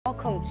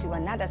Welcome to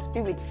another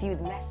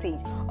spirit-filled message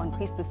on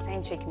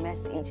Christocentric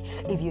Message.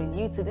 If you're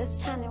new to this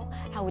channel,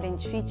 I would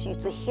entreat you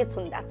to hit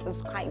on that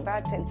subscribe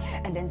button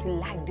and then to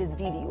like this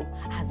video.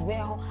 As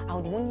well, I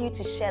would want you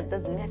to share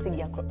this message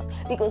across,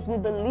 because we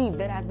believe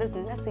that as this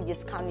message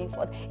is coming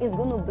forth, it's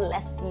going to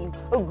bless you.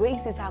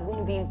 Graces are going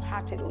to be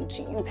imparted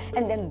unto you,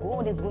 and then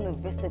God is going to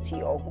visit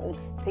your home.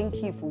 Thank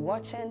you for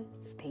watching.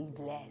 Stay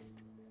blessed.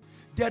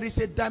 There is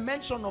a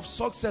dimension of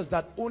success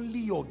that only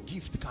your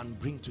gift can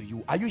bring to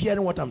you. Are you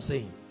hearing what I'm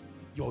saying?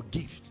 Your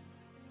gift.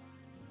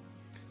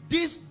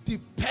 This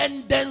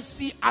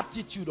dependency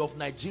attitude of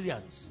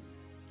Nigerians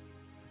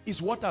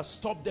is what has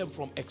stopped them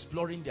from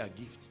exploring their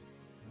gift.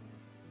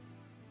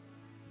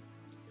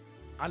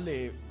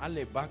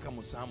 Ale baka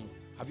musamu.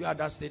 Have you heard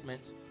that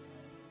statement?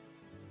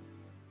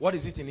 What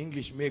is it in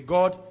English? May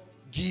God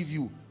give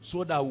you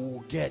so that we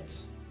will get.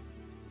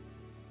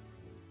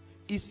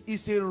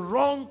 It's a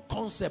wrong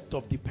concept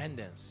of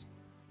dependence.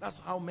 That's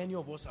how many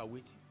of us are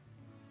waiting.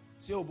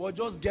 Say, oh boy,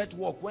 just get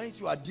work.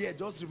 Once you are there,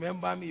 just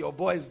remember me, your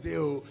boy is there.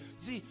 Oh.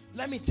 See,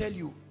 let me tell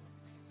you,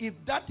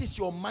 if that is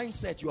your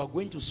mindset, you are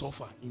going to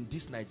suffer in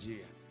this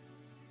Nigeria.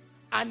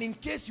 And in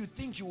case you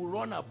think you will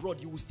run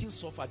abroad, you will still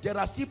suffer. There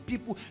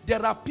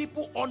are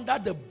people under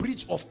the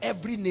bridge of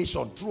every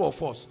nation, true or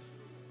false.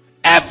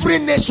 Every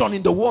nation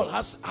in the world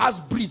has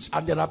bridge,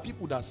 and there are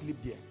people that sleep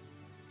there.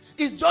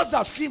 It's just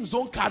that films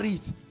don't carry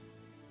it.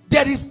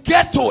 There is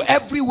ghetto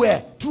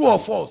everywhere, true or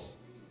false.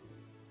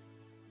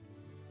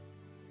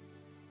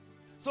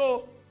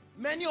 So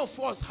many of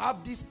us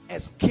have this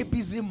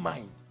escapism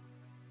mind.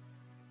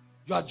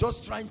 You are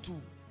just trying to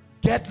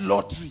get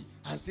lottery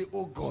and say,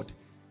 oh God,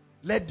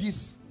 let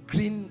this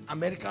green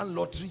American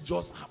lottery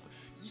just happen.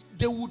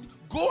 They would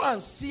go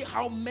and see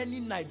how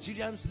many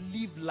Nigerians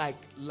live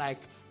like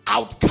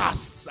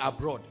outcasts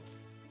abroad.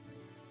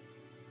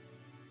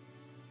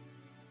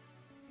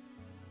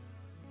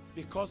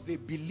 Because they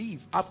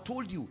believe, I've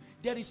told you,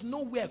 there is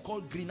nowhere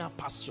called greener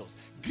pastures.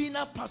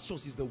 Greener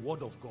pastures is the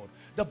word of God.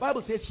 The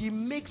Bible says he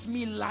makes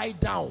me lie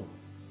down.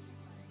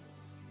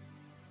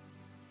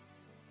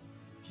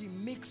 He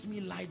makes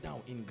me lie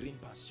down in green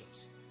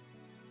pastures.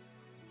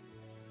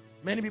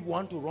 Many people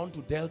want to run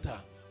to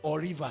Delta or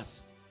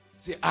Rivers.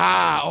 Say,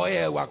 oh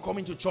yeah, we're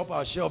coming to chop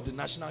our share of the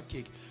national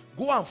cake.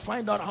 Go and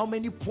find out how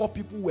many poor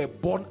people were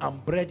born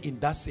and bred in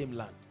that same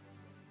land.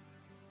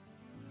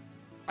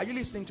 Are you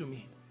listening to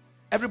me?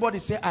 Everybody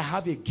say, I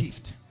have a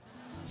gift.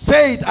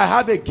 Say it, I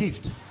have a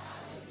gift.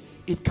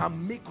 It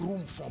can make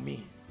room for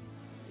me.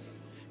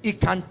 It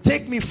can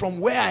take me from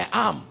where I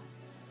am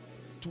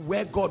to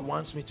where God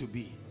wants me to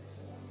be.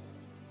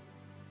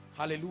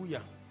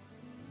 Hallelujah.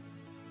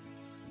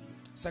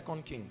 2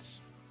 Kings.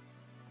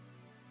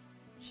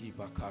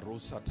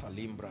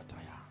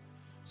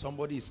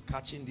 Somebody is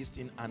catching this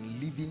thing and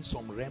leaving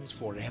some realms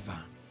forever.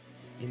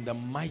 In the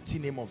mighty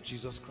name of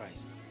Jesus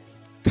Christ.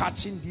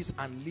 Catching this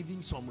and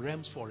living some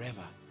realms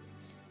forever.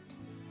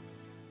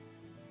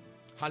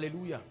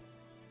 Hallelujah.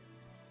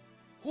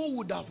 Who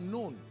would have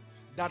known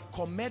that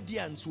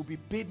comedians will be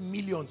paid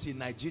millions in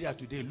Nigeria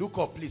today? Look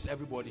up, please,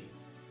 everybody.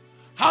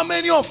 How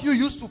many of you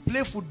used to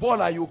play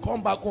football and you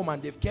come back home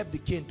and they've kept the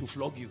cane to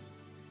flog you?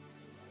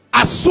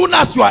 As soon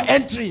as you are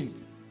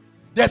entering,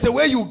 there's a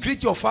way you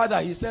greet your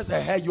father. He says,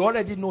 hey, you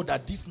already know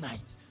that this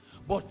night.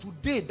 But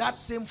today, that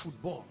same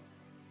football,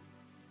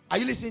 are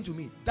you listening to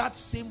me? That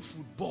same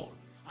football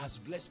has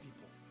blessed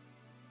people.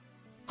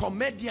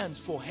 Comedians,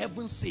 for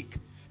heaven's sake,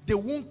 they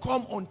won't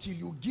come until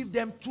you give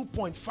them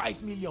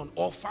 2.5 million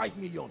or 5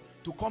 million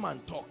to come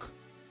and talk.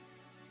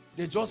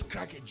 They just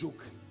crack a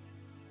joke.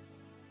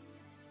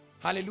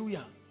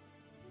 Hallelujah.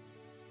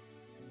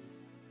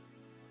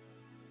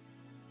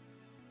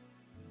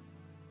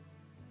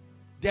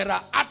 There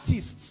are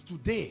artists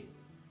today,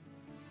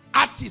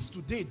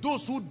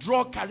 those who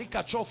draw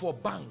caricature for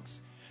banks,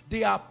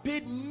 they are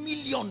paid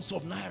millions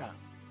of naira.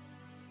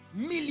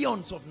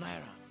 Millions of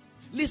naira.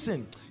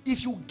 Listen,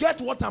 if you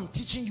get what I'm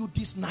teaching you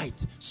this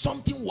night,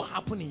 something will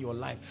happen in your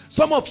life.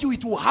 Some of you,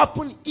 it will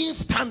happen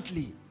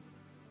instantly.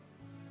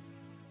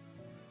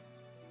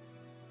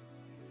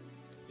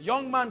 A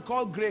young man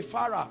called Gray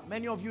Farah,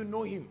 many of you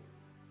know him.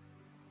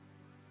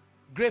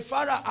 Gray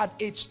Farah at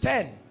age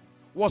 10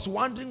 was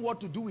wondering what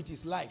to do with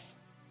his life.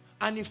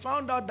 And he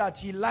found out that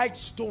he liked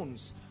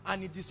stones,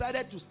 and he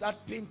decided to start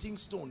painting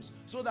stones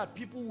so that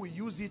people will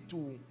use it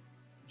to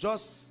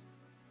just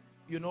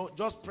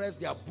press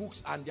their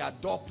books and their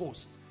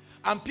doorposts.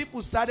 And people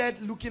started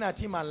looking at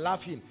him and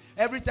laughing.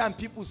 Every time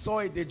people saw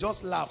it, they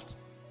just laughed.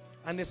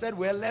 And they said,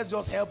 well, let's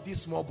just help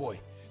this small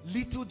boy.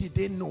 Little did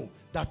they know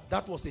that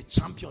that was a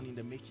champion in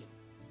the making.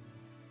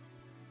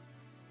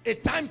 A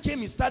time came,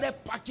 he started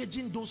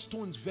packaging those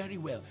stones very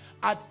well.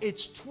 At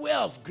age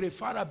 12, Gray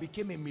Farah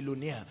became a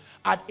millionaire.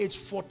 At age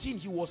 14,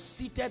 he was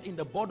seated in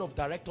the board of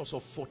directors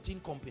of 14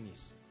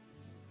 companies.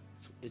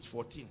 Age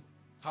 14.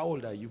 How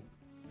old are you?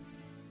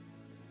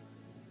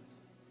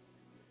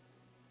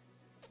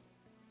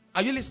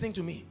 Are you listening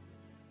to me?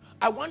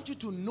 I want you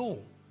to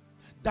know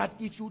that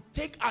if you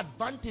take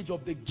advantage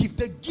of the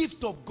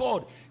gift of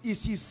God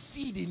is his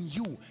seed in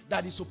you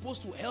that is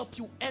supposed to help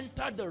you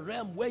enter the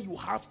realm where you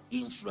have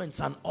influence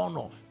and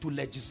honor to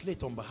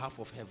legislate on behalf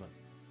of heaven.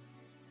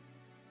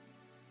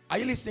 Are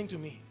you listening to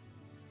me?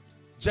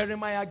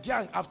 Jeremiah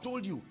Gang, I've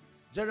told you,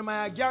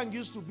 Jeremiah Gang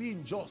used to be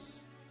in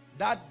Jos.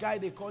 That guy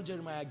they call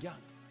Jeremiah Gang.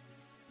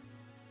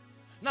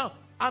 Now,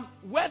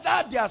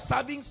 whether they are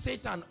serving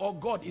Satan or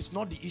God is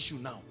not the issue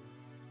now.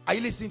 Are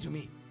you listening to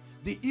me?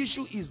 The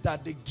issue is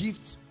that the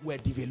gifts were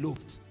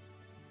developed.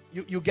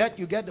 You get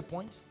the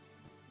point?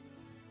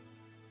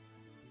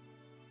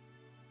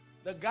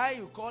 The guy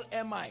you call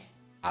M.I.,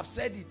 I've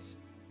said it,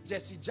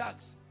 Jesse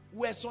Jacks,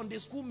 were Sunday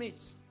school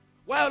mates.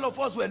 While all of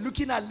us were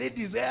looking at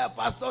ladies,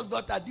 pastor's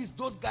daughter,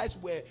 those guys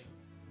were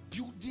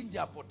building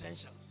their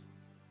potentials.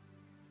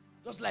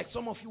 Just like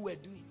some of you were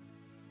doing.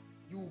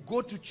 You will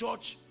go to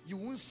church, you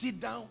won't sit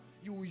down,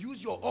 you will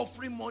use your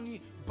offering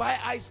money, buy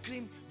ice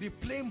cream, be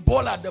playing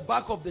ball at the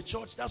back of the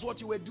church. That's what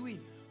you were doing.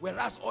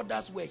 Whereas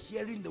others were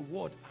hearing the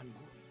word and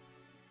going.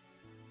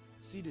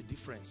 See the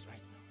difference right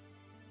now.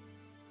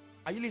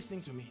 Are you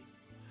listening to me?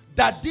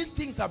 That these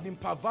things have been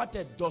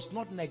perverted does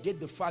not negate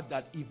the fact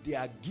that if they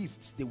are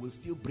gifts, they will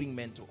still bring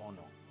men to honor.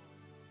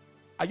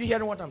 Are you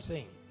hearing what I'm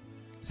saying?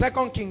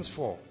 2 Kings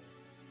 4.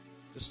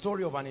 The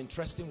story of an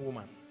interesting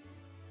woman.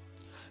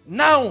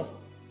 Now,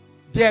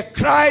 there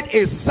cried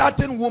a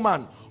certain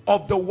woman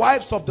of the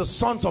wives of the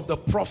sons of the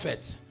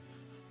prophet.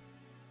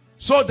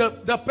 So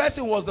the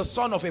person was the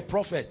son of a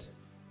prophet.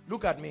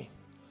 Look at me.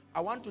 I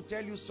want to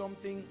tell you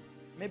something.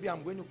 Maybe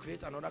I'm going to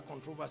create another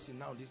controversy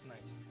now this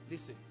night.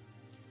 Listen.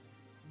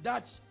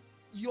 That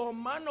your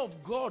man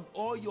of God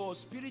or your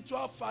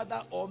spiritual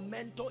father or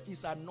mentor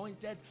is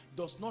anointed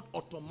does not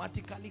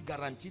automatically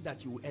guarantee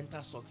that you will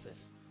enter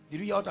success. Did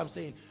you hear what I'm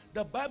saying?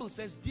 The Bible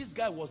says this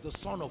guy was the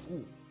son of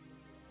who?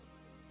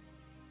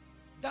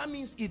 That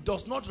means it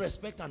does not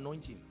respect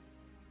anointing.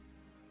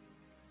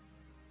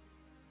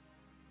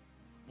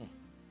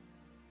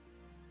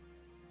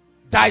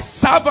 Thy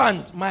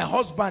servant, my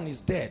husband,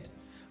 is dead,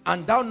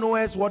 and thou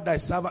knowest what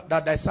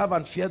that thy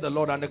servant feared the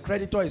Lord, and the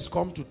creditor is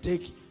come to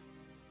take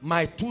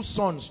my 2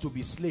 sons to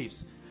be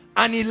slaves.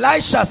 And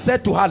Elisha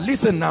said to her,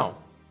 listen now,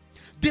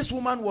 this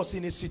woman was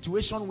in a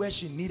situation where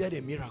she needed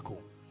a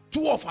miracle.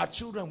 2 of her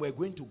children were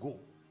going to go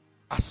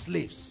as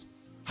slaves.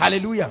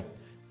 Hallelujah.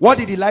 What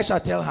did Elisha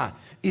tell her?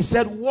 He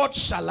said, what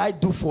shall I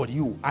do for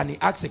you? And he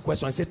asked a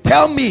question. He said,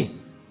 tell me,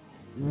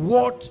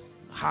 what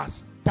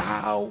hast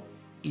thou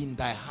in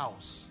thy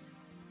house?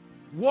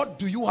 What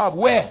do you have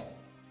where?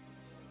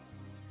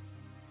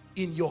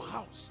 In your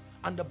house.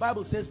 And the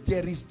Bible says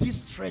there is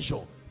this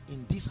treasure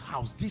in this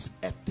house, these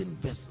earthen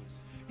vessels.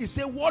 He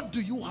said, what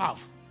do you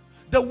have?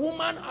 The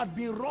woman had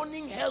been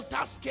running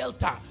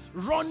helter-skelter,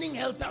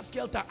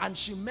 and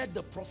she met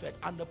the prophet,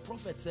 and the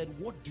prophet said,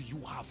 what do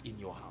you have in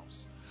your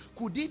house?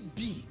 Could it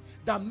be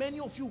that many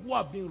of you who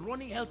have been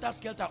running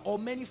helter-skelter, or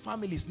many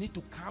families, need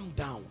to calm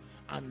down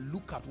and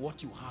look at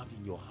what you have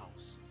in your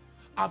house?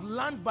 I've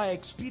learned by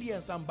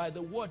experience and by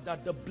the word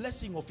that the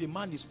blessing of a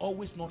man is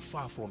always not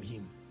far from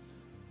him.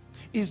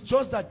 It's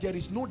just that there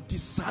is no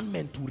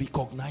discernment to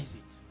recognize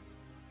it.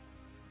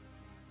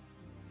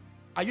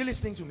 Are you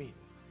listening to me?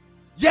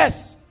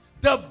 Yes,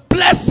 the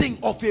blessing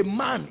of a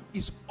man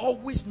is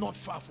always not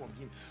far from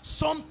him.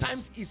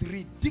 Sometimes it's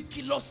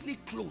ridiculously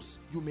close.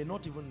 You may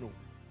not even know.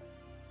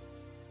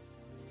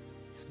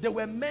 There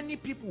were many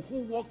people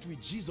who walked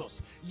with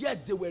Jesus,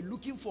 yet they were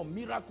looking for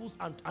miracles,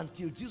 and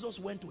until Jesus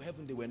went to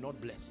heaven, they were not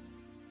blessed.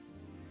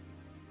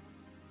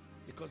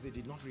 Because they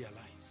did not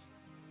realize.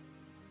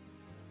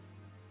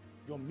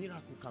 Your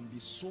miracle can be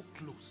so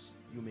close,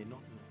 you may not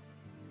know.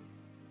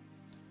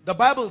 The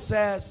Bible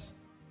says,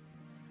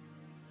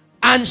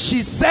 and she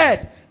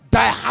said,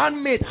 thy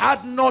handmaid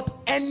had not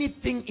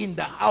anything in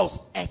the house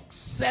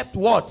except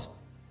what?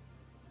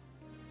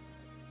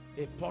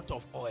 A pot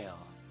of oil.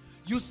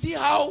 You see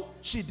how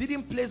she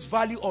didn't place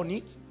value on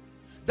it?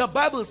 The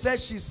Bible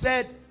says, she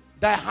said,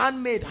 thy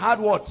handmaid had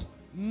what?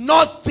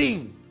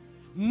 Nothing.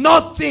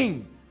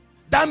 Nothing.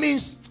 That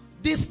means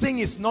this thing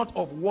is not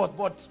of worth,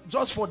 but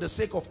just for the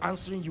sake of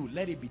answering you,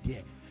 let it be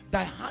there.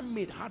 Thy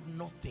handmaid had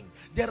nothing.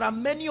 There are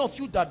many of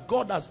you that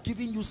God has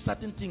given you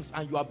certain things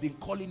and you have been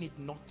calling it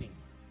nothing.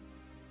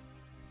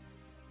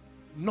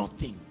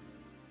 Nothing.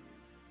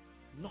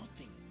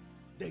 Nothing.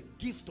 The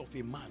gift of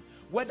a man,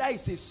 whether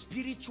it's a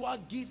spiritual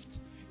gift,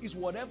 is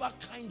whatever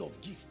kind of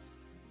gift.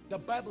 The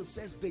Bible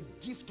says the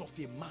gift of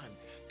a man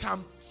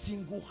can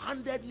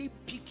single-handedly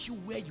pick you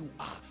where you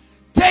are,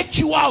 take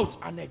you out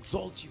and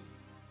exalt you.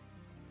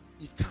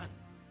 It can.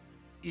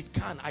 It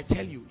can. I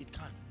tell you, it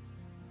can.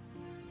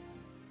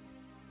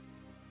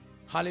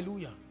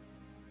 Hallelujah.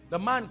 The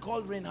man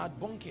called Reinhard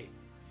Bonnke,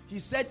 he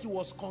said he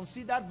was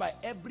considered by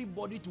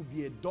everybody to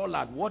be a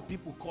dullard, what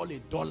people call a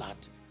dullard.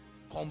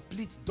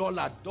 Complete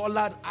dullard.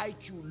 Dullard,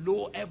 IQ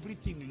low,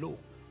 everything low.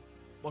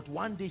 But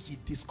one day he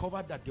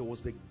discovered that there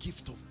was the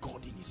gift of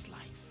God in his life.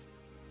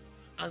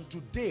 And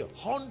today,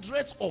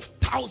 hundreds of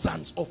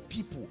thousands of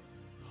people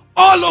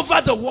all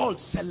over the world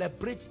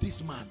celebrate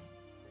this man.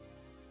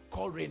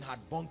 called Reinhard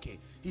Bonnke.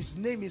 His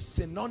name is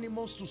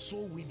synonymous to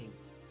soul winning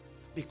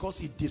because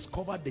he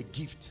discovered the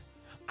gift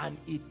and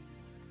it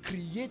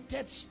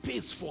created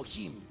space for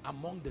him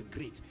among the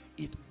great.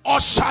 It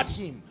ushered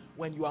him.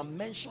 When you are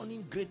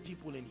mentioning great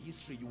people in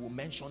history, you will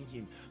mention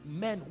him.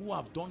 Men who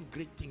have done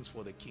great things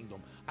for the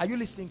kingdom. Are you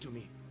listening to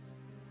me?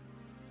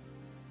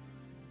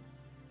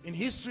 In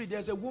history,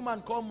 there's a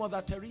woman called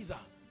Mother Teresa.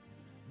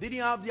 Didn't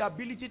have the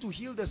ability to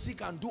heal the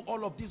sick and do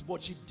all of this,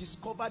 but she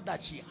discovered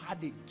that she had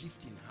a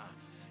gift in her.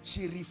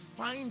 She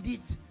refined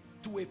it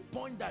to a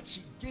point that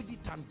she gave it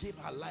and gave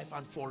her life,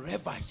 and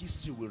forever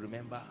history will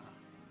remember her.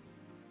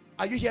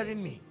 Are you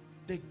hearing me?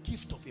 The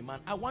gift of a man.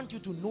 I want you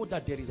to know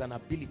that there is an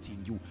ability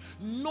in you.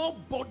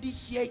 Nobody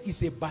here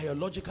is a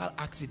biological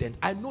accident.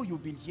 I know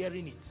you've been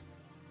hearing it.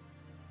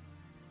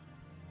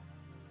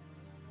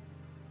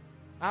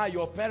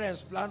 Your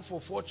parents planned for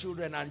 4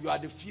 children and you are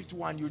the 5th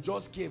one. You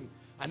just came.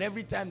 And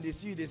every time they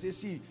see you, they say,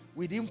 see,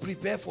 we didn't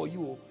prepare for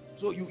you.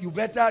 So you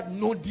better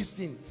know this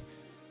thing.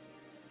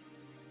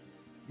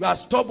 You are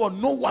stubborn.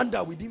 No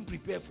wonder we didn't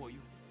prepare for you.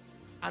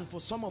 And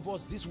for some of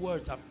us, these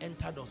words have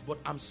entered us. But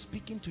I'm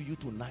speaking to you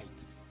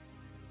tonight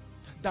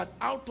that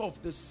out of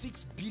the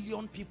 6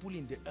 billion people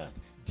in the earth,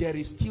 there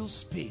is still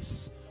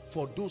space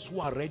for those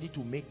who are ready to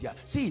make their...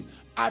 See,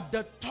 at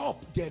the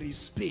top, there is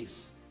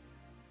space.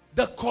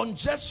 The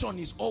congestion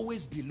is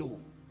always below.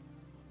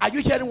 Are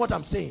you hearing what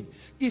I'm saying?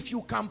 If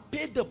you can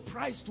pay the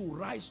price to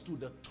rise to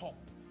the top,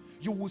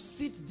 you will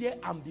sit there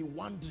and be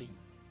wondering.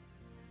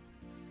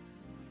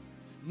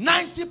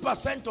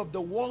 90% of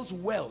the world's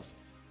wealth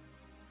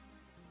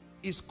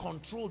is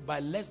controlled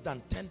by less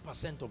than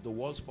 10% of the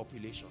world's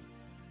population.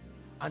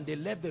 And they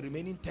left the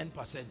remaining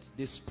 10%.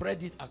 They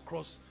spread it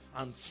across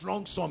and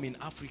flung some in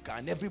Africa,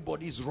 and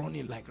everybody is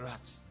running like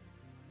rats.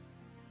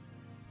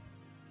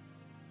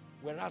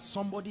 Whereas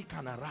somebody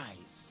can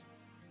arise.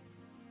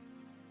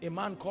 A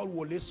man called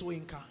Wole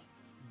Soyinka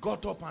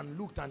got up and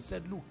looked and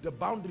said, look, the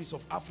boundaries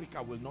of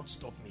Africa will not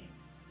stop me.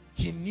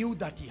 He knew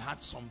that he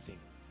had something.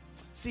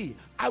 See,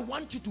 I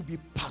want you to be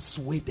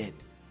persuaded.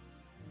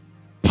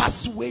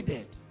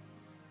 Persuaded.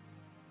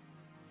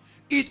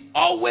 It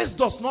always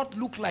does not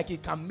look like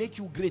it can make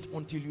you great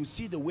until you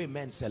see the way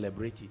men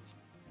celebrate it.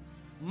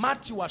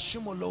 Matthew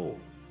Ashimolo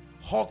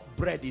hawked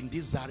bread in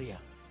this Zaria.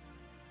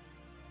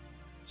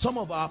 Some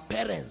of our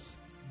parents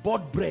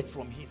bought bread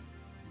from him.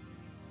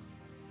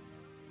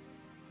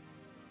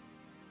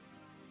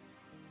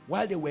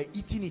 While they were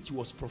eating it, he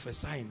was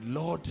prophesying,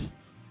 Lord,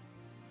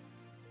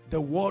 the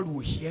world will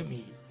hear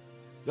me.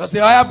 Just say,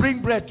 I bring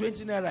bread,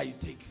 20 naira you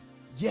take.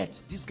 Yet,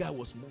 this guy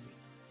was moving.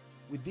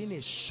 Within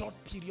a short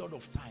period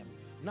of time,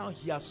 now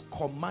he has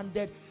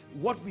commanded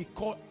what we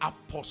call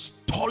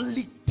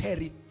apostolic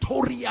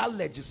territorial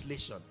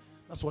legislation.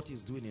 That's what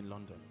he's doing in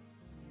London.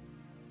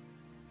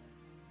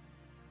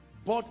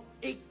 Bought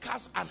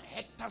acres and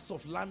hectares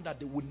of land that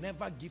they would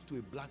never give to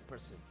a black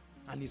person,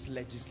 and is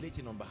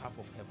legislating on behalf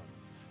of heaven.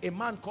 A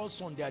man called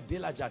Sunday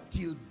Adelaja,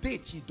 till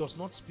date he does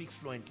not speak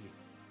fluently.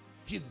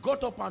 He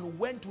got up and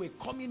went to a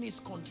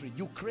communist country,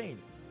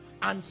 Ukraine,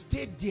 and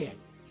stayed there.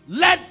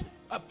 Led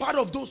a part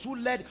of those who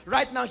led.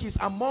 Right now he's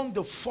among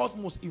the 4th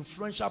most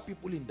influential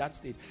people in that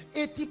state.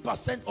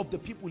 80% of the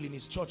people in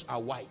his church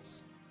are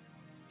whites.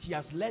 He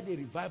has led a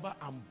revival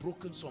and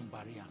broken some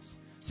barriers.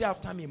 Say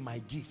after me, my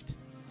gift.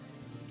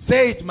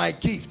 Say it, my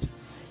gift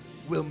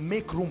will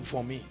make room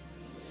for me.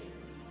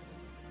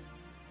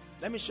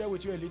 Let me share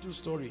with you a little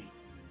story.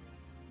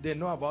 They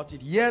know about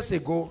it. Years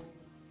ago,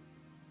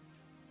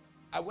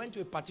 I went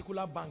to a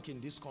particular bank in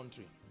this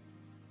country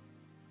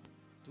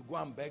to go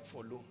and beg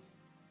for loan.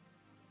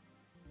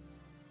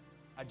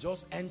 I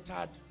just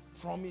entered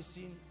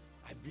promising.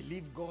 I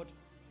believed God,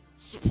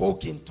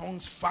 spoke in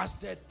tongues,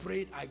 fasted,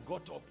 prayed. I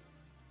got up.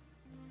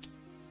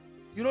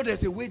 You know,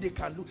 there's a way they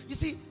can look. You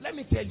see, let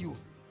me tell you,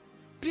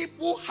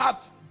 people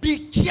have,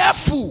 be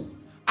careful.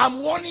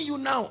 I'm warning you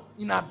now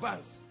in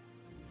advance.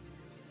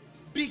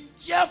 Be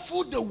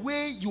careful the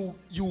way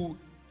you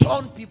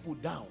turn people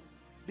down.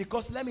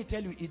 Because let me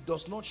tell you, it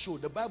does not show.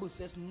 The Bible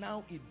says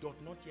now it does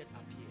not yet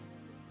appear.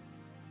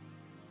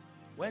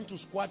 Went to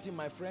squat in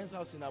my friend's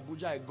house in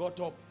Abuja. I got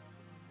up,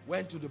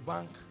 went to the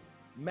bank,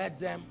 met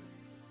them,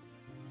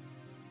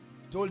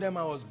 told them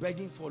I was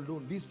begging for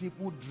loan. These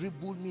people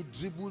dribbled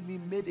me,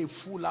 made a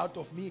fool out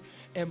of me,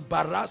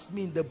 embarrassed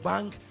me in the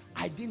bank.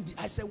 I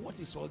said, what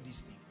is all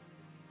this thing?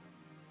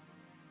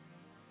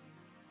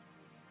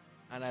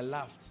 And I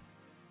laughed.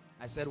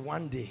 I said,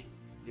 one day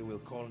they will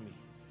call me.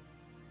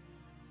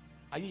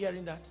 Are you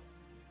hearing that?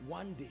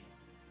 One day.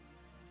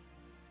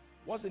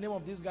 What's the name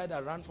of this guy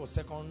that ran for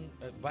second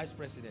vice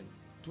president?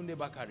 Tunde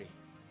Bakare.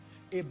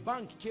 A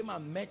bank came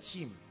and met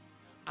him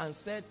and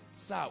said,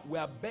 sir, we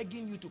are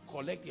begging you to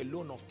collect a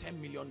loan of $10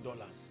 million.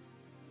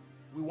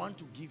 We want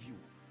to give you.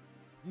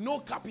 No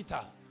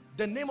capital.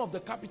 The name of the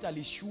capital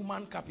is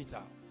human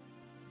capital.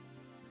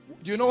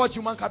 Do you know what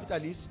human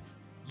capital is?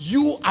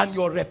 You and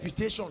your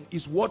reputation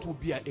is what will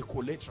be a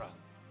collateral.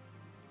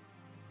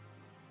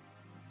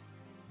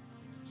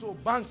 So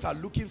banks are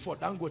looking for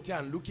Dangote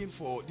and looking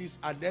for this,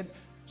 and then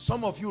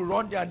Some of you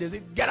run there and they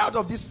say, get out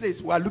of this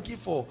place. We are looking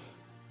for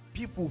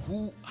people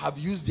who have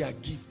used their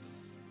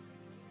gifts.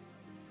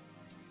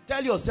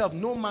 Tell yourself,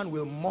 no man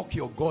will mock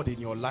your God in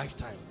your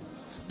lifetime.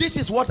 This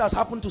is what has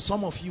happened to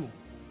some of you.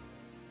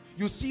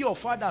 You see your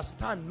father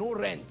stand, no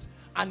rent,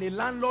 and a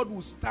landlord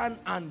will stand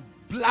and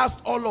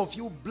blast all of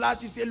you.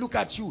 Blast you, say, look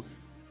at you,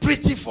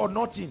 pretty for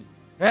nothing.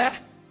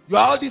 You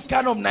are all these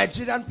kind of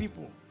Nigerian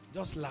people.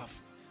 Just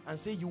laugh and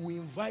say you will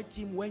invite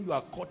him when you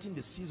are cutting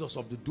the scissors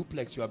of the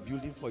duplex you are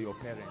building for your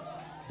parents.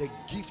 The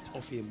gift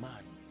of a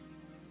man.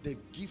 The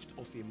gift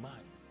of a man.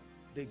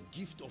 The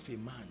gift of a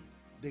man.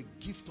 The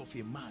gift of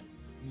a man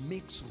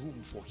makes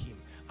room for him.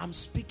 I'm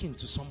speaking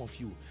to some of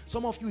you.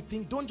 Some of you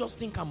think, don't just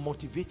think I'm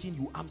motivating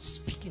you. I'm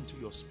speaking to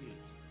your spirit.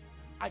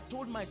 I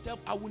told myself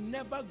I will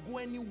never go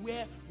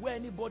anywhere where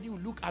anybody will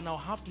look and I'll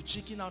have to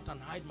chicken out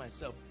and hide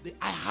myself.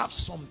 I have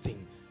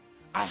something.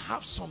 I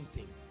have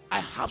something. I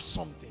have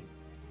something.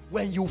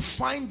 When you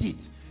find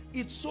it,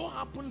 it so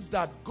happens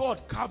that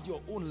God carved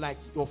your own like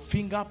your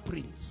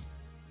fingerprints.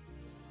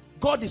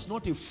 God is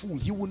not a fool.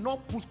 He will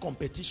not put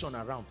competition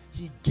around.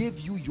 He gave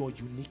you your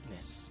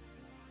uniqueness.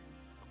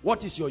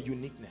 What is your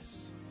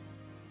uniqueness?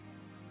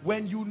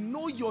 When you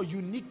know your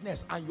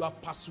uniqueness and you are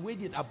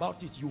persuaded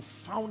about it, you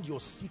found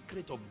your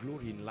secret of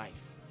glory in life.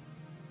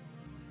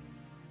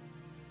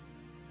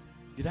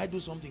 Did I do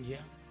something here?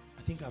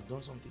 I think I've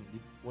done something.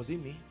 Was it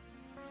me?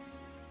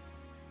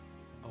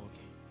 Oh,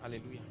 okay.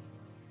 Hallelujah.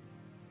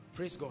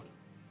 Praise God.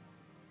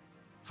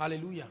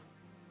 Hallelujah.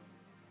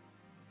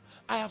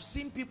 I have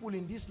seen people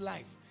in this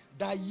life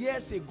that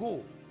years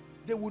ago,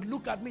 they would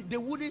look at me, they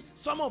wouldn't,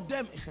 some of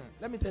them,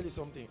 let me tell you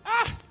something.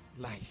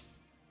 Life.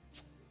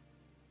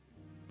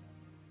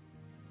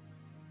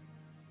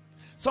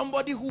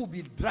 Somebody who will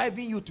be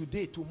driving you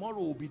today, tomorrow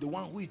will be the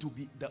one who it will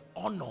be the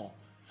honor.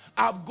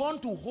 I've gone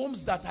to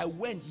homes that I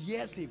went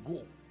years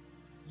ago.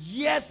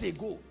 Years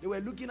ago. They were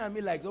looking at me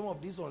like some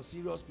of these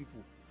unserious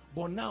people.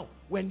 But now,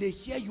 when they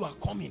hear you are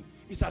coming,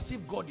 it's as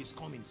if God is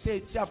coming.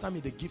 Say after me,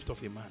 the gift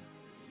of a man.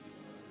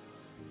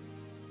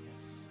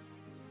 Yes.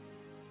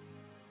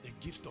 The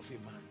gift of a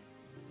man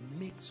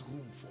makes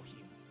room for him.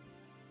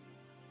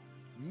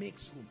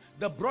 Makes room.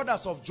 The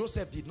brothers of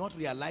Joseph did not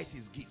realize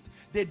his gift.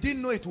 They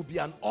didn't know it would be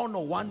an honor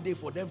one day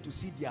for them to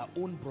see their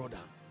own brother.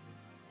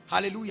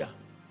 Hallelujah.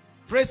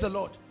 Praise the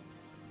Lord.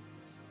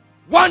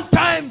 One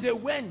time they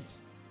went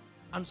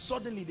and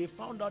suddenly they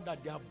found out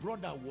that their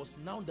brother was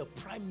now the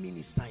prime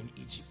minister in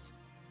Egypt.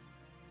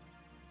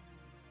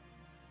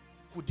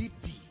 Could it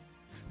be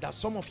that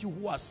some of you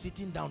who are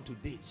sitting down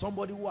today,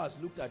 somebody who has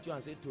looked at you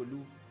and said, Tolu,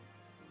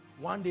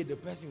 one day the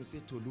person will say,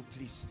 Tolu,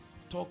 please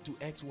talk to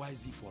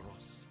XYZ for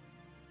us.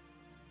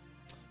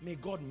 May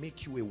God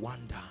make you a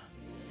wonder.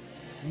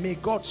 May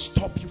God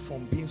stop you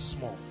from being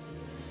small.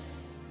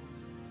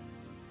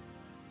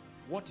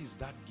 What is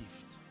that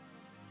gift?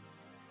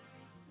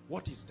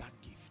 What is that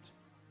gift?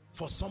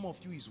 For some of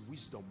you is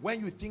wisdom. When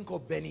you think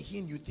of Benny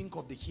Hinn, you think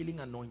of the healing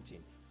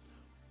anointing.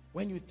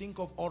 When you think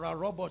of Oral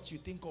Roberts, you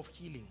think of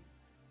healing.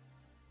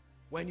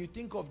 When you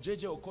think of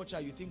JJ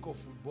Okocha, you think of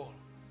football.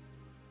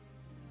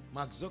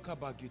 Mark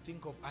Zuckerberg, you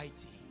think of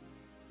IT.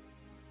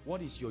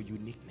 What is your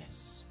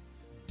uniqueness?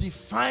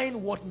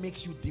 Define what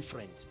makes you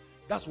different.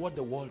 That's what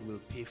the world will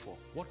pay for.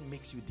 What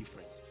makes you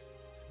different?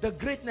 The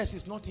greatness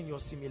is not in your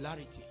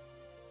similarity.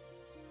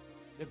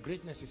 The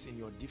greatness is in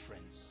your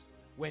difference.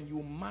 When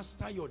you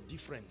master your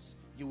difference,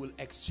 you will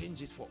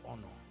exchange it for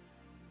honor.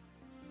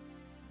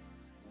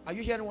 Are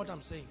you hearing what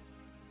I'm saying?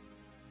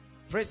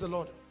 Praise the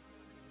Lord.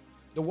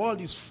 The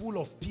world is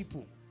full of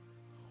people.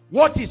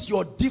 What is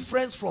your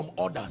difference from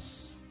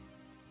others?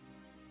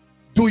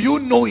 Do you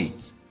know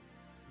it?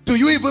 Do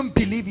you even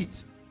believe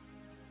it?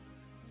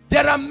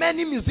 There are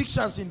many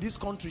musicians in this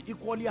country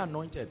equally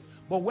anointed.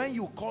 But when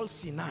you call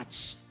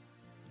Sinach,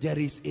 there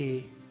is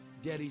a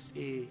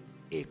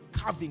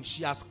carving.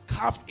 She has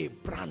carved a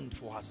brand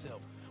for herself.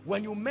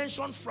 When you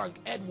mention Frank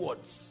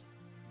Edwards,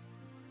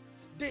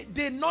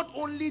 they not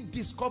only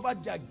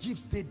discovered their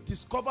gifts, they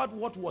discovered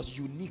what was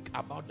unique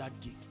about that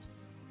gift.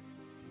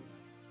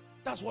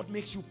 That's what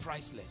makes you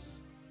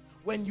priceless.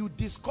 When you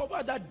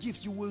discover that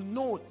gift, you will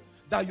know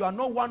that you are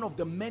not one of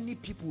the many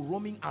people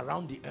roaming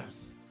around the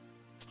earth.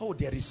 Oh,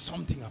 there is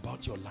something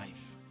about your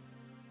life.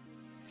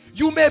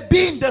 You may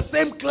be in the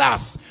same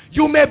class,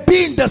 you may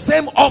be in the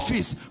same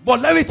office, but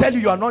let me tell you,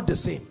 you are not the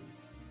same.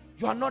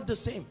 You are not the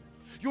same.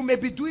 You may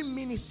be doing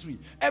ministry.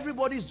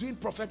 Everybody is doing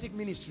prophetic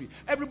ministry.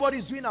 Everybody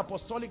is doing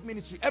apostolic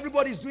ministry.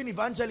 Everybody is doing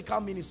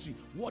evangelical ministry.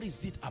 What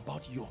is it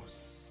about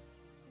yours?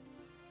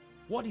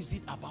 What is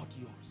it about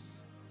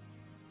yours?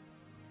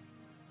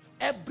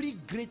 Every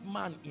great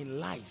man in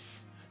life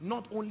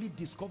not only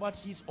discovered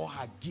his or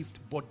her gift,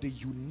 but the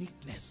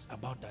uniqueness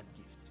about that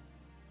gift.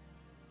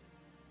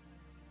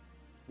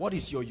 What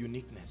is your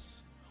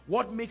uniqueness?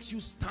 What makes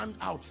you stand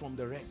out from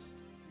the rest?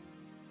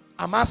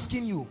 I'm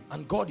asking you,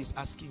 and God is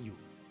asking you.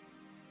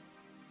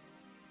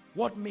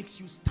 What makes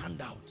you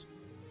stand out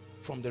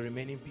from the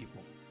remaining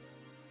people?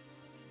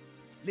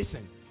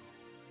 Listen,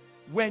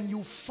 when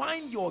you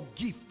find your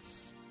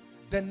gifts,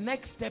 The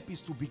next step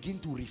is to begin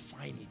to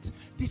refine it.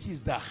 This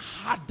is the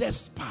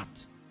hardest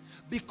part,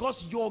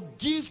 because your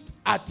gift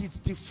at its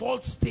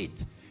default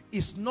state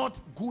is not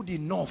good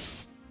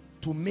enough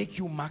to make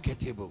you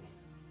marketable.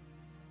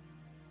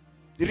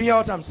 Did you hear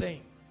what I'm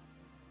saying?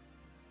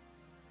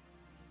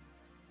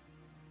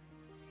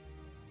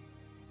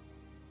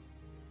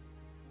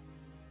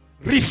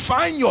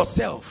 Refine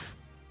yourself.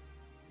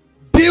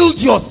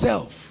 Build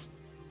yourself.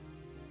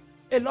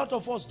 A lot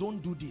of us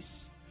don't do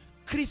this.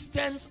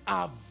 Christians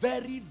are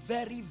very,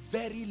 very,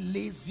 very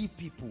lazy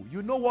people.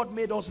 You know what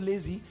made us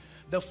lazy?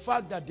 The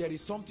fact that there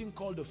is something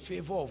called the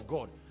favor of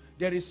God.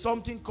 There is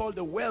something called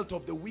the wealth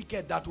of the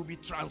wicked that will be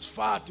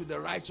transferred to the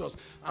righteous.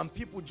 And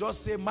people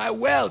just say, my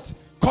wealth,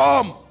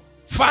 come,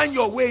 find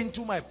your way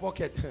into my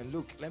pocket.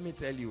 Look, let me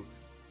tell you,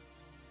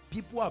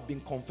 people have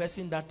been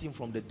confessing that thing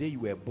from the day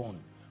you were born.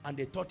 And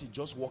they thought it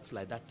just works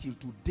like that. Till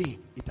today,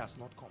 it has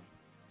not come.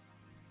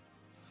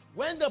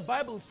 When the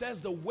Bible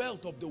says the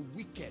wealth of the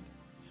wicked,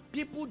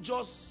 people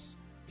just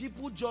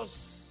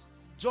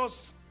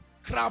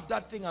craft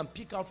that thing and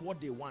pick out what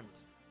they want.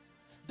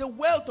 The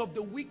wealth of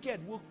the wicked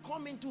will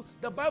come into,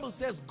 the Bible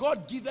says,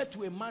 God giveth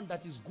to a man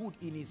that is good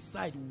in his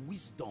sight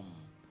wisdom.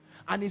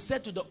 And he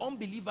said to the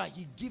unbeliever,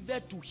 he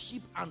giveth to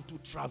heap and to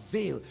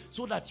travail,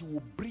 so that he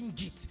will bring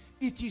it.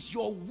 It is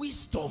your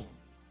wisdom.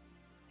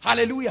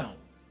 Hallelujah.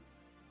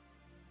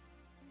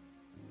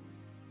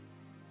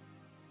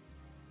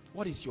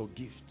 What is your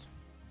gift?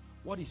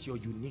 What is your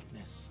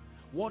uniqueness?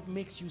 What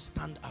makes you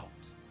stand out?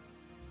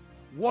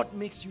 What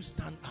makes you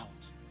stand out?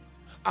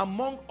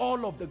 Among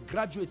all of the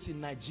graduates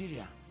in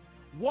Nigeria,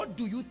 what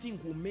do you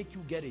think will make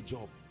you get a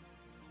job?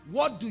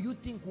 What do you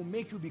think will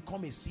make you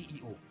become a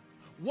CEO?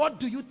 What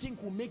do you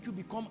think will make you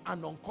become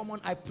an uncommon?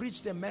 I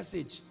preached a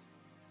message,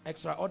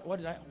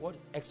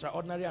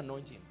 extraordinary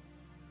anointing.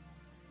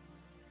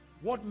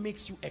 What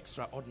makes you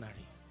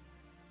extraordinary?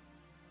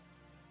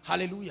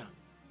 Hallelujah.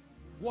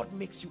 What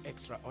makes you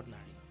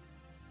extraordinary?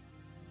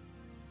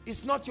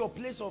 It's not your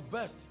place of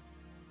birth.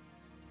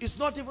 It's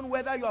not even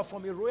whether you are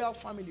from a royal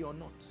family or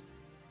not.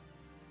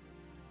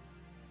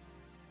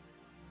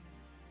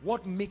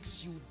 What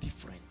makes you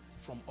different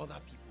from other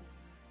people?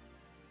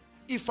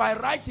 If I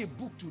write a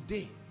book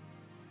today,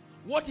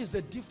 what is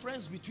the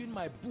difference between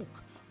my book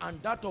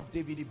and that of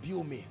David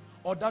Ibiome,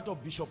 or that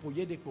of Bishop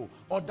Oyedepo,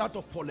 or that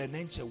of Paul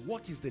Enenche?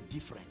 What is the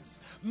difference?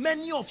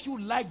 Many of you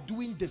like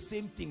doing the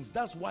same things.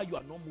 That's why you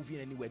are not moving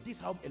anywhere. This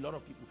is how a lot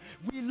of people,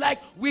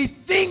 we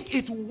think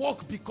it will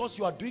work because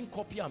you are doing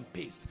copy and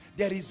paste.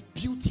 There is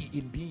beauty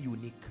in being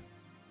unique.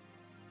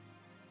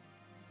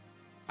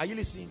 Are you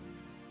listening?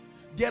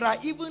 There are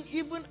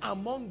even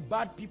among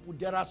bad people,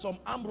 there are some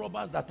armed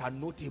robbers that are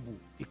notable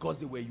because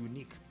they were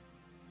unique.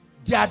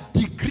 Their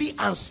degree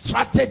and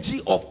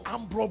strategy of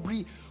armed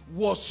robbery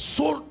was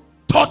so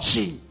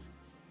touching.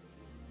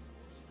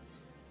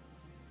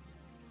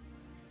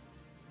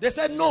 They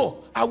said,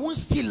 no, I won't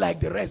steal like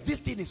the rest. This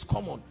thing is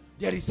common.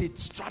 There is a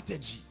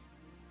strategy.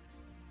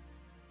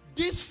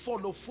 This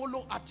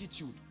follow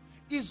attitude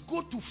is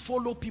good to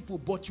follow people,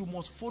 but you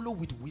must follow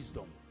with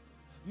wisdom.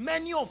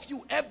 Many of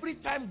you, every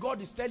time God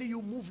is telling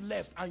you move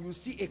left and you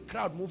see a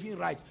crowd moving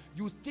right,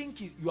 you think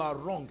you are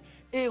wrong.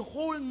 A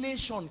whole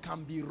nation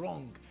can be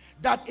wrong.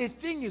 That a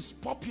thing is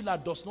popular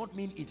does not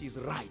mean it is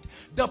right.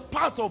 The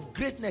path of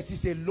greatness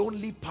is a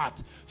lonely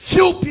path.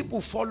 Few people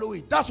follow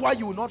it. That's why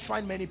you will not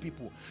find many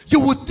people.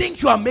 You would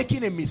think you are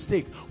making a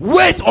mistake.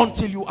 Wait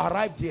until you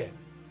arrive there.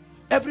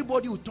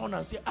 Everybody will turn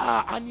and say,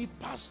 I need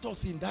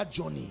pastors in that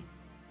journey.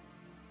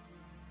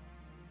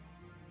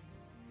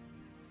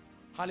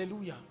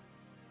 Hallelujah.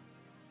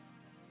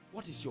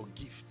 What is your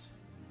gift?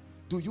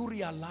 Do you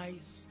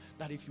realize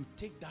that if you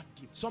take that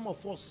gift, some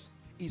of us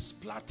is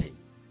plotting,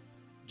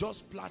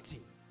 just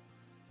plotting.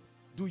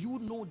 Do you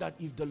know that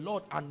if the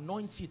Lord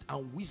anoints it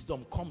and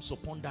wisdom comes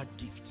upon that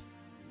gift,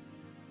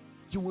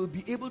 you will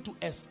be able to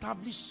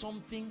establish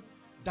something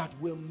that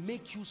will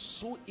make you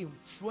so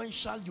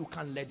influential you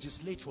can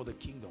legislate for the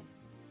kingdom?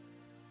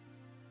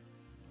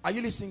 Are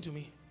you listening to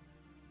me?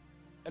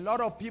 A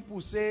lot of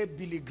people say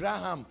Billy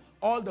Graham,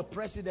 all the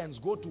presidents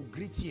go to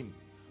greet him.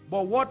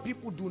 But what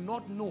people do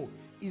not know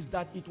is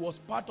that it was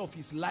part of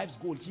his life's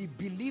goal. He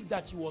believed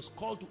that he was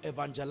called to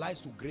evangelize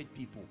to great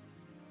people.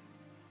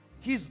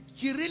 He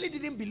really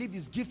didn't believe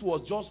his gift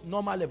was just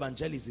normal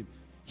evangelism.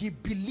 He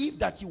believed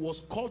that he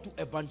was called to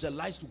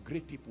evangelize to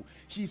great people.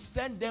 He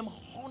sent them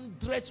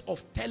hundreds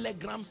of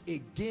telegrams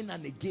again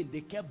and again.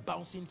 They kept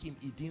bouncing him.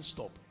 He didn't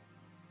stop.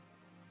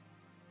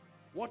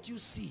 What you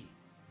see,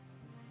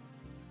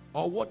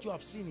 or what you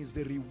have seen, is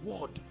the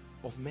reward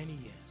of many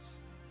years.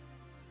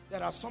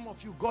 There are some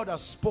of you, God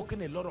has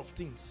spoken a lot of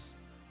things.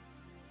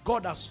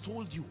 God has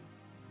told you.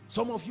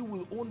 Some of you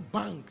will own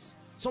banks.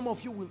 Some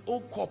of you will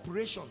own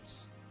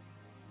corporations.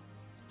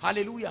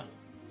 Hallelujah.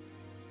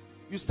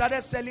 You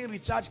started selling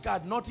recharge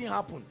card, nothing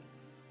happened.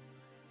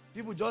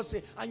 People just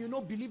say, and you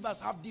know,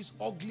 believers have this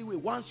ugly way.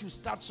 Once you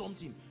start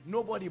something,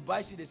 nobody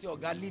buys it. They say, oh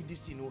God, leave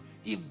this thing.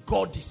 If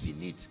God is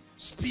in it,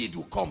 speed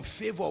will come,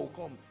 favor will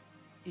come.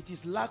 It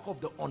is lack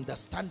of the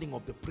understanding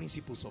of the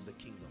principles of the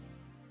kingdom.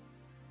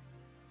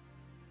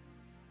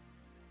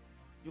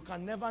 You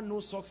can never know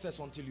success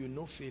until you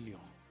know failure.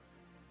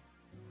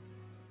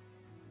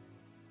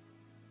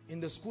 In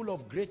the school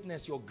of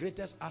greatness, your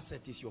greatest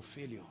asset is your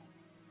failure.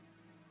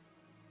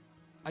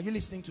 Are you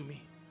listening to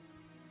me?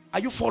 Are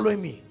you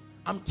following me?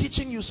 I'm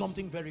teaching you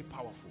something very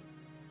powerful.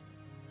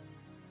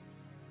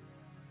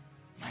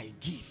 My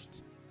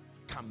gift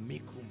can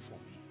make room for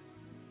me.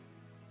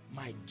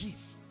 My gift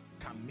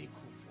can make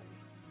room for me.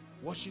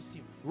 Worship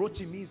team.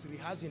 Rotimi is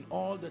rehearsing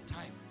all the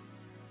time.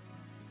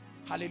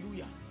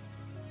 Hallelujah.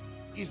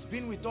 He's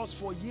been with us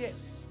for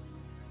years.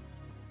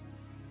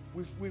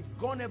 We've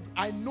gone.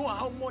 I know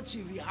how much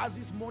he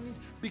rehearses morning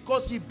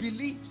because he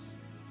believes.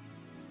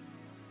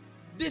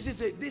 This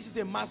is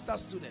a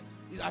master's student.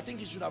 I think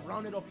he should have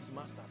rounded up his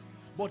master's.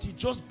 But he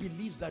just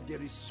believes that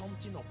there is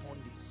something upon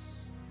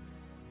this.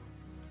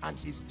 And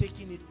he's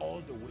taking it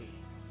all the way.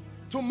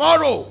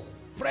 Tomorrow,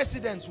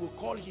 presidents will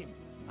call him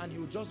and he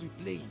will just be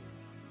playing.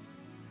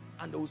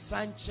 And they will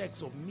sign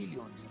checks of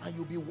millions. And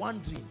you'll be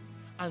wondering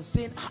and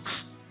saying,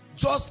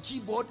 just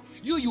keyboard.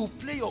 You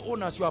play your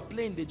own as you are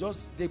playing. They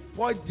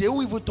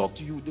won't even talk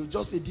to you. They'll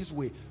just say this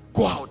way,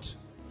 go out.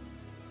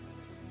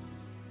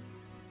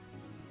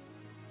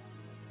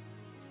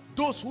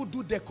 Those who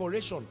do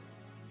decoration.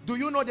 Do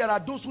you know there are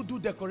those who do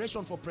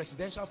decoration for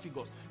presidential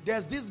figures?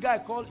 There's this guy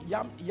called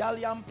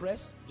Yam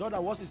Press.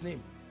 Jordan, what's his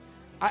name?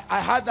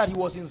 I heard that he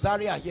was in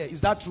Zaria here.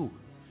 Is that true?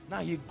 Now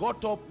he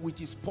got up with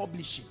his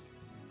publishing.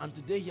 And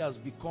today he has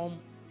become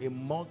a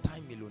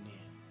multi-millionaire.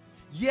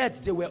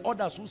 Yet there were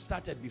others who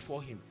started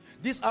before him.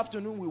 This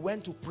afternoon we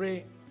went to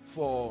pray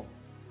for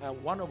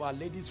one of our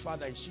ladies'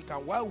 father in Chicago.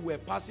 And while we were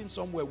passing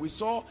somewhere, we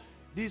saw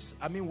this.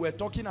 We're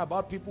talking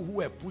about people who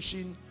were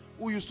pushing,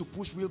 who used to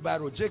push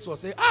wheelbarrow. Jakes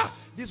was saying,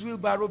 this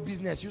wheelbarrow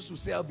business used to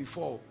sell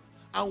before.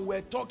 And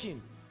we're talking.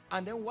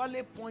 And then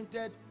Wale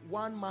pointed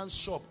one man's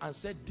shop and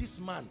said, this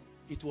man,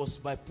 it was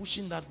by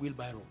pushing that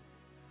wheelbarrow.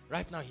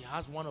 Right now he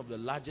has one of the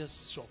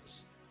largest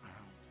shops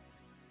around.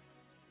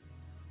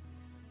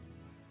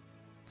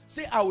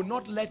 Say, I will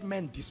not let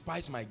men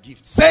despise my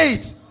gift. Say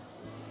it.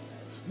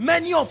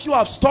 Many of you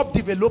have stopped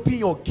developing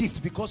your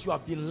gift because you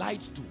have been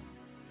lied to.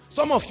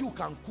 Some of you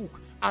can cook,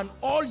 and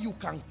all you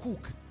can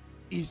cook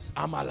is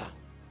amala.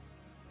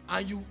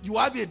 And you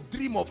have a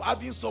dream of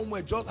having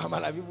somewhere just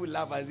amala. People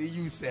laugh and say,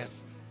 you self.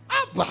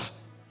 Abba,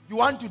 you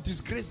want to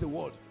disgrace the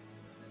world.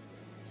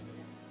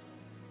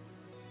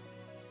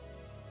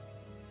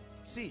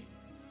 See,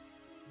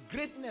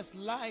 greatness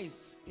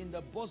lies in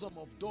the bosom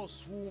of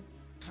those who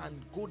can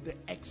go the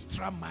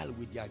extra mile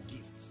with their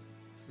gifts.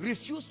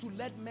 Refuse to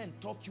let men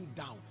talk you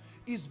down.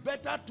 It's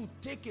better to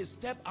take a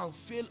step and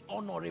fail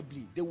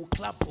honorably. They will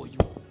clap for you.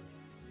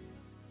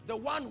 The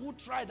one who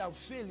tried and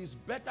failed is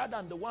better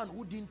than the one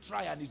who didn't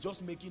try and is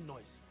just making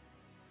noise.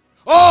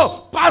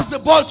 Oh, pass the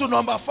ball to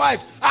number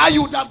 5.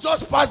 You would have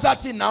just passed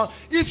that in now.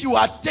 If you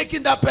had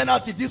taken that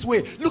penalty this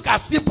way, look at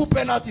simple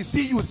penalty.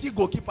 See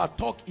goalkeeper,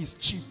 talk is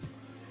cheap.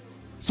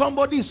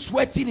 Somebody is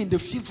sweating in the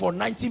field for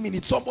 90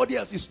 minutes. Somebody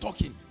else is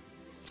talking.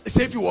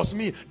 Say if it was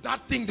me,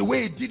 that thing, the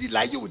way he did it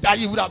like you, that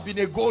it would have been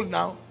a goal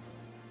now.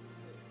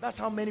 That's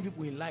how many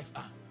people in life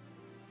are.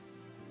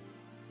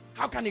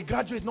 How can a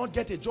graduate not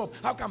get a job?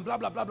 How can blah,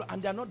 blah, blah, blah,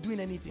 and they are not doing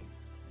anything?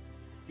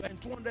 You're in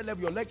 200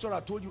 level, your lecturer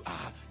told you,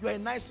 you're a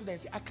nice student.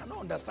 Say, I cannot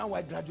understand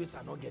why graduates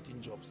are not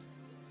getting jobs.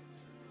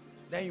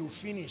 Then you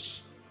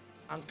finish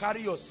and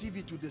carry your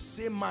CV to the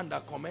same man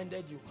that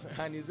commended you.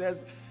 And he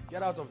says,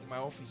 get out of my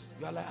office.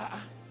 You are like,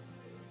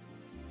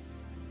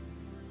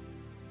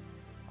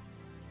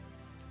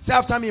 Say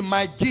after me,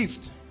 my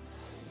gift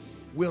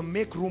will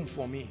make room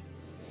for me.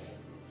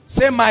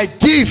 Say, my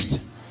gift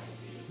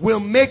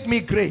will make me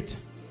great.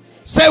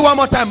 Say one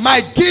more time,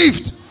 my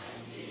gift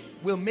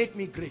will make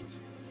me great.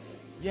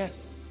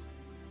 Yes.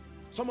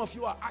 Some of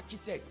you are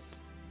architects.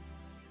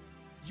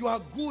 You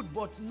are good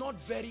but not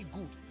very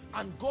good.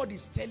 And God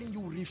is telling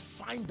you,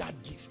 refine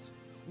that gift.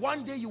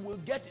 One day you will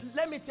get,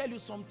 let me tell you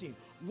something.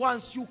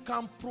 Once you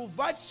can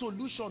provide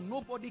solution,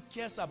 nobody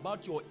cares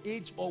about your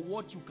age or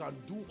what you can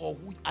do or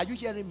who. Are you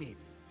hearing me?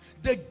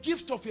 The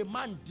gift of a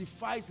man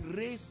defies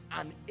race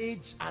and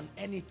age and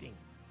anything.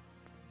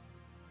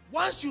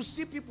 Once you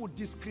see people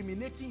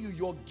discriminating you,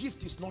 your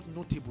gift is not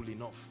notable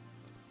enough.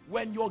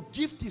 When your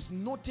gift is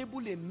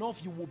notable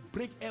enough, you will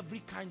break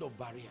every kind of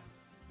barrier.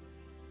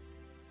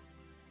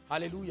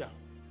 Hallelujah.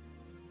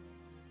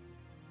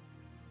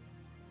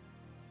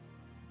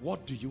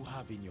 What do you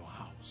have in your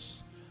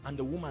house? And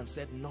the woman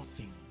said,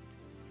 nothing.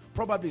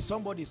 Probably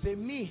somebody say,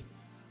 me,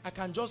 I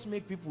can just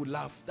make people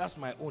laugh. That's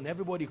my own.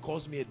 Everybody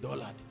calls me a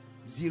dullard.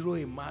 0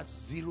 in maths,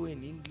 0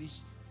 in English,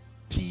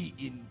 P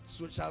in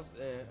social,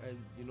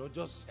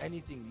 just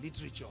anything,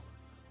 literature.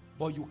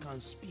 But you can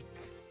speak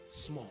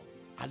small.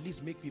 At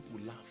least make people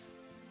laugh.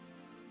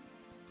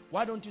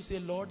 Why don't you say,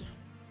 Lord,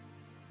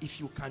 if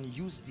you can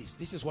use this.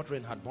 This is what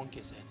Reinhard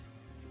Bonnke said.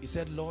 He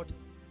said, Lord,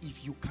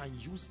 if you can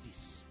use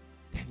this,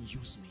 then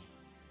use me.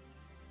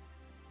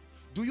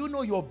 Do you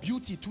know your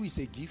beauty too is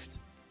a gift?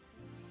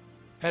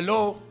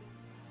 Hello?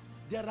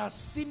 There are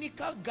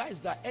cynical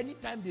guys that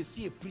anytime they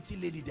see a pretty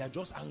lady, they are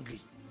just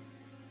angry.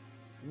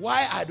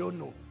 Why? I don't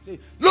know. Say,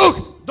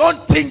 look,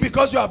 don't think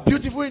because you are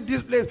beautiful in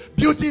this place.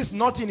 Beauty is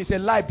nothing. It's a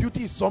lie.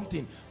 Beauty is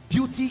something.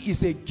 Beauty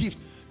is a gift.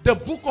 The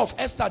book of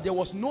Esther, there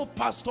was no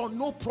pastor,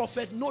 no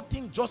prophet,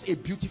 nothing, just a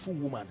beautiful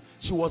woman.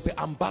 She was the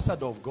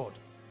ambassador of God.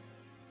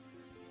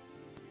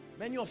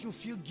 Many of you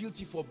feel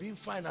guilty for being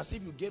fine as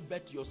if you gave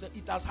birth to yourself.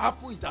 It has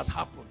happened. It has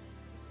happened.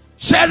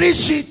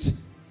 Cherish it.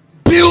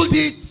 Build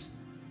it.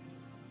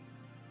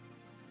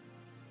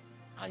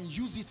 And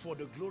use it for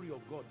the glory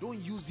of God. Don't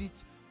use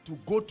it to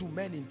go to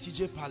men in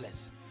TJ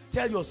Palace.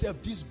 Tell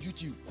yourself, this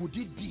beauty, could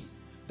it be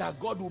that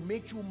God will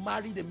make you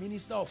marry the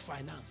minister of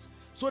finance?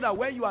 So that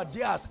when you are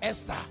there as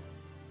Esther,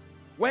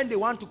 when they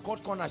want to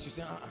cut corners, you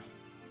say,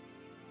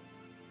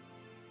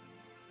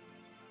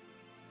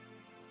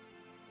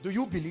 Do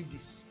you believe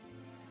this?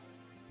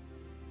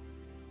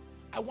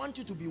 I want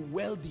you to be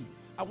wealthy.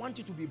 I want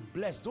you to be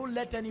blessed. Don't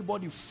let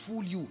anybody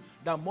fool you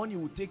that money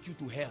will take you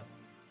to hell.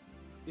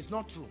 It's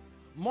not true.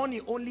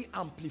 Money only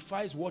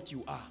amplifies what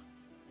you are.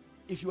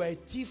 If you are a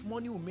thief,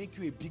 money will make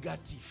you a bigger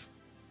thief.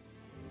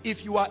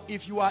 If you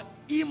are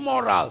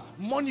immoral,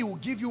 money will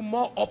give you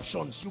more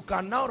options. You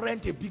can now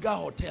rent a bigger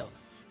hotel.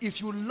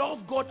 If you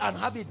love God and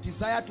have a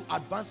desire to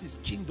advance his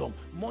kingdom,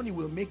 money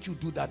will make you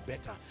do that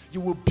better.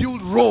 You will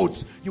build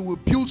roads. You will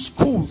build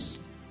schools.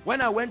 When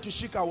I went to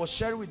Chicago, I was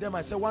sharing with them. I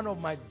said, one of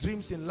my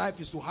dreams in life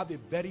is to have a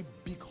very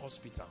big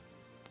hospital.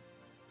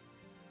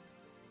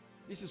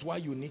 This is why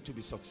you need to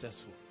be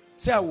successful.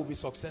 Say, I will be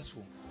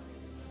successful.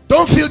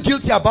 Don't feel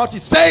guilty about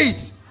it. Say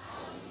it.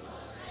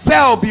 Say,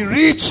 I'll be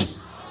rich.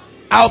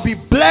 I'll be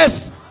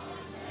blessed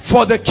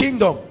for the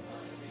kingdom.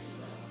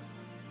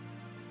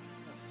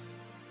 Yes.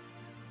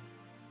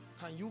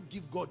 Can you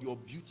give God your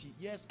beauty?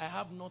 Yes, I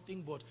have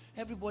nothing, but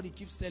everybody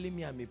keeps telling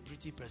me I'm a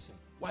pretty person.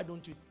 Why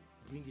don't you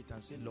bring it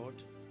and say, Lord,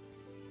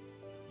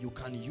 you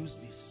can use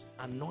this.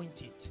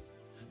 Anoint it.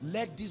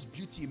 Let this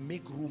beauty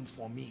make room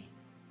for me.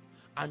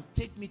 And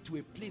take me to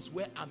a place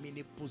where I'm in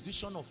a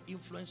position of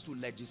influence to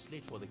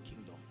legislate for the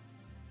kingdom.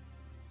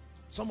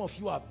 Some of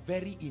you are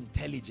very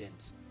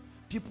intelligent.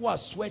 People are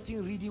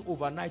sweating, reading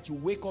overnight. You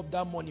wake up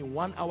that morning,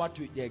 1 hour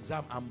to the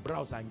exam and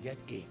browse and get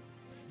A.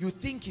 You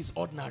think it's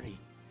ordinary.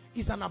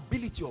 It's an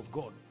ability of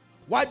God.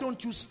 Why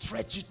don't you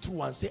stretch it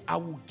through and say, I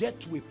will get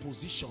to a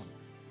position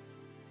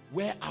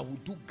where I will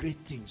do great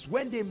things.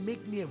 When they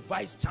make me a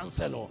vice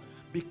chancellor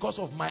because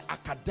of my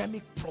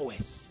academic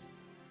prowess,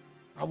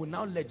 I will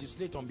now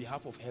legislate on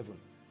behalf of heaven.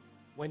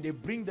 When they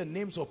bring the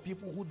names of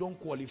people who don't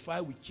qualify,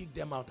 we kick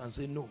them out and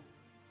say, no.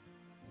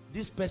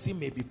 This person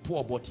may be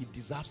poor, but he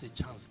deserves a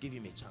chance. Give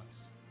him a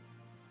chance.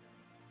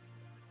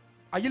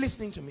 Are you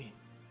listening to me?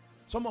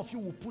 Some of you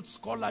will put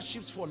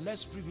scholarships for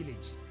less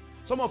privileged.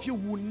 Some of you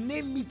will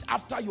name it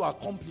after your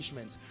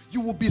accomplishments.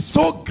 You will be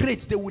so great,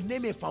 they will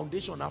name a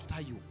foundation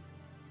after you.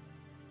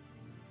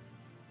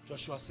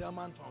 Joshua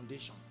Selman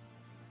Foundation.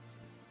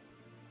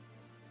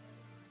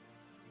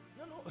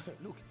 No,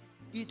 look,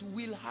 it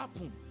will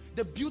happen.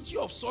 The beauty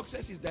of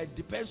success is that it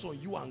depends on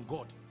you and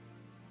God.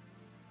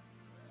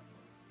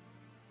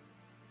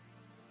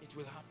 It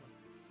will happen.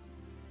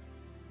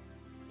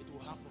 It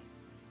will happen.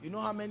 You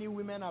know how many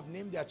women have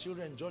named their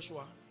children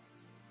Joshua?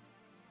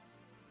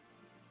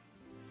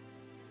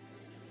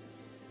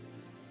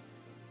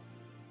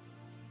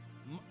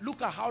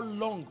 Look at how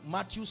long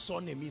Matthew's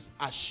surname is,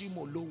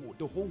 Ashimolowo.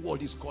 The whole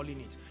world is calling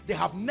it. They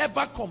have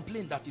never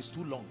complained that it's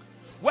too long.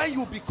 When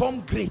you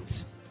become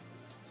great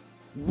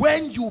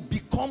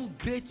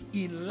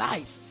in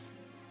life,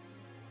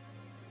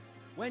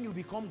 when you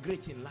become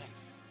great in life,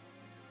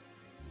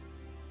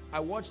 I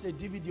watched a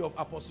DVD of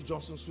Apostle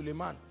Johnson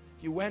Suleiman.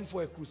 He went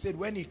for a crusade.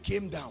 When he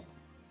came down,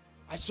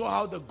 I saw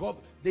how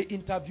they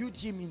interviewed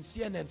him in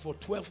CNN for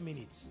 12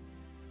 minutes.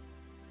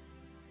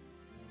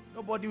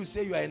 Nobody will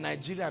say you are a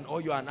Nigerian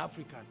or you are an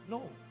African.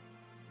 No.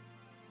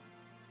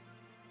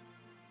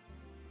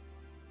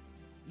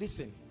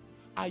 Listen,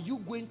 are you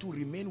going to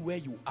remain where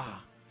you are?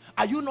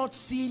 Are you not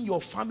seeing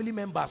your family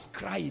members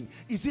crying?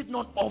 Is it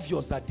not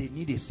obvious that they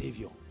need a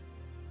savior?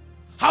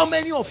 How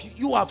many of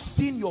you have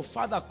seen your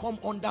father come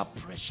under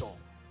pressure?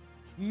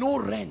 No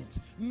rent,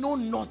 no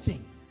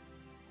nothing.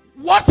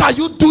 What are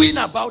you doing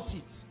about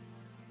it?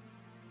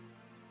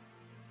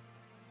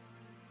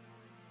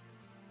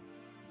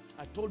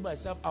 I told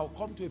myself I'll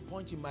come to a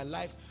point in my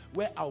life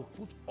where I'll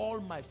put all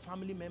my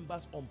family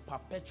members on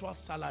perpetual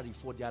salary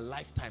for their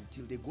lifetime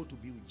till they go to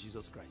be with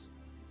Jesus Christ.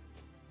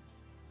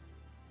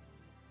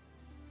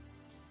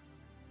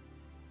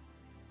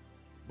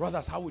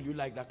 Brothers, how will you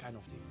like that kind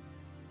of thing?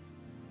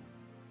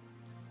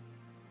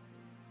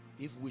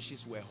 If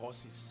wishes were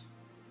horses,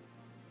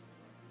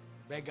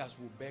 beggars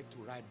will beg to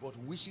ride, but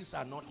wishes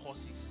are not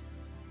horses.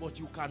 But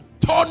you can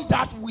turn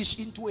that wish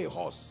into a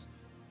horse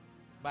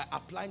by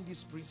applying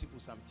these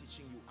principles I'm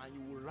teaching you, and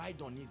you will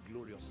ride on it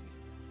gloriously.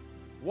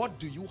 What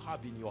do you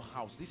have in your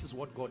house? This is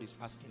what God is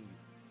asking you.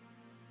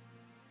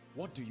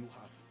 What do you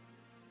have?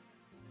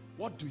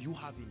 What do you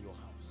have in your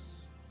house?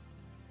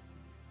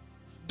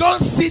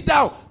 Don't sit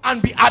down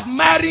and be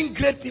admiring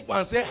great people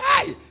and say,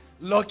 hey,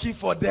 lucky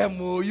for them,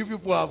 oh, you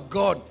people have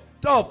God.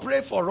 No,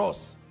 pray for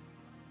us.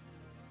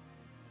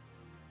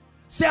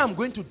 Say, I'm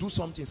going to do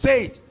something.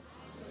 Say it.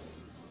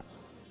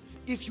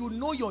 If you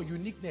know your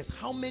uniqueness,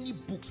 how many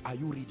books are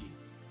you reading?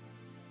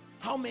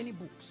 How many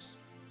books?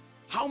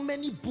 How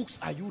many books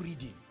are you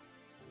reading?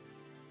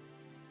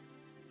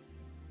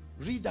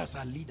 Readers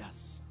are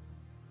leaders.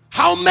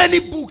 How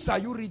many books are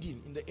you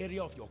reading in the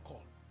area of your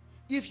call?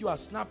 If you are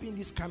snapping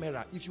this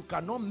camera, if you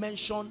cannot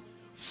mention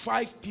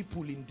 5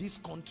 people in this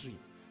country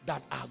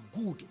that are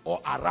good or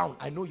around,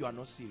 I know you are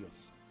not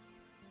serious.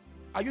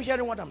 Are you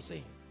hearing what I'm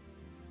saying?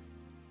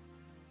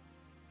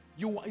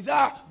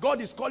 God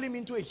is calling me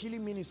into a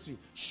healing ministry.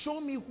 Show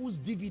me whose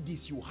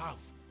DVDs you have,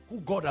 who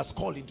God has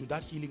called into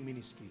that healing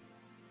ministry,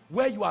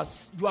 where you are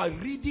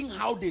reading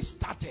how they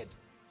started.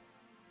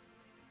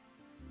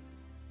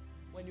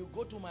 When you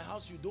go to my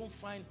house, you don't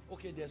find,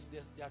 okay, there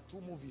are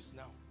 2 movies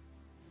now.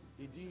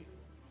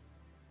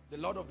 The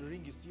Lord of the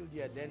Ring is still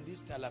there. Then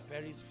this Tyler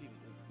Perry's film,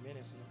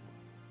 Menace.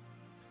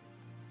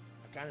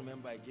 I can't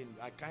remember again.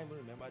 I can't even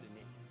remember the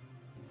name.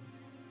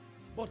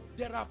 But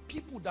there are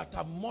people that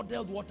have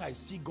modeled what I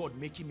see God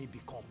making me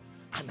become.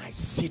 And I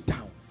sit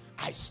down.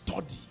 I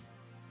study.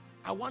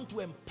 I want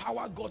to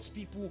empower God's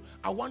people.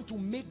 I want to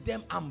make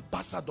them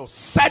ambassadors.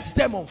 Set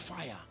them on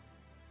fire.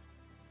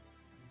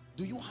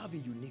 Do you have a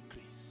unique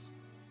grace?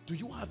 Do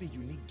you have a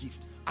unique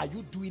gift? Are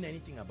you doing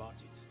anything about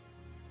it?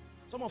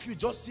 Some of you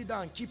just sit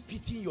down and keep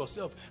pitying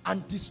yourself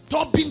and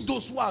disturbing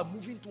those who are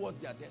moving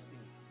towards their destiny.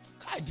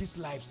 This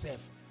life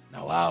self.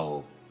 Now,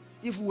 wow.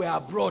 If we were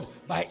abroad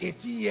by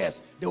 18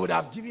 years, they would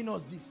have given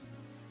us this.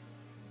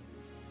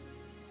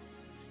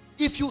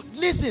 If you,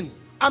 listen,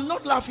 I'm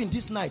not laughing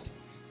this night.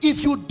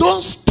 If you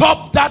don't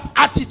stop that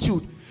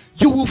attitude,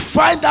 you will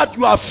find that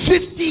you are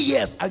 50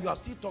 years and you are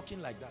still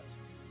talking like that.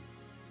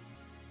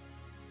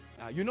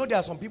 Now, you know there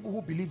are some people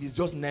who believe it's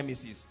just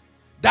nemesis.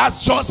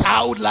 That's just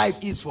how life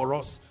is for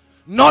us.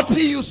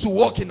 Nothing used to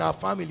work in our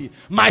family.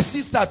 My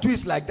sister too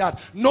is like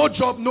that. No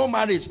job, no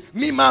marriage.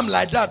 Me, mom,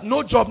 like that.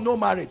 No job, no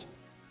marriage.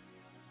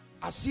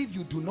 As if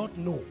you do not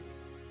know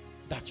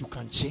that you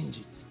can change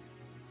it.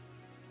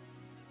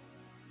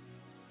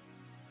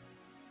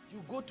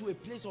 You go to a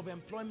place of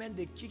employment,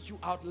 they kick you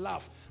out,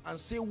 laugh, and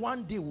say,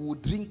 one day we will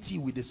drink tea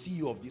with the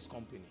CEO of this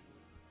company.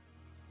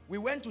 We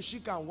went to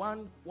Shikan,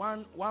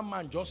 one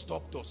man just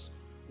stopped us.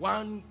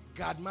 One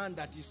guard man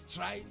that is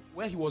trying,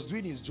 where he was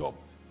doing his job.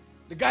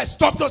 The guy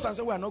stopped us and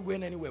said, we are not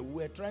going anywhere.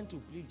 We were trying to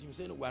plead him,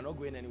 saying, we are not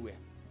going anywhere.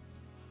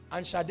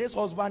 And Sade's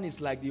husband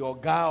is like the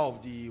Oga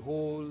of the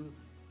whole,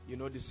 you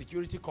know, the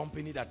security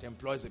company that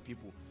employs the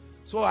people.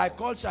 So I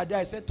called Sade.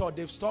 I said,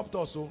 they've stopped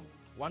us. So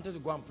wanted to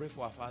go and pray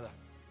for her father.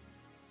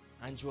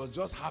 And she was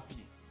just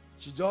happy.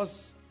 She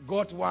just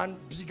got one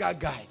bigger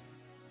guy.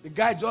 The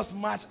guy just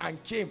marched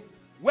and came.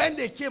 When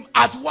they came,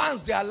 at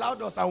once they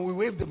allowed us and we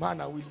waved the man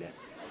and we left.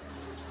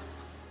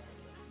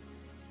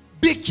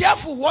 Be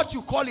careful what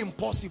you call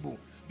impossible,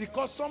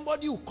 because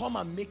somebody will come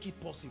and make it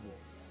possible.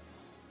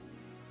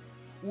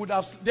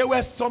 There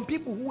were some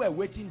people who were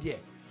waiting there.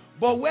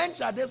 But when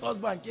Shade's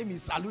husband came, he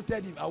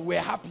saluted him and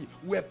we're happy.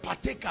 We're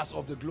partakers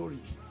of the glory.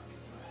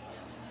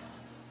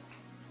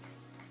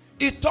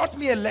 It taught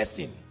me a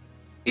lesson.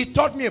 It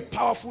taught me a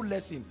powerful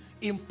lesson.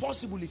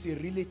 Impossible is a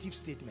relative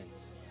statement.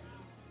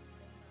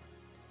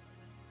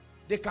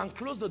 They can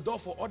close the door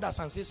for others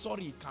and say,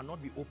 sorry, it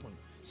cannot be opened.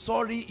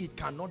 Sorry, it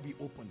cannot be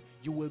opened.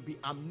 You will be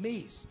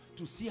amazed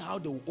to see how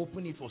they will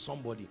open it for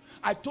somebody.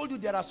 I told you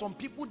there are some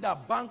people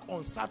that bank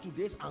on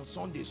Saturdays and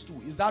Sundays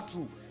too. Is that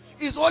true?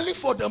 It's only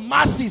for the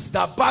masses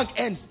that bank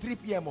ends 3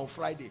 p.m. on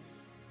Friday.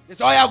 They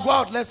say, oh yeah, go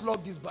out, let's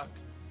lock this bank.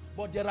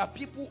 But there are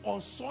people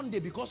on Sunday,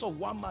 because of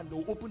one man,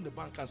 they'll open the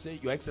bank and say,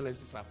 Your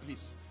Excellency, sir,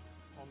 please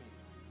come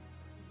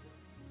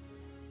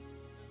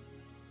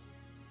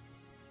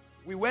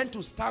in. We went to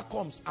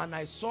Starcoms and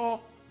I saw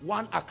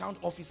one account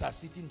officer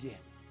sitting there.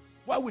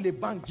 Why will a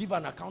bank give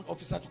an account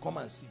officer to come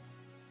and sit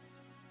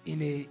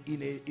in a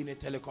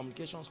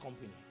telecommunications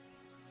company?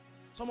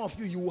 Some of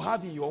you will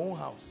have in your own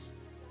house.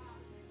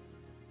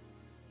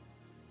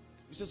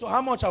 You say, so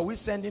how much are we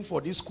sending for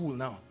this school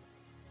now?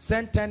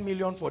 Send 10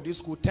 million for this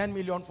school, 10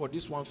 million for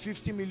this one,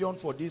 50 million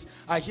for this.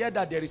 I hear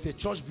that there is a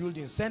church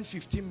building. Send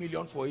 15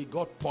 million for it.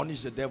 God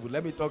punish the devil.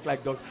 Let me talk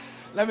like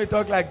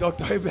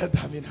Dr. Abel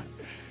Damina.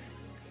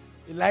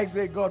 He likes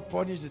saying God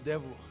punish the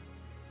devil.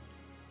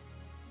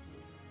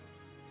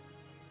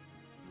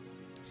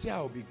 Say,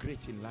 I will be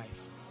great in life.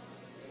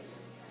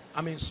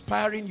 I'm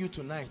inspiring you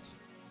tonight.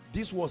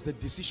 This was the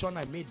decision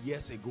I made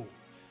years ago.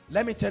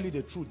 Let me tell you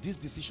the truth. This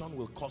decision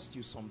will cost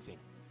you something.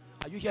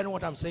 Are you hearing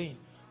what I'm saying?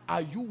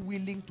 Are you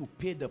willing to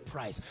pay the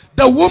price?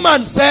 The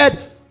woman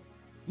said,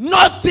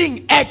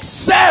 nothing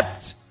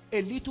except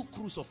a little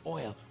cruse of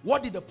oil.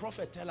 What did the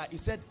prophet tell her? He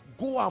said,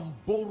 go and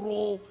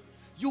borrow.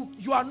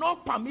 You are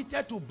not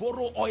permitted to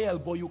borrow oil,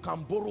 but you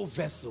can borrow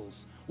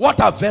vessels.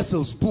 What are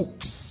vessels?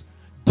 Books,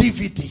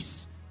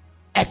 DVDs,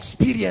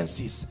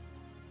 experiences.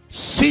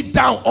 Sit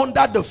down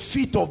under the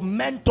feet of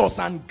mentors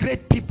and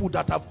great people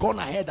that have gone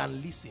ahead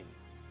and listen.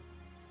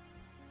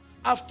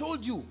 I've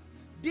told you,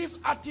 this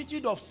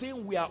attitude of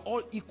saying we are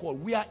all equal,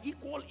 we are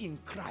equal in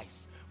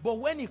Christ, But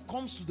when it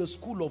comes to the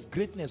school of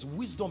greatness,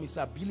 wisdom is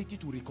ability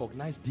to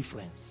recognize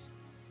difference.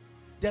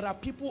 There are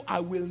people I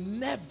will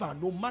never,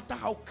 no matter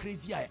how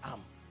crazy I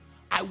am,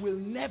 I will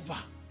never,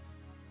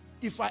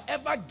 if I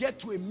ever get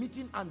to a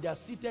meeting and they are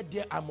seated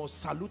there, I must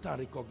salute and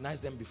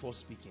recognize them before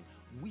speaking.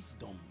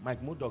 Wisdom,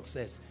 Mike Murdoch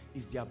says,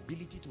 is the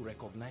ability to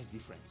recognize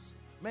difference.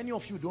 Many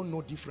of you don't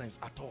know difference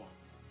at all.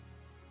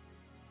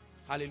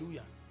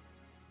 Hallelujah.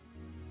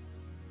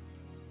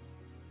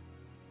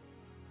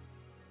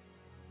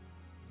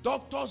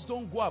 Doctors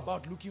don't go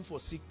about looking for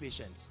sick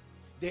patients.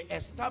 They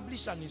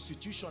establish an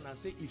institution and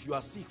say, if you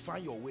are sick,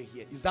 find your way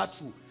here. Is that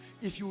true?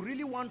 If you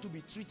really want to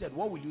be treated,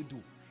 what will you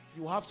do?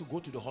 You have to go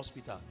to the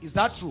hospital. Is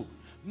that true?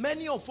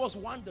 Many of us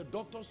want the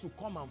doctors to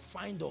come and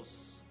find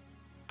us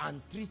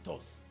and treat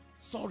us.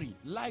 Sorry,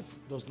 life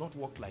does not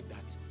work like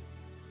that.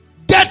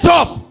 Get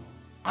up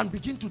and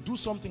begin to do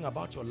something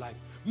about your life.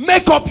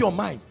 Make up your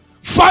mind.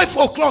 5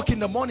 o'clock in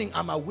the morning,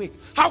 I'm awake.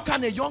 How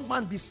can a young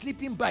man be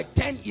sleeping by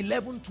 10,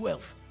 11,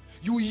 12?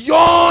 You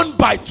yawn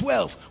by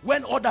 12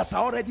 when others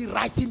are already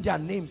writing their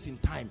names in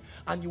time,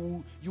 and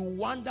you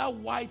wonder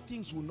why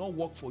things will not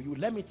work for you.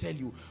 Let me tell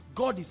you,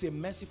 God is a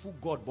merciful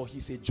God, but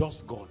he's a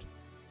just God.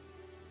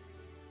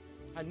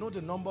 I know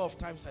the number of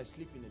times I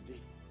sleep in a day.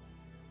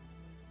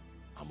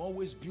 I'm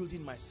always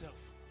building myself.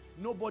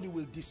 Nobody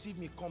will deceive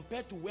me.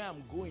 Compared to where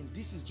I'm going,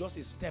 this is just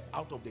a step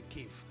out of the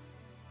cave.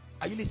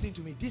 Are you listening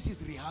to me? This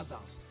is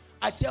rehearsals.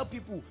 I tell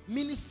people,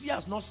 ministry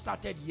has not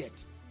started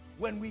yet.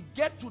 When we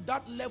get to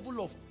that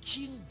level of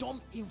kingdom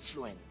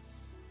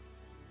influence,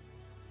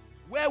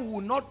 where we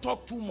will not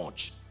talk too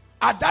much,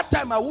 at that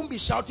time I won't be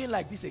shouting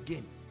like this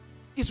again.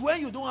 It's when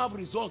you don't have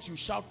results you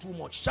shout too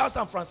much. Charles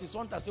and Francis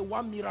Hunter say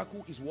 1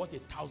 miracle is worth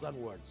 1,000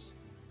 words.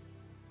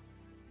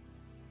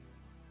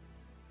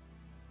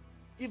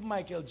 If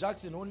Michael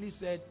Jackson only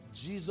said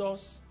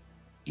Jesus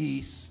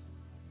is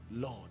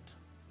Lord,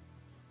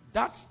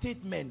 that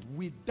statement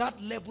with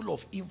that level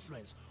of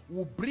influence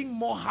will bring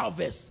more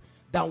harvest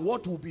than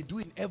what we'll be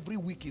doing every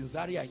week in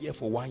Zaria here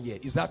for 1 year.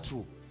 Is that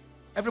true?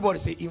 Everybody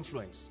say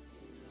influence.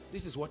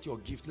 This is what your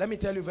gift. Let me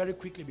tell you very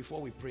quickly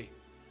before we pray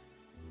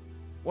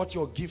what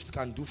your gift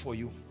can do for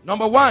you.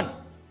 Number one,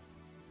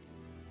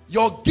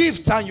 your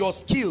gifts and your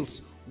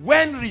skills,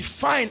 when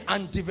refined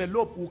and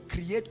developed, will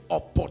create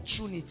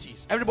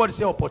opportunities. Everybody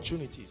say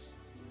opportunities.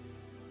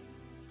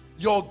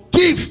 Your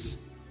gift,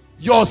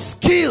 your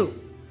skill,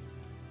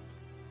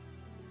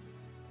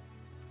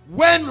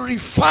 when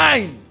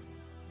refined,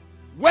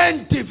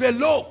 when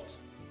developed,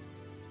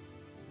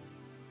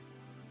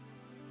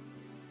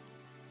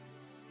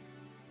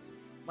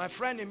 my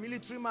friend, a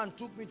military man,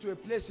 took me to a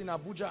place in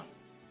Abuja.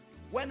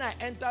 When I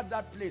entered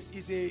that place,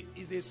 is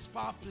a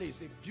spa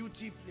place, a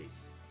beauty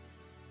place.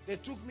 They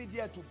took me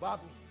there to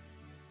barb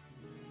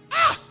me.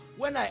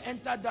 When I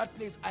entered that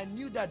place, I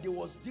knew that there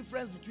was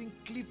difference between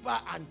clipper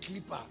and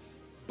clipper,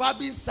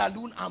 barbing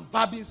saloon and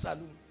barbing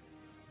saloon,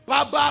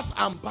 barbers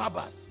and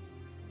barbers.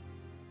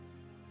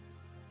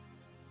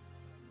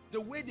 The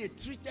way they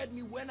treated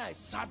me when I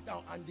sat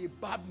down and they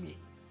barbed me,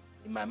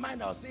 in my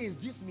mind I was saying, is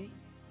this me?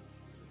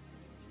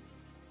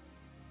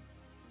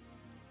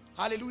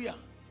 Hallelujah.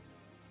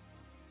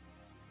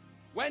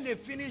 When they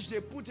finished, they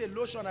put a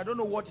lotion, I don't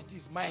know what it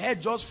is. My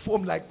head just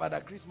foamed like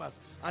Father Christmas.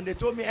 And they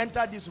told me,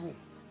 enter this room.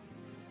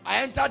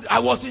 I entered, I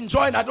was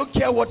enjoying, I don't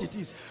care what it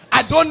is.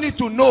 I don't need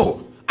to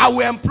know. I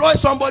will employ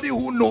somebody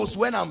who knows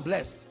when I'm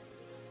blessed.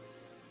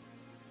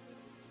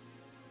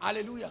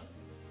 Hallelujah.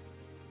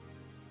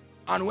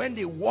 And when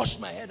they washed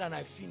my head and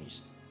I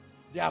finished,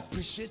 they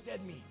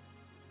appreciated me.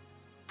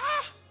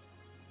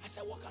 I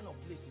said, what kind of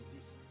place is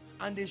this?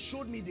 And they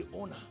showed me the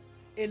owner,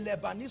 a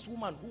Lebanese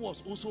woman who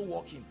was also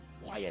working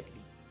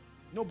quietly.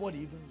 Nobody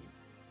even knew.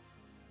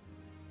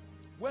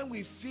 When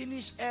we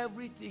finished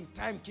everything,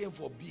 time came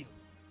for bill.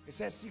 It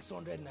said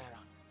 600 naira.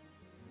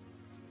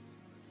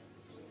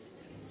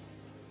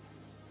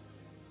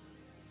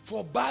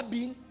 For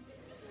barbing.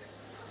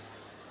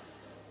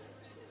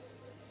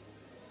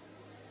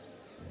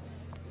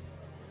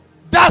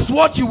 That's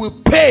what you will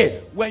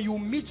pay when you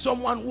meet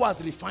someone who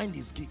has refined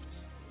his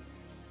gifts.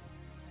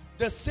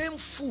 The same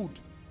food,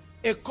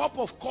 a cup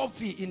of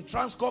coffee in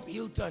Transcorp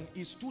Hilton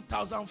is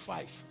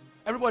 2,005.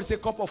 Everybody say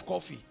cup of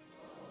coffee.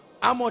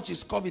 How much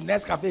is coffee?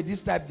 Nescafe,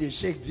 this type they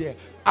shake there.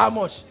 How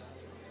much?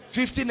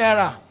 50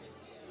 naira.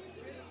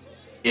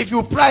 If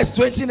you price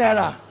 20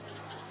 naira.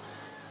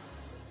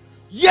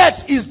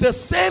 Yet is the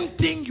same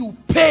thing you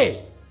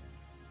pay.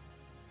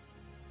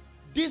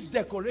 This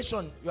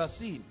decoration you are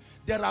seeing,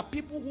 there are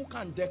people who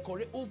can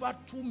decorate over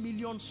 2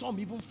 million, some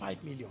even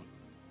 5 million.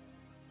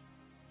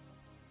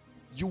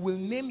 You will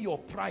name your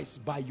price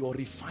by your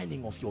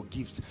refining of your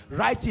gifts.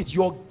 Write it.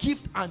 Your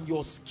gift and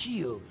your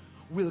skill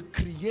will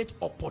create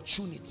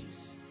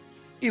opportunities.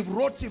 If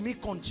Rotimi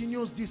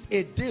continues this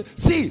a day,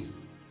 see,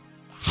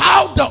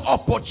 how the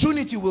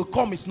opportunity will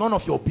come is none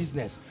of your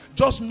business.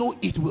 Just know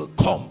it will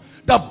come.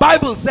 The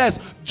Bible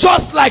says,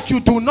 just like you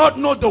do not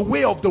know the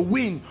way of the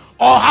wind,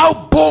 or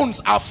how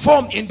bones are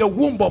formed in the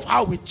womb of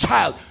how with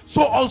child,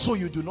 so also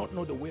you do not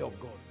know the way of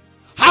God.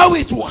 How How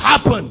it will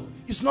happen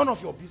is none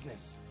of your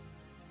business.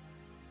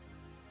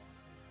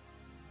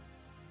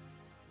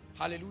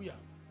 Hallelujah.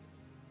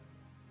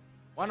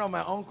 One of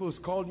my uncles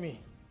called me,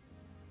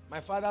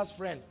 my father's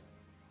friend.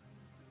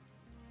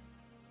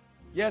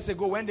 Years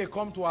ago, when they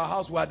come to our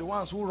house, we are the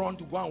ones who run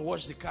to go and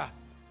wash the car.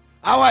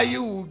 How are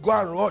you? We'll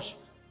go and wash.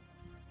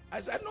 I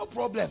said, no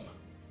problem.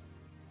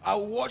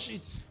 I'll wash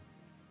it.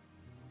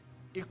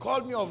 He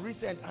called me of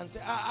recent and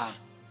said,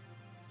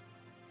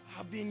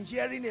 I've been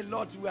hearing a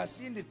lot. We are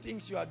seeing the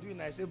things you are doing.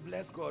 I said,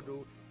 bless God.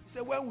 Oh. He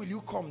said, when will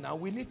you come now?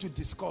 We need to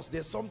discuss.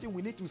 There's something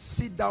we need to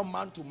sit down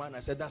man to man. I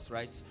said, that's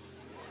right.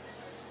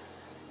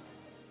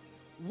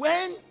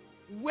 When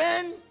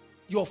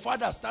your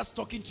father starts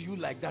talking to you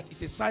like that,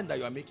 it's a sign that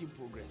you are making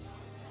progress.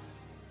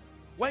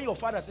 When your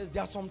father says,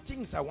 there are some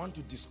things I want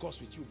to discuss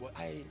with you, but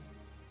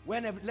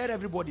let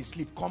everybody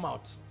sleep, come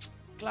out.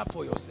 Clap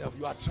for yourself.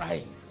 You are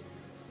trying.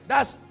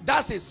 That's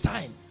a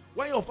sign.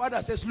 When your father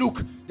says,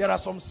 look, there are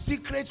some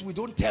secrets we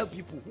don't tell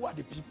people. Who are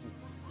the people?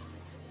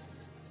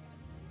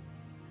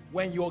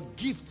 When your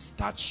gift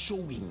starts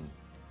showing,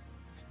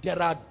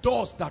 there are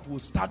doors that will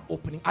start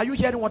opening. Are you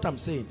hearing what I'm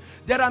saying?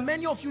 There are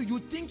many of you, you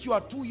think you are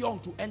too young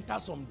to enter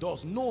some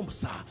doors. No,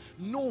 sir.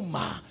 No,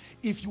 ma.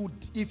 If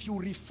you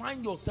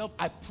refine yourself,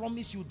 I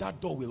promise you that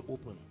door will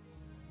open.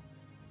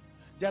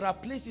 There are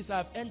places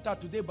I've entered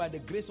today by the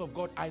grace of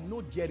God. I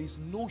know there is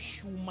no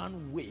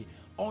human way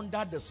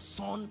under the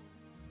sun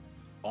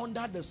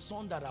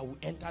that I will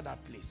enter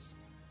that place.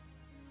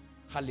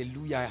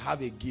 Hallelujah. I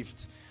have a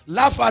gift.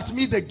 Laugh at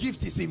me, the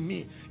gift is in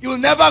me. It will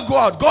never go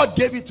out. God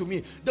gave it to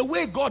me. The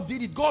way God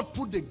did it, God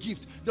put the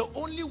gift. The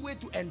only way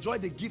to enjoy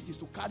the gift is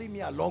to carry me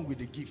along with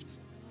the gift.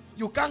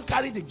 You can't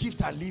carry the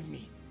gift and leave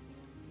me.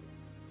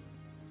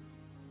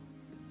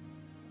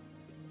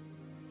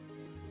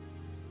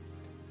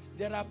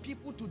 There are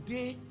people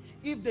today,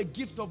 if the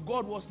gift of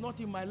God was not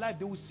in my life,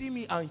 they will see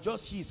me and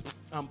just hiss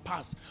and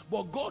pass.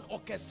 But God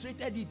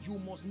orchestrated it. You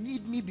must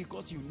need me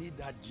because you need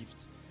that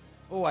gift.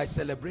 Oh, I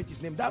celebrate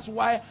his name. That's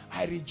why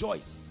I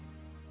rejoice.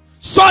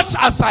 Such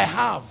as I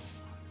have,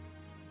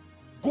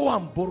 go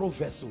and borrow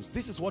vessels.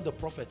 This is what the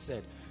prophet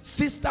said.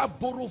 Sister,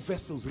 borrow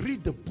vessels.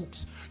 Read the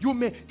books.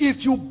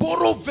 If you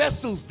borrow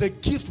vessels, the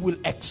gift will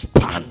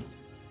expand.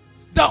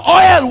 The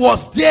oil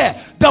was there.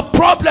 The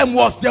problem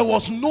was there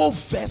was no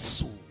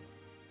vessel.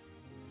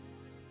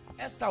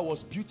 Esther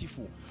was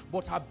beautiful,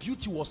 but her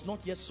beauty was not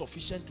yet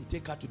sufficient to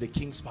take her to the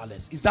king's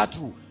palace. Is that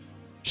true?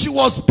 She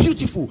was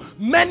beautiful.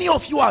 Many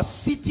of you are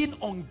sitting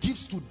on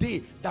gifts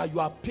today that you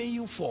are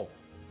paying for.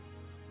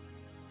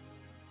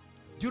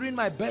 During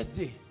my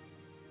birthday,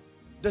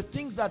 the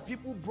things that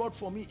people brought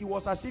for me, it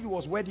was as if it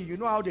was wedding. You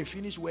know how they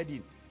finish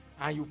wedding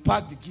and you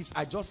pack the gifts.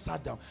 I just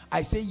sat down.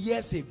 I say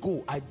years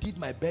ago, I did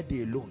my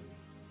birthday alone.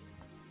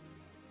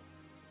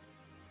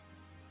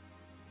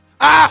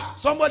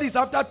 Somebody's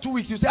after 2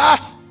 weeks. You say,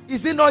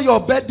 is it not your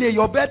birthday?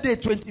 Your birthday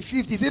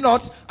 25th. Is it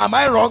not? Am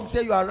I wrong?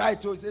 Say you are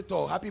right. So say,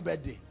 oh, happy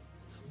birthday.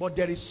 But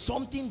there is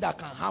something that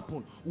can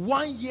happen.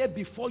 1 year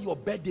before your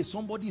birthday,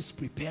 somebody is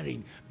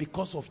preparing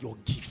because of your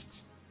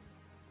gift.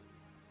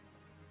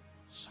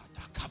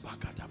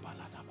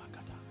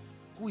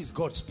 Who is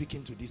God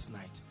speaking to this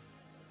night?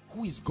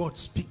 Who is God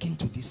speaking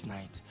to this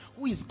night?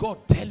 Who is God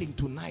telling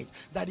tonight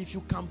that if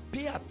you can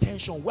pay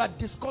attention, we are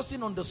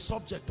discussing on the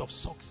subject of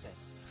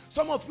success.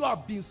 Some of you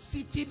have been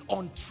sitting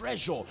on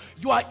treasure.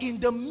 You are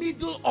in the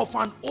middle of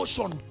an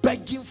ocean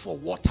begging for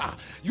water.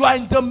 You are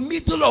in the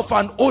middle of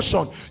an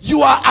ocean.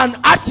 You are an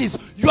artist.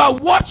 You are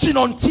watching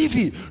on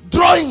TV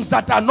drawings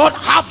that are not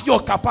half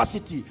your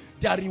capacity.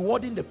 They are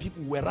rewarding the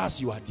people,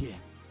 whereas you are there.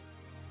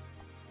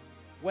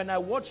 When I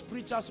watch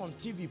preachers on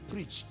TV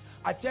preach,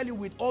 I tell you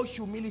with all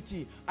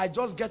humility, I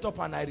just get up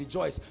and I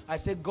rejoice. I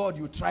say, God,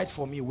 you tried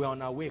for me. We're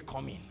on our way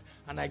coming.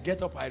 And I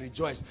get up, I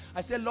rejoice.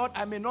 I say, Lord,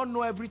 I may not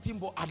know everything,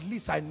 but at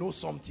least I know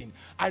something.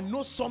 I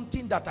know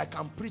something that I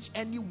can preach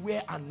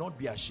anywhere and not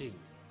be ashamed.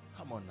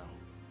 Come on now.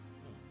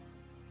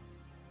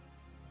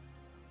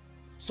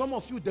 Some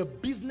of you, the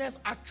business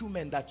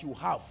acumen that you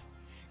have,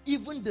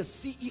 even the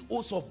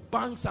CEOs of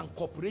banks and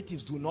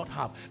cooperatives do not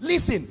have.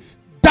 Listen,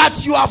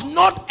 that you have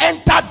not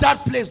entered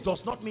that place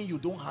does not mean you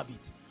don't have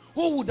it.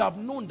 Who would have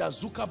known that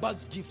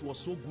Zuckerberg's gift was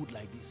so good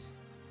like this?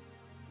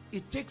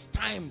 It takes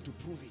time to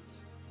prove it.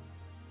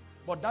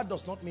 But that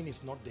does not mean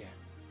it's not there.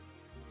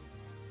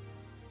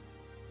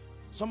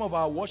 Some of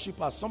our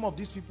worshipers, some of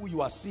these people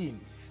you are seeing,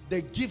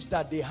 the gifts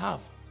that they have,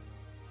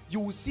 you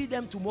will see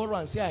them tomorrow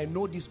and say, I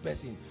know this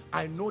person,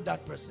 I know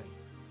that person.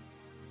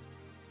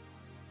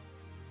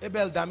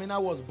 Abel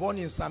Damina was born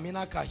in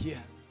Saminaka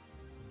here.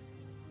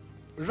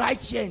 Right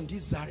here in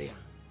this area.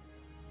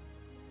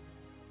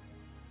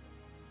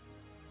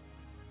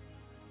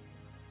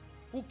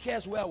 Who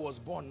cares where I was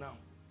born now?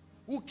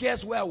 Who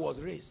cares where I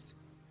was raised?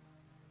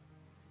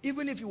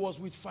 Even if it was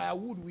with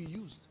firewood we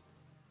used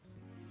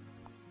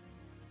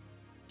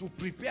to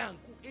prepare and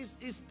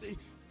cook.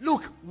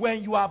 Look,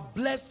 when you are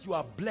blessed, you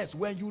are blessed.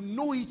 When you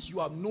know it, you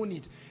have known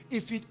it.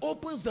 If it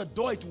opens the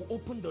door, it will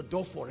open the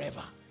door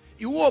forever.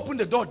 It will open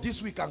the door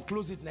this week and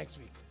close it next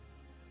week.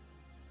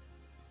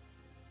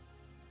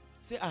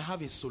 Say, I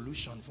have a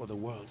solution for the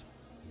world.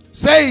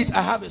 Say it,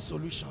 I have a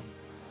solution.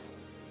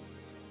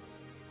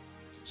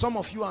 Some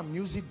of you are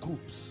music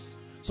groups.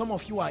 Some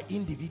of you are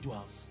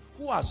individuals.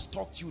 Who has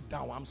talked you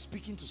down? I'm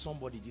speaking to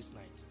somebody this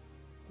night.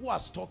 Who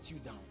has talked you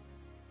down?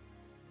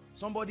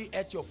 Somebody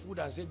ate your food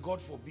and said, God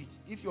forbid,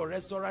 if your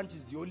restaurant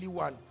is the only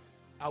one,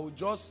 I will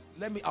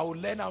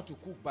learn how to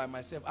cook by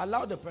myself.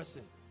 Allow the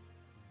person.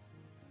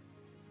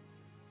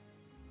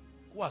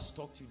 Who has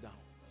talked you down?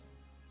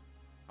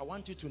 I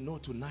want you to know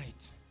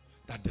tonight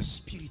that the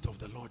Spirit of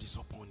the Lord is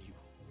upon you.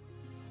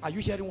 Are you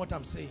hearing what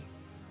I'm saying?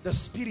 The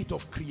spirit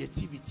of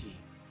creativity,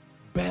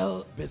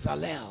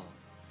 Bezalel,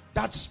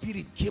 that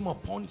spirit came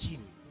upon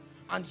him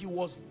and he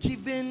was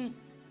given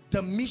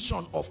the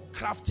mission of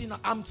crafting.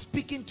 I'm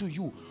speaking to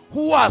you.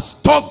 Who has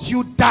talked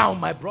you down,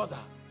 my brother?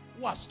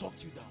 Who has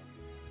talked you down?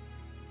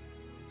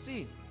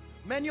 See,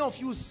 many of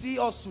you see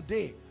us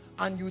today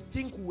and you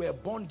think we were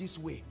born this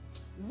way.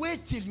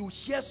 Wait till you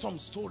hear some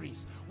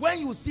stories. When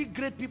you see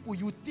great people,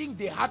 you think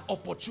they had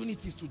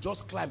opportunities to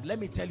just climb. Let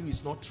me tell you,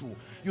 it's not true.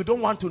 You don't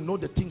want to know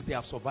the things they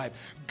have survived.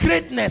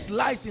 Greatness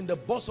lies in the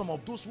bosom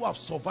of those who have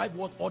survived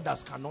what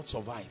others cannot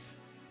survive.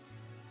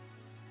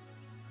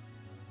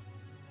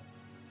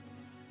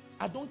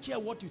 I don't care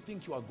what you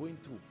think you are going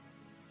through.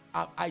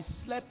 I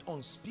slept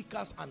on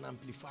speakers and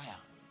amplifier.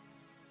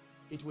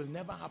 It will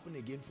never happen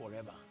again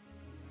forever.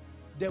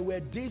 There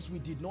were days we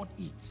did not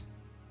eat.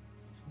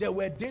 There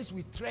were days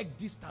we trekked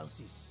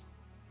distances,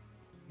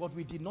 but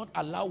we did not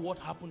allow what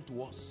happened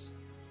to us.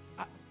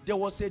 There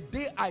was a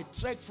day I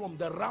trekked from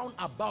the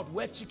roundabout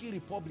where Chicken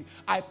Republic,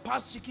 I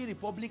passed Chicken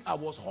Republic, I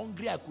was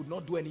hungry, I could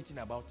not do anything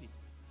about it.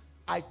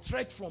 I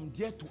trekked from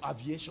there to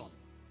aviation.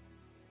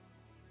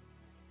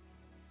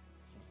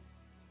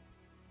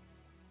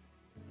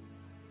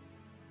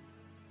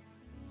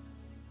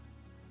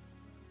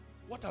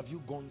 What have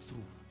you gone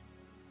through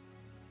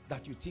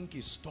that you think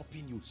is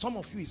stopping you? Some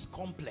of you is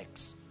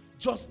complex.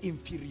 Just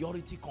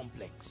inferiority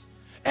complex.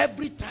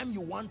 Every time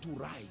you want to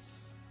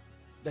rise,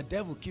 the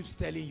devil keeps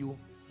telling you,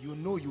 you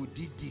know you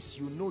did this,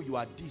 you know you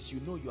are this, you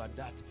know you are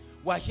that.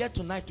 We're here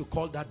tonight to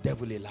call that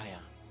devil a liar.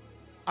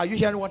 Are you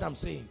hearing what I'm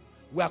saying?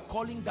 We are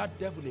calling that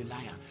devil a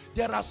liar.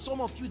 There are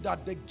some of you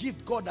that the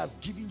gift God has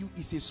given you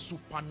is a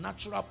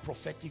supernatural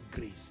prophetic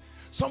grace.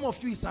 Some of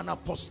you is an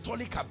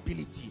apostolic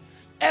ability.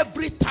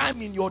 Every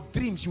time in your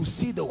dreams you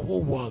see the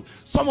whole world.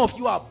 Some of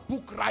you are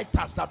book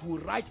writers that will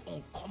write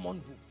uncommon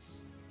books.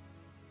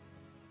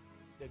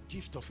 The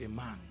gift of a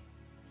man,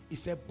 he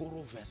said,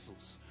 borrow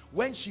vessels.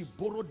 When she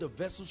borrowed the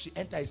vessels, she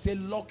entered. He said,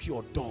 lock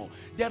your door.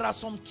 There are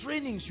some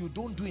trainings you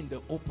don't do in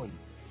the open.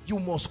 You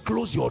must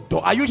close your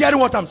door. Are you hearing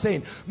what I'm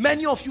saying?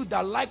 Many of you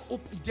that like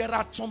open, there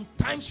are some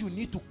times you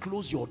need to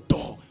close your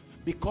door,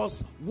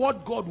 because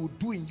what God will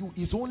do in you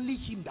is only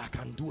him that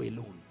can do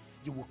alone.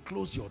 You will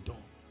close your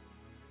door.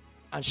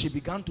 And she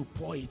began to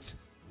pour it.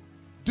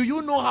 Do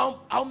you know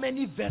how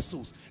many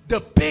vessels?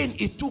 The pain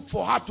it took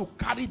for her to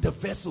carry the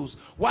vessels.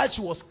 While she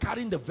was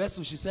carrying the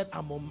vessels, she said,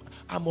 I'm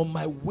on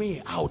my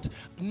way out.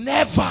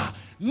 Never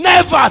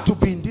to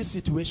be in this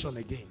situation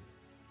again.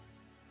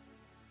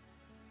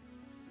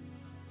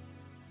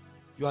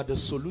 You are the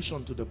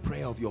solution to the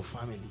prayer of your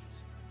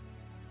families.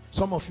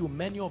 Some of you,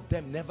 many of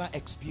them never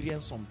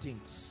experienced some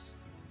things.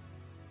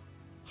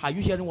 Are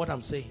you hearing what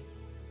I'm saying?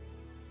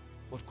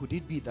 But could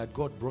it be that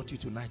God brought you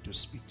tonight to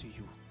speak to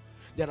you?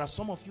 There are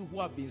some of you who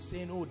have been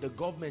saying, oh, the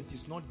government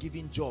is not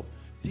giving job,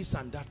 this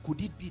and that.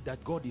 Could it be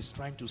that God is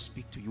trying to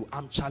speak to you?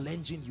 I'm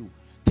challenging you.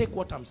 Take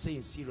what I'm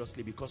saying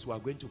seriously, because we are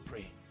going to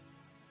pray.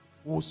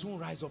 We'll soon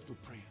rise up to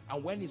pray.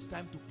 And when it's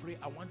time to pray,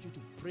 I want you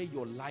to pray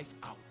your life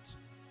out.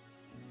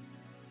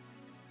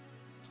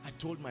 I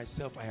told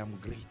myself, I am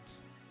great.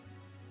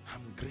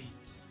 I'm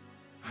great.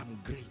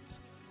 I'm great.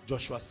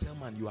 Joshua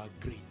Selman, you are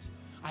great.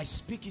 I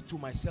speak it to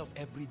myself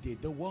every day.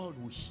 The world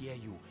will hear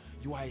you.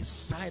 You are a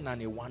sign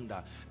and a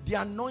wonder. The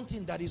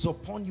anointing that is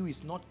upon you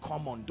is not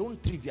common.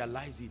 Don't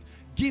trivialize it.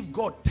 Give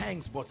God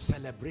thanks, but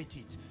celebrate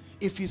it.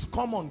 If it's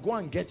common, go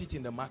and get it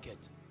in the market.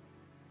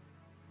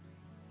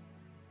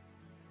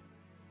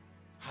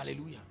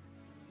 Hallelujah.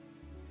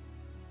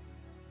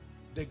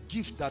 The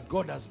gift that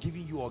God has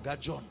given you, Oga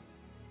John,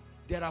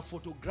 there are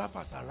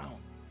photographers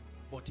around,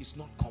 but it's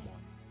not common.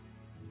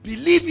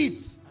 Believe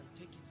it and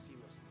take it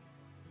seriously.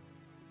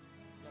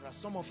 There are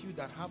some of you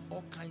that have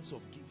all kinds of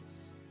gifts.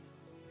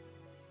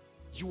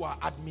 You are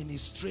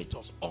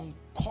administrators,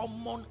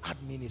 uncommon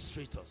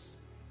administrators.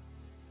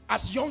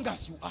 As young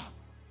as you are,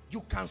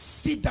 you can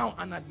sit down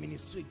and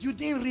administrate. You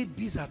didn't read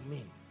biz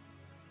admin.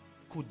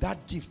 Could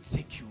that gift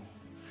take you?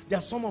 There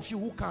are some of you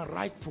who can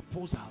write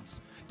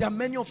proposals. There are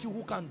many of you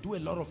who can do a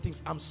lot of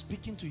things. I'm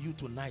speaking to you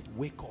tonight.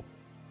 Wake up.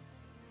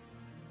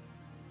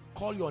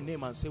 Call your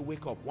name and say,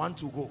 wake up. Want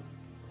to go.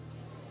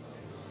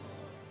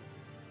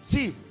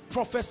 See,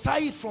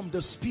 prophesy it from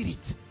the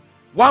spirit.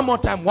 One more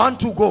time. Want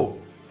to go.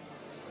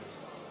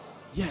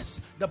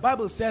 Yes, the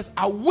Bible says,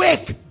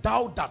 awake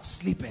thou that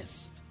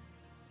sleepest.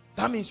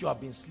 That means you have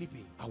been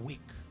sleeping.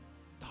 Awake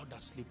thou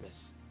that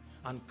sleepest,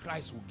 and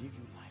Christ will give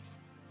you life.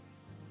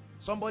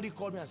 Somebody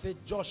called me and said,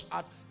 Josh,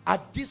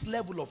 at this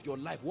level of your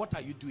life, what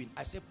are you doing?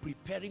 I said,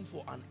 preparing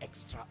for an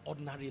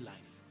extraordinary life.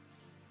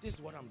 This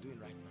is what I'm doing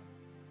right now.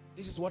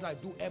 This is what I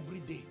do every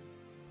day.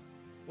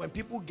 When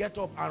people get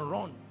up and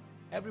run,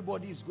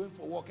 everybody is going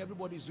for work,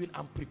 everybody is doing,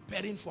 I'm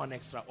preparing for an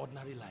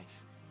extraordinary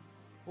life.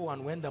 Oh,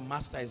 and when the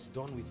master is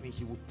done with me,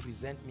 he would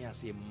present me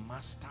as a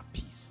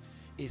masterpiece,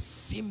 a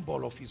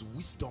symbol of his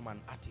wisdom and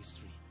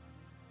artistry.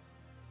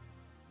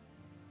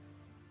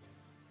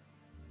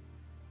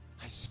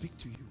 I speak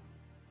to you.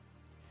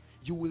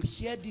 You will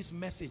hear this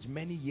message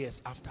many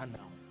years after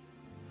now.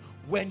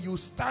 When you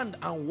stand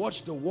and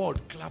watch the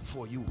world clap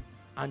for you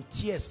and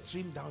tears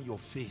stream down your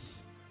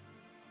face,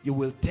 you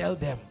will tell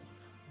them,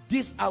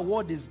 this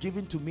award is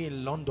given to me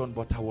in London,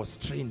 but I was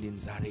trained in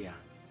Zaria.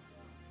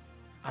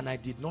 And I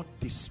did not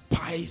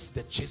despise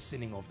the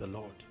chastening of the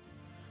Lord.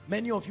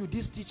 Many of you,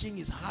 this teaching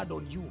is hard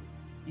on you.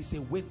 It's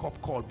a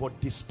wake-up call, but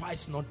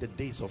despise not the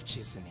days of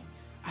chastening.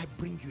 I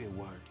bring you a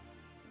word.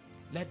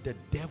 Let the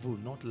devil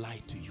not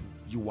lie to you.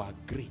 You are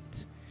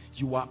great.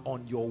 You are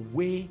on your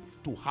way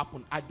to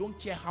happen. I don't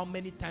care how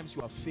many times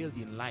you have failed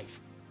in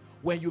life.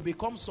 When you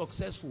become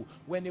successful,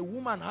 when a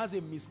woman has a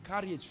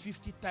miscarriage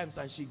 50 times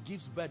and she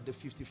gives birth the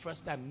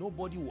 51st time,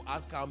 nobody will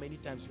ask how many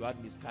times you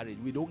had miscarriage.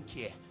 We don't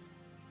care.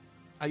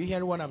 Are you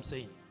hearing what I'm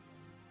saying?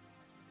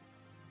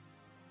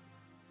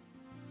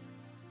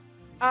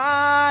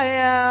 I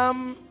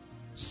am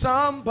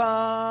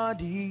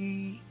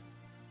somebody.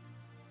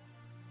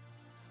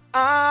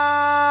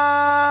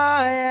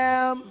 I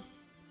am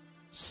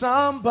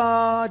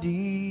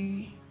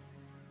somebody.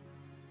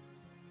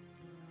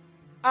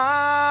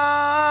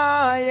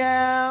 I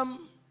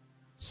am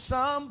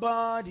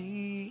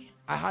somebody.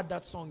 I heard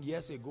that song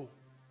years ago.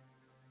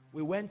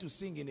 We went to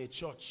sing in a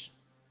church.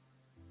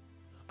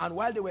 And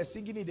while they were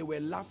singing it, they were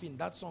laughing.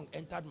 That song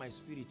entered my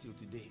spirit till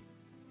today.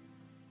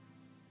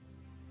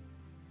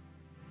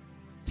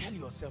 Tell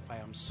yourself, I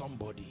am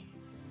somebody.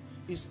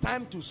 It's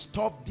time to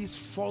stop this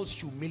false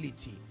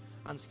humility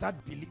and start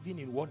believing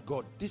in what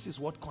God, this is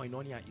what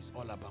koinonia is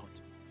all about.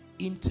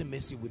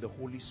 Intimacy with the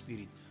Holy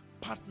Spirit.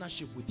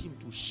 Partnership with him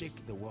to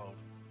shake the world.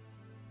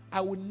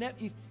 I will never,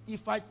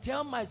 if I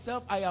tell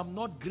myself I am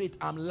not great,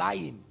 I'm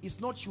lying. It's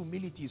not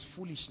humility, it's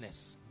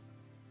foolishness.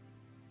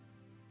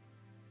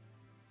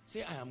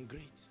 Say, I am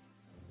great.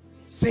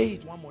 Say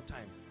it one more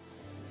time.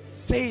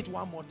 Say it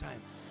one more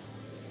time.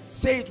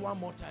 Say it one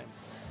more time.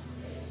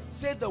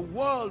 Say, the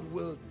world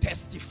will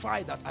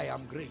testify that I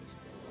am great.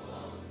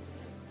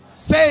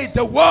 Say,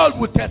 the world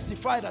will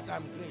testify that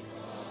I'm great.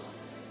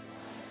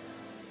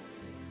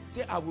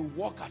 Say, I will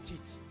walk at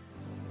it.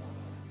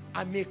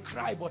 I may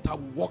cry, but I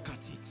will walk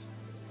at it.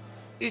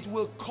 It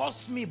will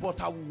cost me, but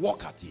I will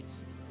walk at it.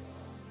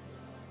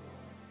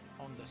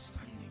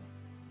 Understanding.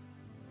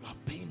 You are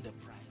paying the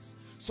price.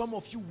 Some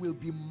of you will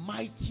be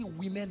mighty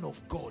women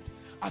of God.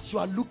 As you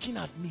are looking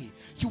at me,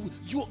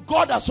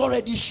 God has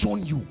already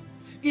shown you.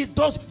 It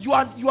does. You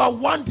are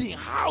wondering,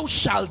 how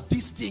shall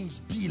these things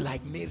be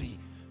like Mary?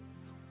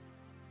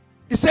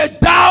 He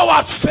said, thou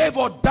art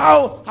favored.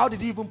 Thou, how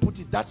did he even put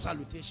it? That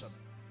salutation.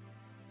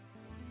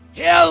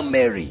 Hail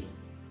Mary,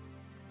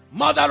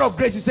 Mother of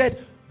grace. He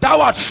said,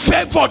 thou art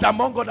favored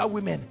among other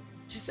women.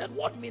 She said,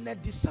 what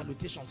meaneth these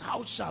salutations?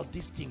 How shall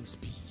these things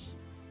be?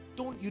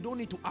 You don't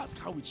need to ask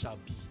how it shall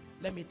be.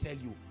 Let me tell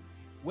you,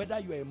 whether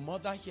you are a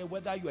mother here,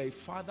 whether you are a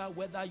father,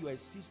 whether you are a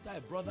sister, a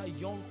brother,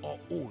 young or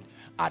old,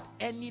 at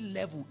any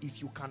level,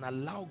 if you can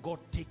allow God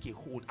take a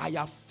hold. I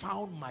have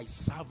found my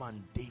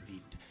servant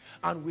David,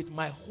 and with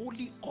my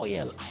holy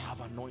oil I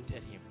have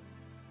anointed him.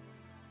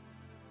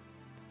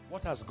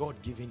 What has God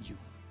given you?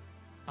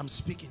 I'm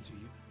speaking to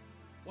you.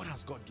 What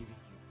has God given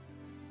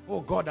you?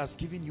 Oh, God has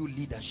given you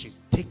leadership.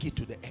 Take it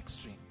to the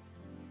extreme.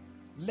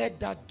 Let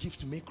that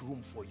gift make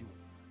room for you.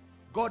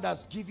 God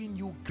has given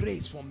you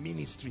grace for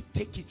ministry.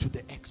 Take it to the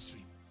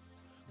extreme.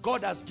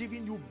 God has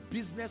given you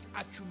business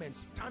acumen.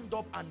 Stand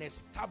up and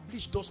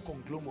establish those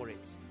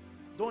conglomerates.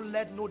 Don't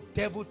let no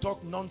devil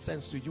talk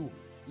nonsense to you.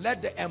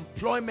 Let the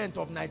employment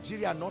of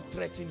Nigeria not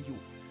threaten you.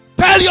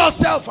 Tell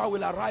yourself, I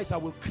will arise, I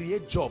will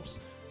create jobs.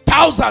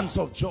 Thousands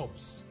of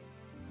jobs.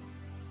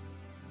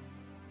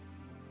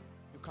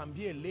 You can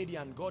be a lady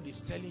and God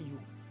is telling you,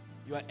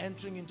 you are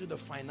entering into the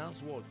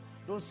finance world.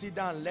 Don't sit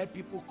down and let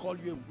people call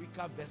you a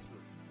weaker vessel.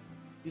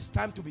 It's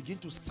time to begin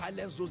to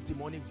silence those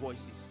demonic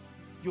voices.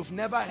 You've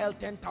never held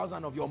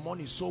 10,000 of your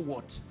money, so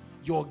what?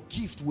 Your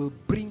gift will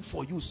bring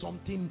for you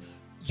something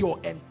your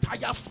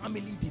entire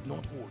family did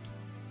not hold.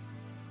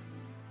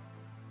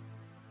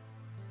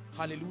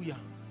 Hallelujah.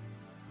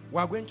 We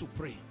are going to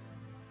pray.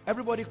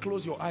 Everybody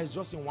close your eyes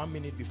just in 1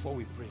 minute before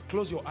we pray.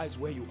 Close your eyes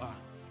where you are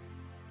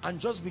and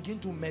just begin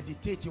to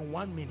meditate in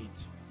 1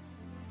 minute.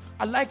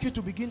 I'd like you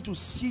to begin to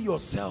see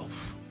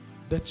yourself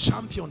the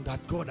champion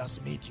that God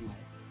has made you.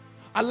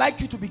 I'd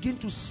like you to begin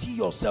to see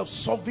yourself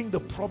solving the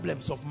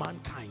problems of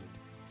mankind.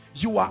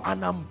 You are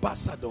an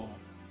ambassador.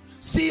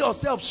 See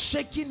yourself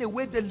shaking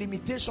away the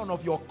limitation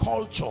of your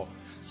culture.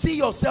 See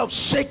yourself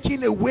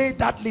shaking away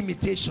that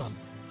limitation.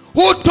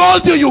 Who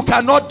told you you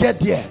cannot get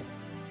there?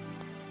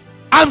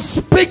 I'm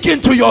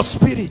speaking to your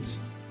spirit.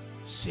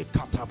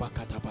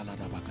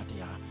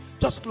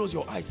 Just close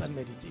your eyes and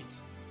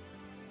meditate.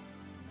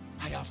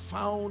 I have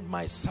found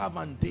my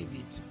servant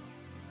David.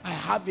 I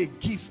have a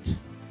gift.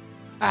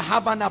 I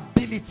have an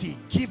ability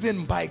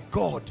given by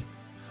God.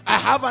 I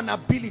have an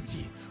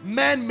ability.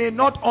 Men may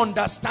not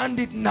understand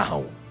it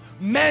now.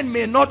 Men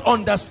may not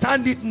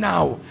understand it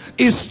now.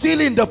 It's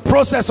still in the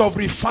process of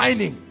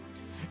refining.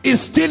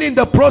 It's still in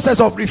the process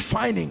of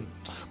refining.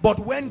 But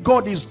when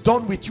God is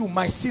done with you,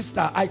 my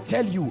sister, I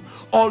tell you,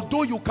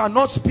 although you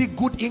cannot speak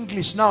good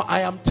English now, I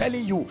am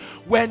telling you,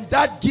 when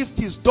that gift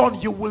is done,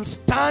 you will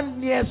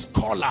stand near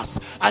scholars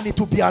and it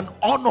will be an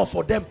honor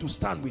for them to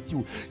stand with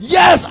you.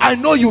 Yes, I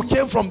know you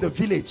came from the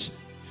village.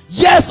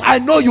 Yes, I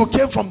know you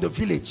came from the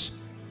village.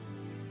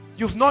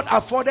 You've not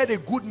afforded a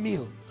good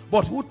meal,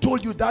 but who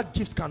told you that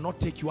gift cannot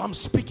take you? I'm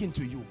speaking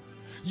to you.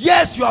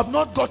 Yes, you have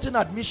not gotten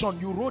admission.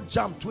 You wrote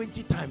JAM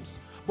 20 times.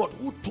 But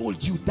who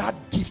told you that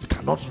gift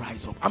cannot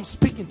rise up? I'm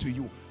speaking to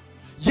you.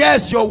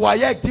 Yes, your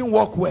WAEC didn't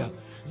work well.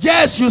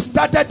 Yes, you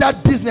started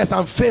that business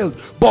and failed.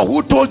 But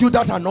who told you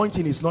that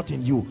anointing is not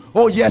in you?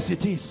 Oh, yes,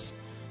 it is.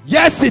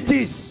 Yes, it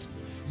is.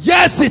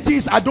 Yes, it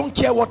is. I don't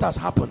care what has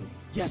happened.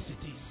 Yes,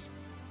 it is.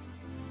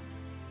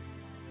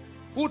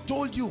 Who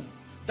told you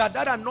that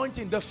that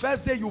anointing, the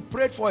first day you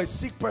prayed for a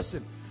sick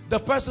person, the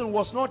person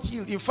was not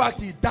healed? In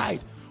fact, he died.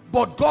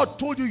 But God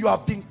told you you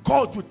have been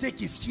called to take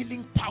his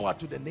healing power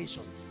to the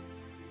nations.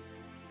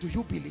 Do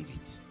you believe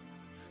it?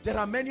 There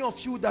are many of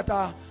you that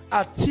are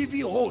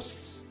TV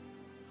hosts.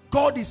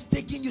 God is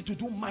taking you to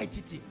do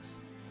mighty things.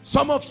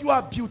 Some of you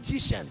are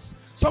beauticians.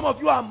 Some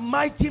of you are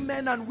mighty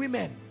men and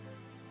women.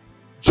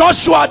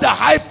 Joshua the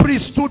high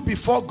priest stood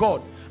before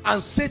God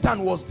and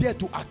Satan was there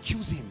to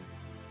accuse him.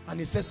 And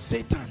he says,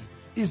 Satan,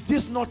 is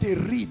this not a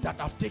reed that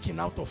I've taken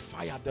out of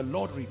fire? The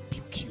Lord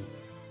rebuke you.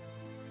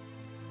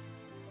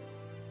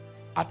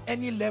 At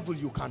any level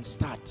you can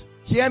start.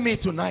 Hear me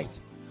tonight.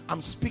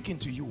 I'm speaking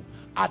to you.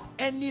 At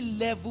any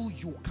level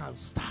you can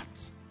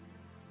start.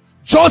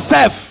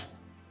 Joseph,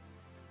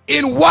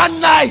 in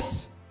one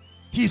night,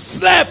 he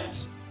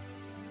slept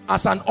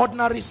as an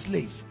ordinary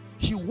slave.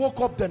 He woke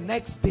up the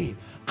next day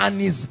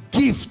and his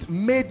gift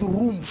made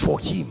room for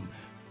him.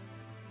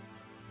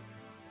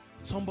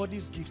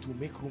 Somebody's gift will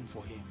make room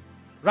for him.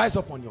 Rise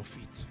up on your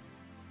feet.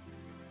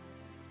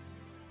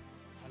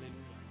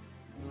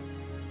 Hallelujah.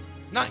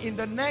 Now in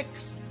the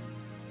next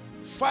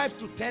 5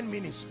 to 10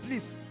 minutes,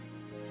 please,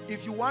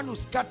 if you want to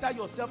scatter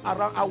yourself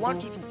around, I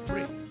want you to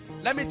pray.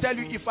 Let me tell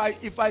you,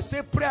 if I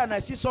say pray and I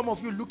see some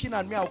of you looking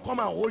at me, I'll come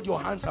and hold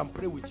your hands and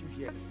pray with you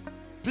here.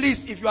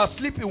 Please, if you are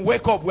sleeping,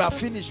 wake up. We are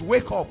finished.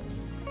 Wake up.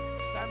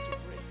 It's time to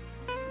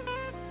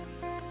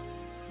pray.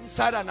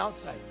 Inside and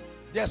outside.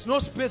 There's no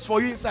space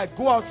for you inside.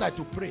 Go outside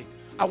to pray.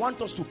 I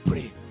want us to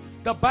pray.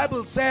 The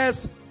Bible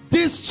says,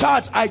 this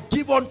charge I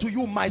give unto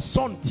you, my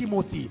son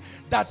Timothy,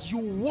 that you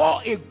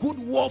war a good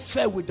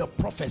warfare with the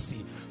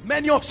prophecy.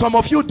 Some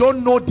of you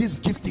don't know these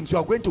giftings. You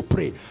are going to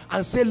pray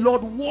and say,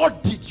 Lord,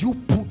 what did you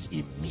put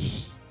in me?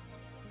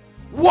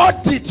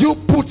 What did you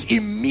put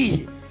in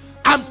me?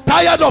 I'm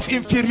tired of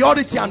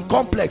inferiority and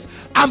complex.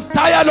 I'm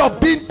tired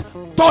of being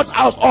thought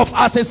of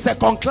as a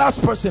second-class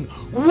person.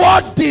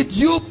 What did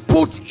you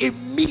put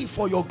in me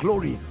for your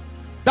glory?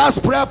 That's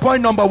prayer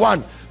point number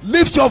 1.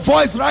 Lift your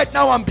voice right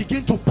now and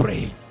begin to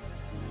pray.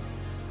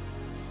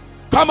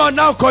 Come on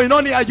now,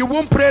 Koinonia, you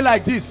won't pray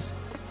like this.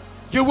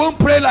 You won't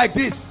pray like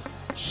this.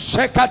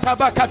 Shekata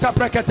bakata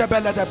brekete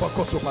belede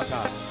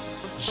bokosopata.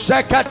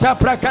 Shekata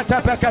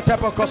brekete bekete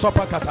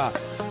bokosopakata.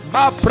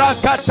 Ma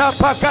brakata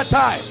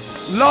pakatai.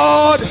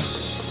 Lord,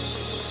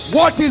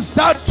 what is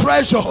that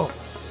treasure?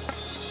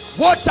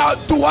 What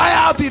do I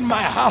have in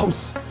my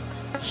house?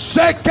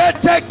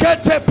 Shekete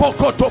kete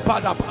pokoto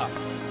padapa.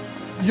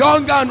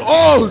 Young and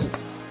old,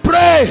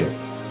 pray,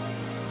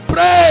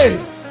 pray,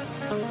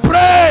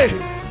 pray.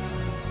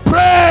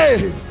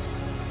 Pray,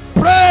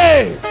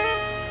 pray.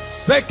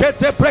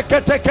 Sekete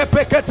prekete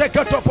kepekete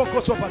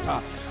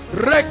ketopokosopata.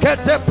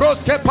 Rekete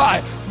broske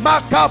pai.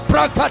 Maka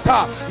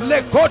prakata.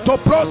 Lekoto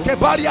broske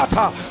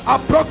bariata.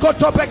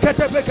 Aprokoto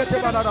pekete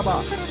pekete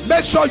bananaba.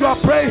 Make sure you are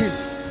praying.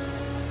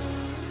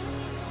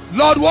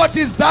 Lord, what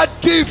is that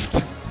gift?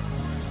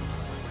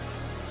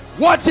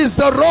 What is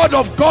the rod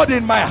of God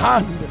in my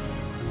hand?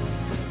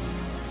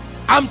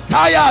 I'm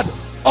tired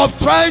of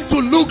trying to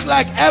look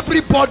like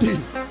everybody.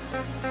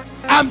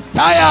 I'm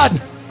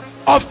tired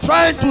of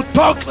trying to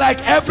talk like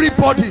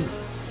everybody.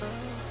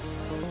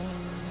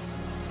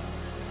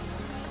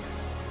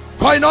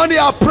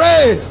 Koinonia,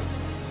 pray.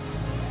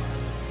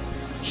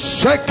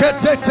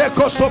 Shekete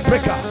teko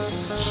sopreka.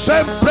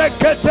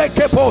 Shembrekete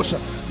keposha.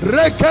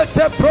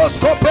 Rekete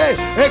proskope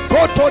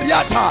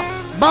ekotoriata.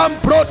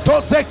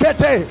 Mambroto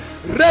zekete.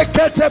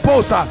 Rekete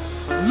posa.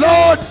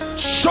 Lord,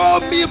 show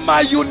me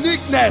my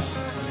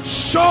uniqueness.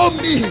 Show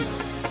me.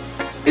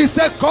 It's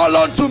a call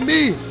unto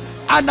me.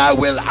 And I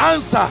will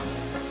answer.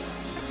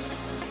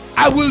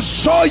 I will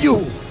show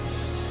you.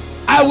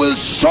 I will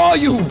show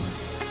you.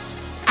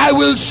 I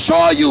will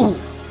show you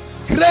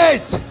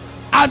great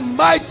and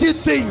mighty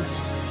things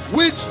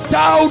which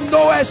thou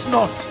knowest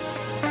not.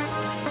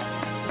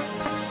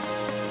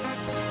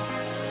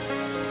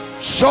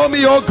 Show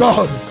me, oh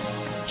God.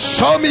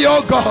 Show me,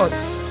 oh God.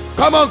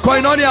 Come on,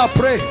 Koinonia,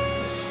 pray.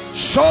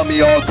 Show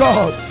me, oh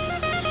God.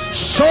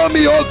 Show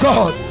me, oh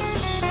God.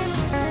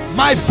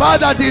 My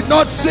father did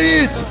not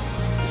see it.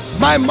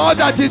 My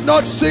mother did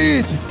not see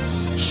it.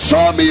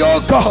 Show me,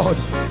 oh God.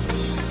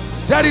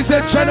 There is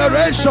a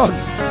generation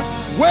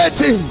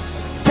waiting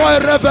for a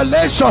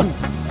revelation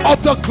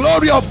of the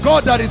glory of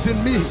God that is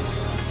in me.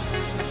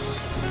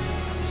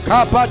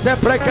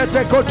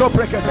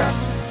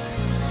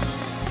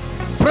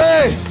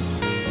 Pray.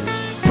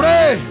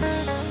 Pray.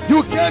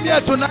 You came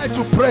here tonight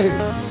to pray.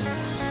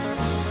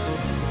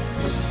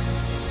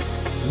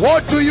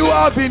 What do you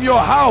have in your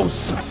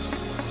house?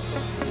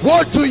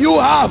 What do you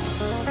have?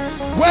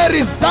 Where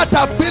is that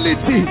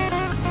ability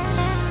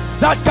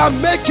that can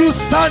make you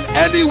stand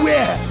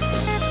anywhere,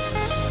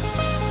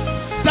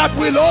 that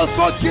will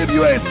also give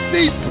you a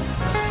seat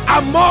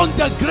among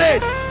the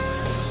great?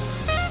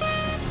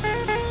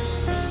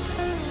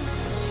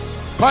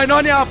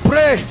 Koinonia,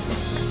 pray.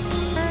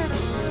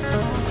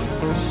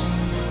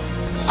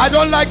 I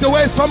don't like the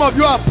way some of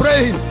you are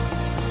praying.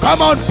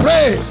 Come on,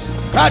 pray.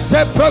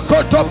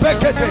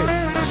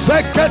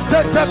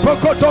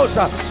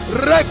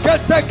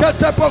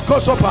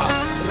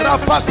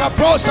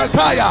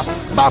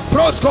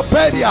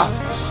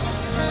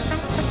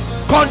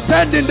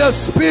 Contend in the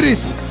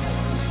spirit.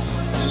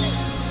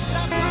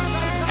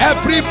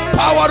 Every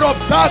power of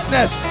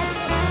darkness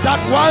that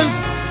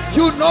wants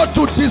you not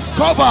to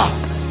discover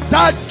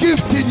that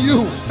gift in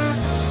you,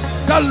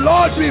 the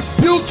Lord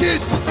rebuke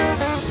it.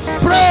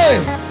 Pray.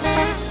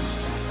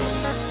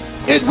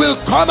 It will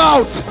come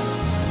out.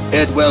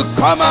 It will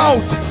come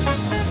out.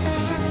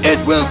 It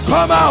will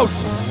come out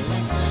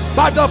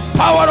by the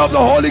power of the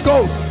Holy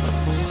Ghost.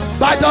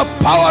 By the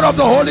power of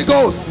the Holy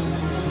Ghost.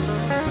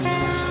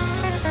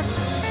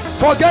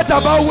 Forget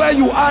about where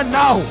you are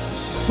now.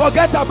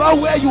 Forget about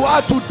where you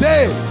are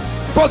today.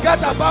 Forget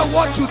about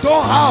what you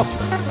don't have.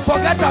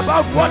 Forget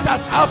about what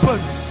has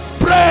happened.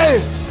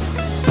 Pray.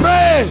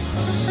 Pray.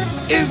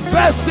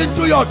 Invest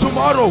into your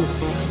tomorrow.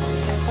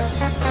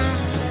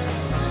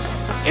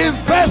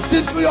 Invest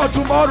into your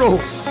tomorrow.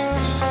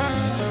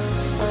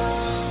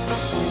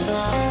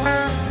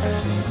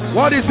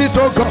 What is it,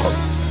 oh God?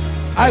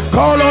 I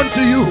call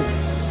unto you.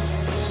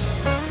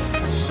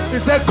 He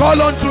said,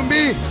 call unto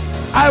me.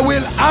 I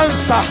will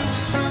answer.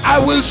 I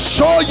will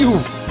show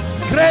you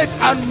great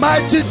and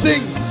mighty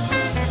things.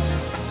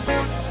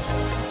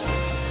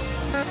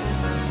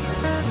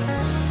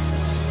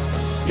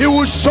 He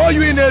will show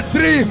you in a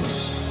dream.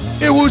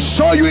 He will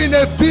show you in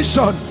a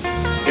vision.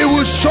 He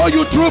will show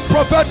you through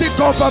prophetic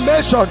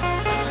confirmation.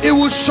 He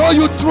will show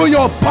you through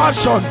your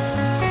passion.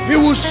 He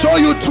will show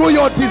you through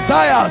your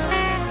desires.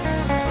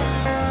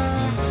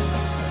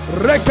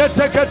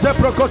 Reketekete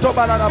prokoto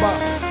bananaba.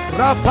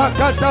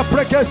 Rapakata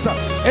prekesa.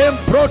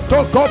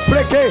 Emprotoko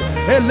preke.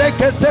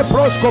 Elekete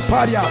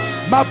proskoparia.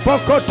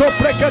 Mapokoto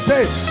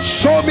prekete.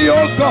 Show me,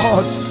 oh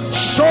God.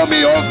 Show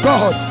me, oh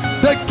God,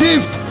 the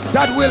gift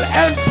that will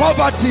end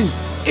poverty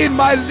in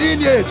my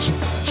lineage.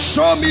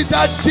 Show me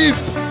that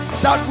gift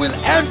that will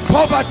end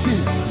poverty.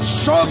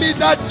 Show me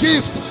that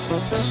gift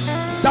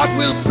that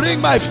will bring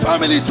my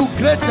family to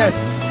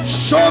greatness.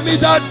 Show me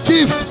that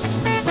gift.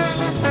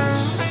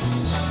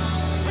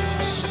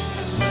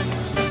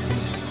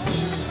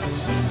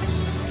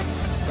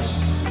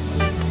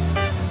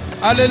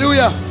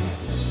 Hallelujah.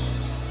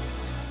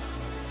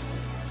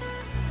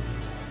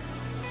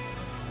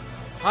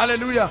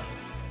 Hallelujah.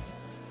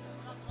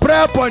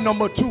 Prayer point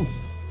number 2.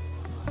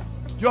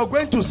 You're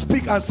going to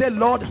speak and say,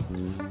 Lord,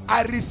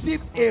 I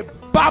receive a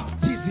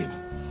baptism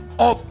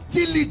of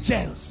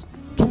diligence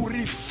to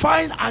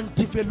refine and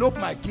develop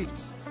my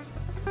gifts.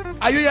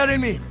 Are you hearing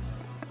me?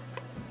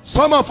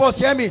 Some of us,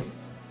 hear me.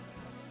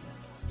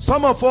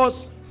 Some of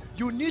us,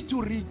 you need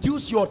to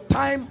reduce your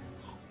time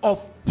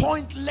of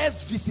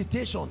pointless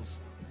visitations,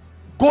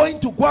 going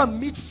to go and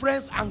meet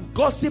friends and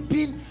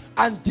gossiping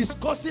and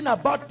discussing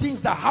about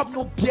things that have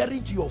no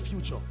bearing to your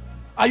future.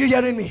 Are you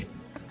hearing me?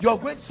 You're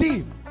going to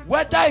see,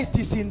 whether it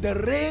is in the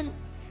rain,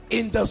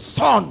 in the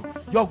sun,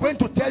 you're going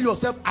to tell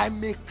yourself, I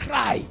may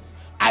cry,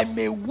 I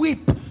may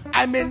weep,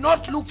 I may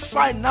not look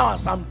fine now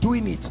as I'm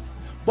doing it,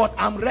 but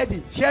I'm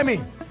ready. Hear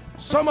me.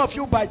 Some of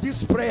you, by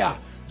this prayer,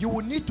 you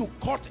will need to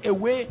cut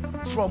away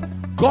from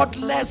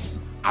godless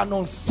and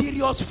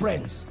unserious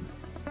friends.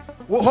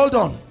 Well, hold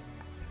on.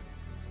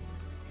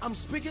 I'm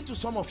speaking to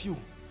some of you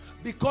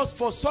because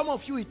for some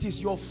of you it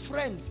is your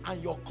friends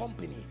and your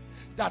company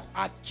that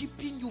are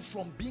keeping you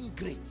from being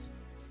great.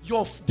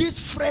 This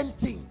friend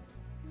thing,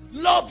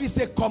 love is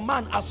a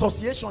command,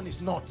 association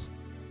is not.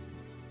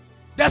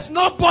 There's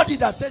nobody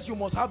that says you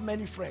must have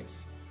many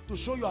friends to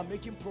show you are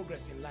making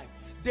progress in life.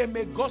 They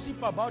may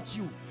gossip about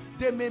you,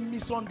 they may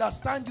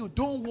misunderstand you.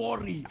 Don't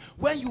worry,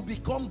 when you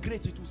become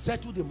great it will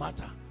settle the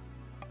matter.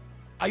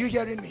 Are you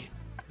hearing me?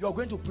 You're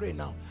going to pray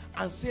now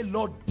and say,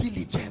 Lord,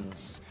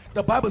 diligence.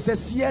 The Bible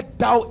says, "Seest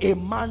thou a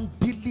man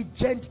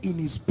diligent in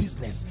his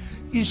business,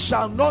 he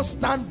shall not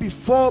stand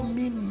before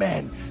mean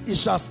men, he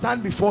shall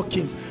stand before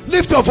kings."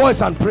 Lift your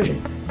voice and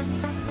pray.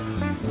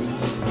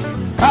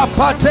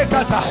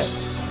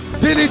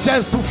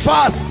 Diligence to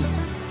fast,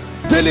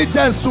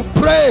 diligence to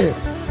pray,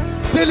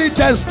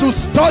 diligence to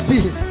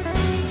study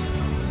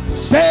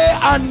day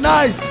and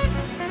night,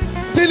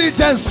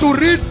 diligence to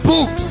read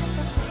books,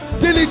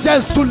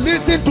 diligence to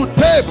listen to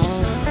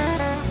tapes,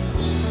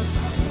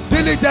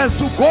 diligence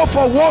to go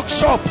for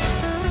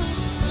workshops.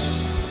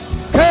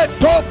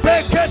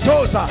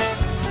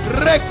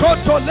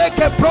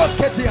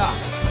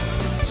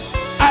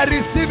 I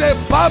receive a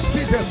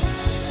baptism,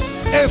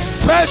 a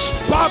fresh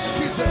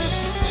baptism,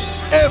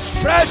 a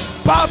fresh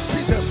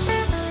baptism,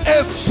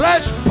 a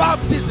fresh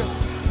baptism.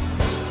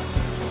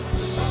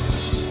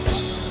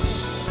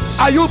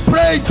 Are you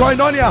praying,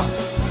 Koinonia?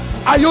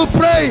 Are you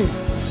praying?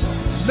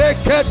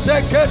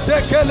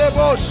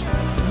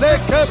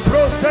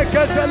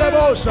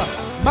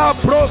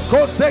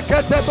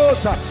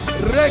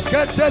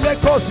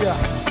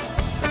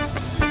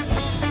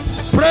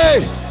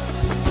 Pray.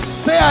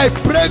 Say, I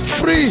break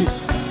free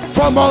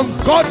from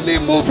ungodly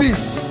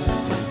movies,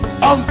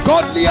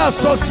 ungodly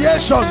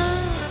associations,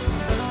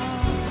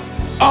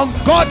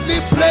 ungodly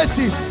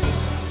places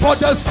for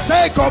the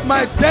sake of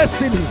my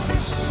destiny.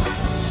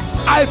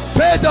 I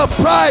pay the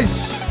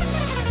price.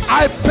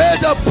 I pay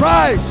the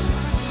price.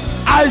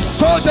 I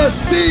sow the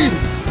seed.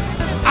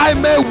 I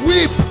may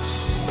weep,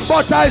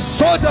 but I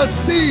sow the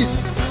seed.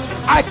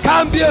 I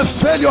can't be a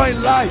failure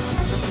in life.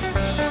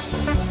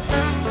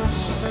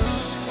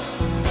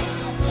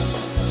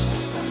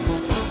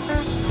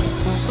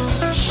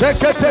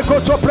 Shekete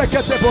koto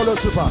prekete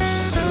bolosupa.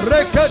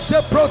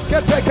 Rekete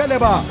proskete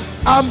keleba.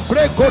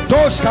 Ambre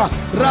kotoshka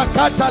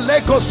rakata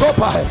leko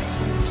sopa.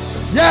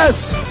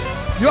 Yes,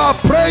 you are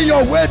praying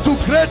your way to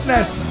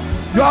greatness.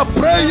 You are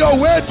praying your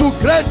way to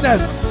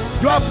greatness.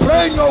 You are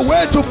praying your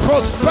way to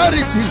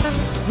prosperity.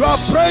 You are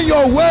praying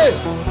your way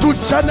to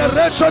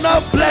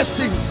generational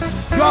blessings.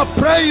 You are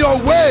praying your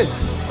way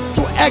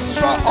to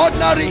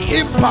extraordinary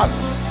impact.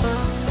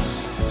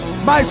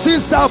 My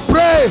sister,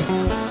 pray,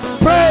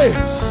 pray,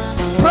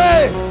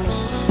 pray,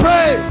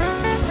 pray.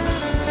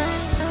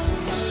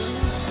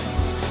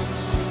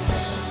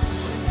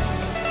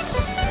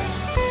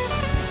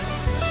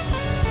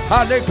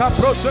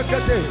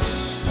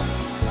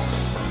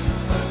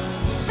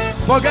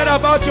 Forget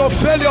about your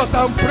failures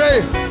and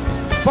pray.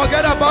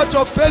 Forget about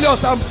your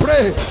failures and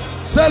pray.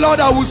 Say, Lord,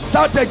 I will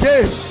start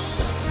again.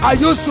 I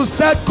used to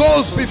set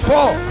goals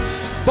before,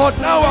 but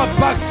now I'm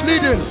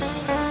backsliding.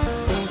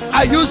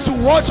 I used to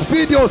watch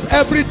videos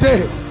every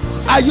day.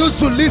 I used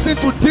to listen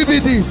to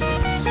DVDs,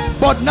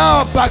 but now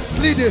I'm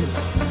backsliding.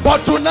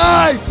 But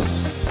tonight,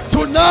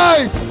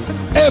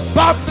 a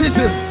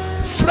baptism,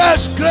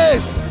 fresh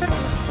grace.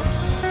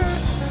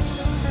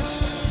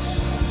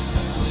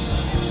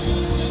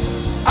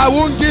 I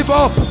won't give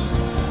up.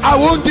 I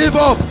won't give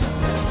up.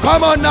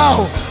 Come on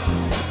now.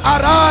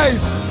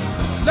 Arise.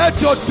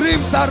 Let your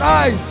dreams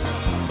arise.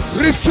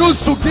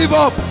 Refuse to give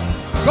up.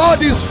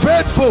 God is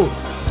faithful.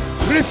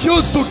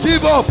 Refuse to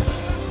give up.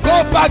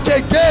 Go back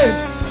again.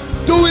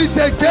 Do it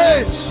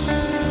again.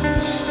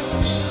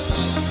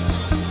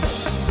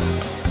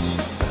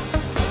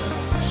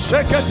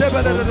 Shake it.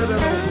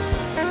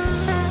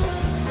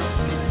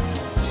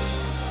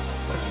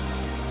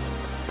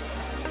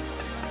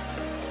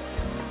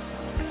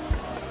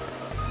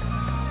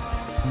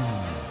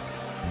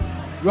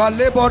 You are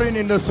laboring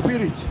in the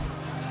spirit.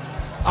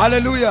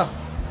 Hallelujah.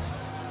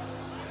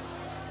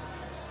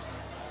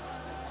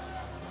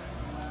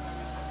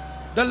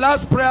 The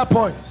last prayer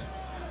point.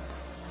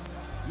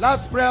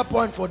 Last prayer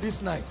point for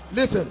this night.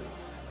 Listen.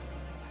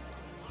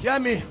 Hear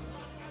me.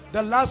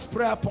 The last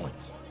prayer point.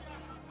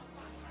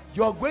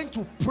 You are going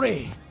to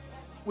pray.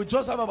 We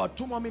just have about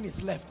 2 more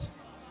minutes left.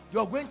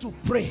 You are going to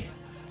pray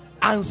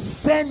and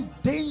send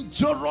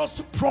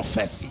dangerous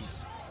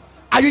prophecies.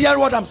 Are you hearing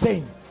what I'm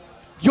saying?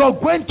 You're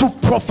going to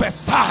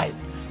prophesy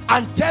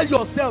and tell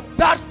yourself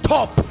that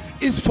top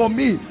is for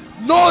me.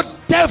 No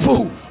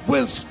devil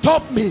will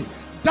stop me.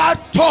 That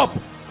top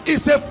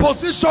is a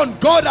position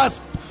God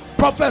has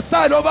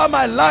prophesied over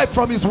my life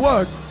from his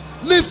word.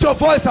 Lift your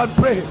voice and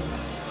pray.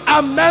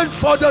 I'm meant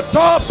for the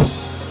top.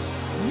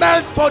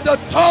 Meant for the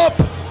top.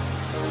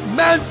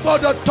 Meant for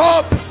the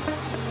top.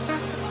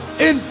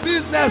 In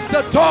business,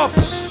 the top.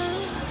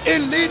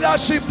 In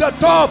leadership, the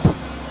top.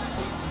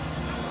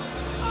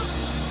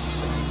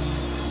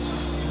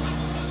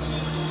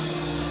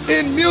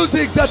 In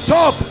music, the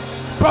top.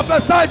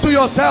 Prophesy to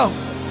yourself.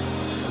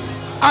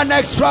 An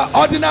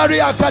extraordinary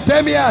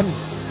academician,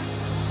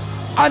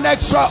 an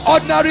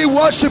extraordinary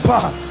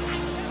worshiper,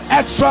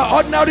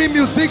 extraordinary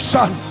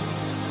musician,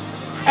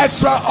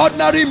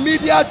 extraordinary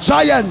media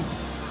giant,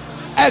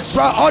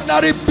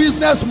 extraordinary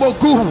business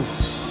mogul,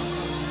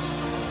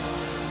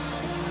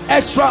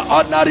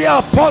 extraordinary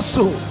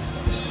apostle,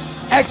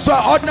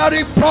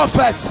 extraordinary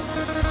prophet,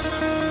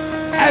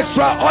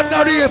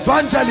 extraordinary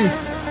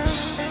evangelist.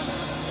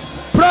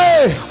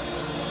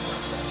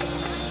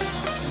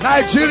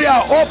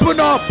 Nigeria, open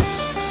up.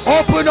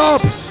 Open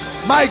up.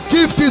 My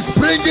gift is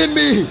bringing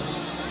me.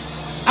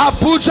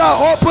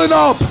 Abuja, open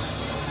up.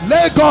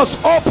 Lagos,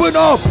 open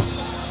up.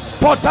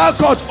 Port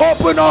Harcourt,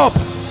 open up.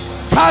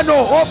 Kano,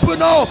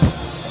 open up.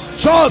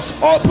 Jos,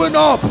 open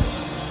up.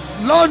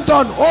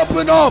 London,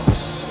 open up.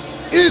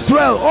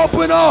 Israel,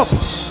 open up.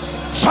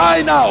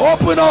 China,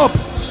 open up.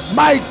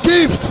 My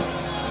gift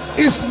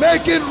is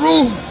making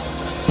room.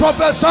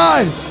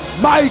 Prophesy.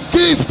 My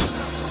gift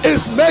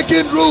is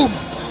making room.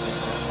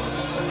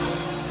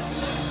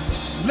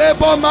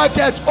 Labor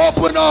market,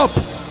 open up.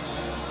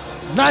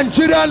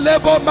 Nigerian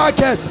labor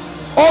market,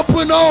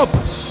 open up.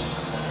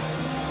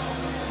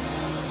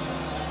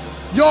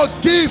 Your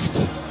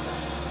gift,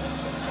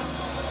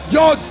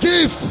 your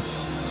gift.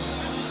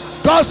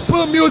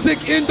 Gospel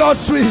music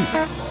industry,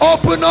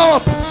 open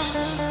up.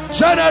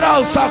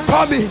 Generals are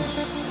coming.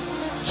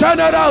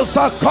 Generals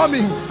are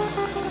coming.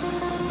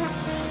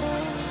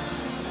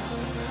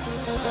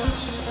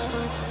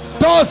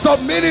 Doors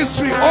of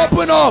ministry,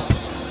 open up.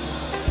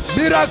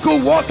 Miracle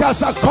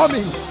workers are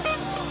coming.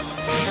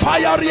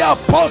 Fiery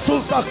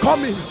apostles are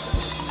coming.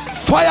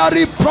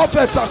 Fiery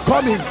prophets are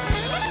coming.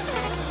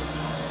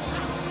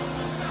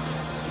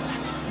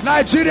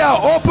 Nigeria,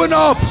 open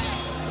up.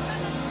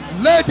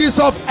 Ladies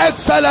of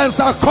excellence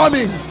are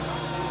coming.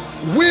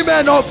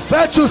 Women of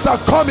virtues are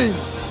coming.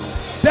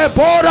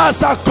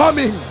 Deborahs are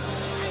coming.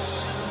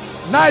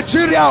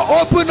 Nigeria,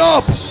 open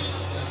up.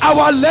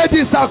 Our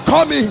ladies are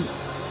coming.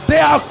 They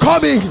are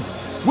coming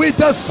with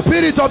the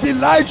spirit of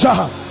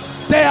Elijah.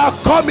 They are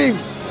coming.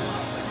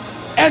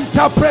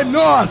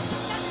 Entrepreneurs,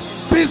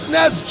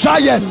 business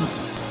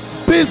giants,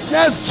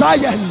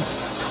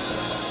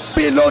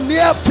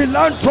 billionaire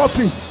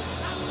philanthropists,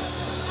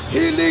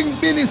 healing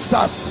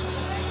ministers,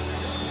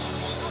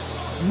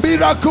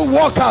 miracle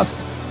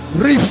workers,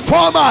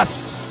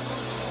 reformers.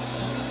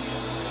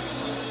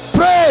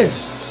 Pray,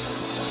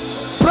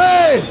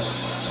 pray.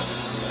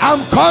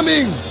 I'm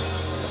coming.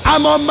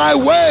 I'm on my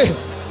way.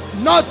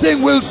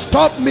 Nothing will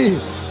stop me.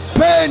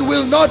 Pain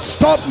will not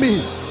stop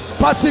me.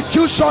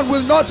 Persecution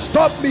will not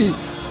stop me.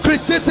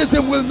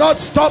 Criticism will not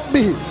stop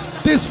me.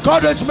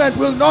 Discouragement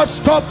will not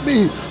stop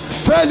me.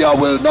 Failure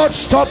will not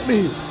stop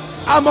me.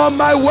 I'm on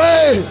my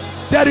way.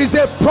 There is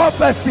a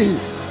prophecy.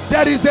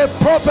 There is a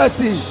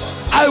prophecy.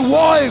 I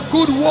war a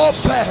good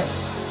warfare.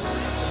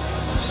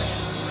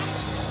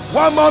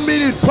 1 more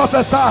minute,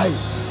 prophesy.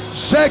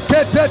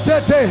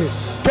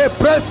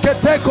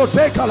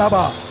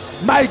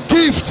 My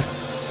gift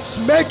is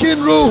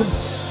making room.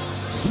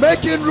 It's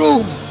making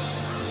room.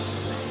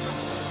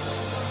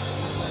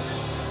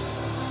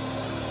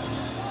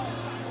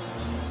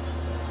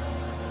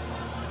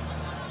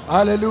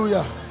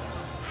 Hallelujah.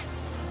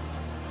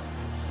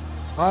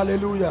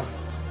 Hallelujah.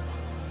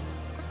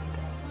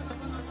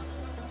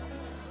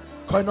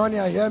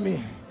 Koinonia, hear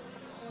me.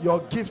 Your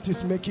gift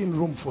is making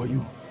room for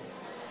you.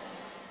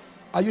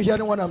 Are you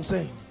hearing what I'm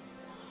saying?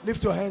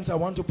 Lift your hands. I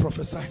want to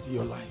prophesy to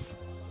your life.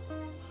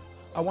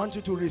 I want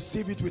you to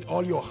receive it with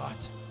all your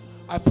heart.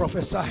 I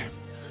prophesy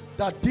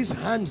that these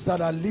hands that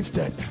are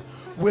lifted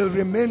will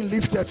remain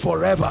lifted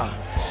forever.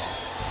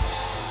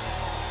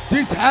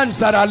 These hands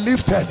that are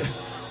lifted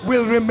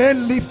will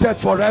remain lifted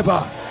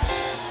forever.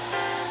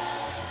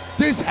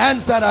 These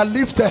hands that are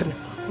lifted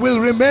will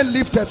remain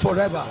lifted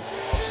forever.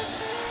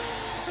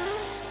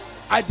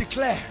 I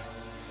declare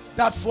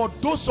that for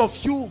those of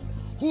you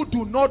who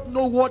do not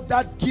know what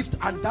that gift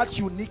and that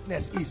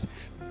uniqueness is,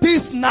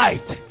 this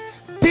night,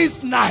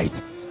 this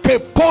night, may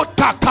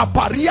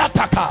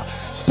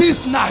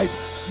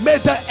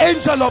the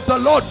angel of the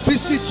Lord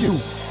visit you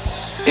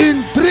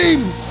in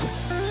dreams,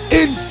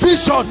 in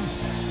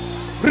visions.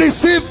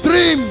 Receive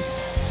dreams,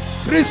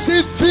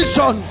 receive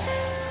visions,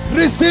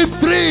 receive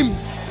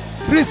dreams,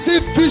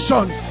 receive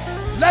visions.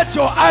 Let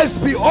your eyes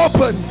be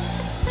open.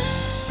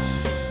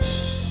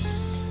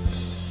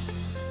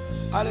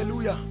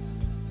 Hallelujah.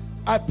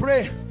 I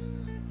pray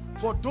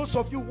for those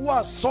of you who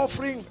are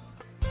suffering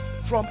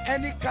from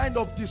any kind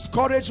of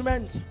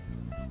discouragement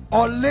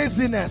or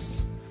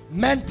laziness,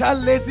 mental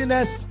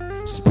laziness,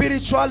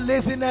 spiritual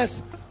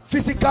laziness,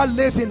 physical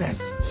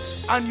laziness,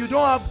 and you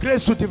don't have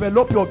grace to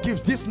develop your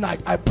gifts. This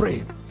night I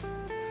pray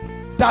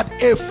that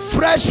a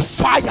fresh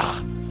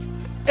fire,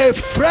 a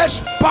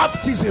fresh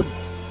baptism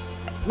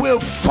will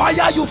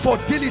fire you for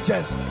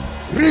diligence.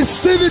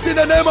 Receive it in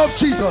the name of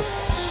Jesus.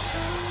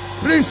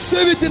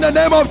 Receive it in the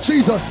name of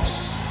Jesus.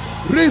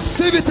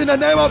 Receive it in the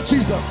name of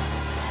Jesus.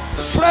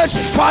 Fresh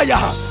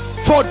fire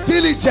for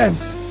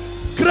diligence.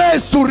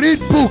 Grace to read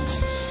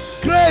books.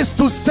 Grace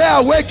to stay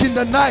awake in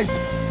the night.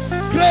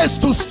 Grace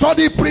to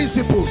study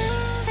principles.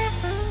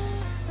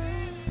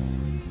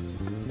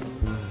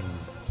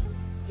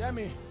 Hear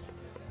me.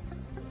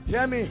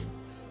 Hear me.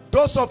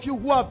 Those of you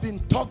who have been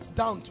talked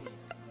down to,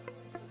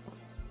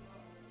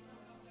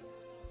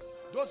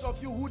 those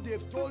of you who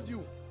they've told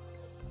you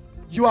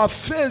you have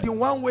failed in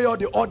one way or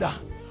the other,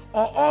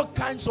 or all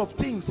kinds of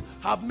things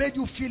have made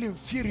you feel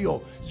inferior,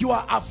 you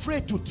are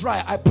afraid to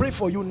try. I pray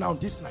for you now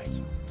this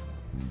night,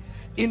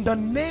 in the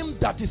name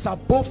that is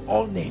above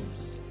all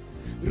names,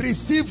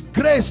 receive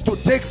grace to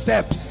take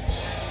steps.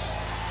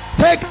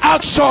 Take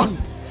action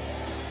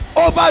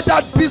over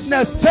that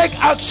business. Take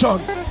action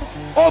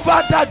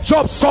over that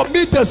job.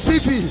 Submit the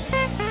CV.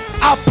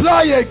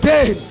 Apply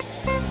again.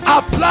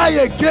 Apply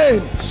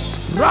again.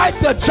 Write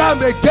the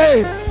jam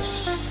again.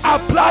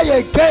 Apply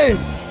again.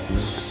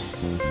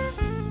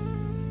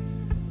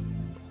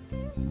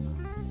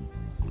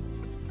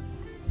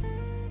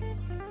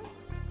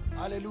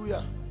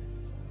 Hallelujah.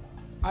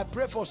 I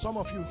pray for some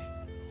of you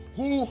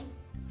who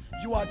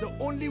you are the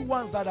only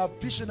ones that are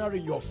visionary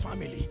in your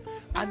family,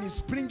 and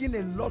it's bringing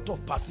a lot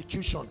of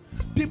persecution.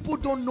 People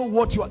don't know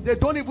what you are. They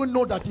don't even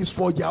know that it's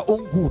for their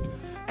own good.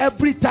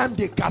 Every time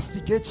they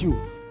castigate you,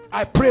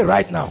 I pray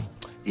right now,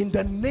 in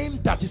the name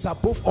that is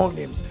above all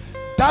names,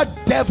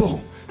 that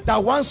devil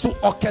that wants to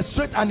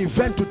orchestrate an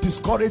event to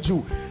discourage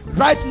you,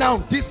 right now,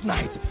 this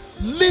night,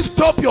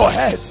 lift up your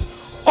heads,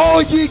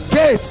 all ye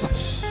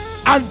gates,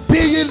 and be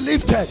ye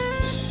lifted,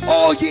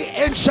 all ye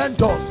ancient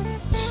doors.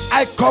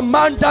 I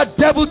command that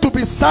devil to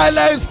be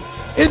silenced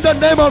in the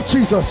name of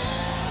Jesus.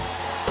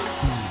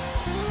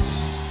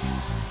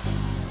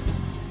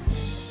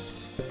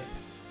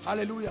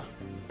 Hallelujah.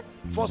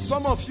 For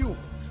some of you,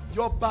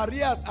 your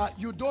barriers are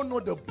you don't know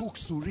the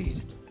books to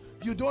read,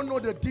 you don't know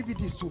the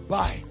DVDs to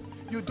buy,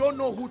 you don't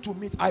know who to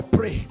meet. I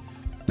pray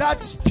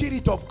that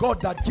Spirit of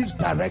God that gives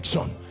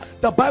direction.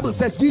 The Bible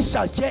says, ye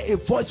shall hear a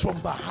voice from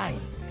behind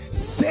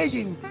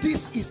saying,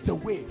 this is the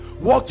way,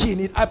 walk in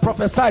it. I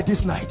prophesy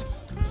this night,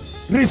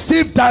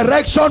 receive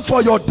direction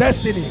for your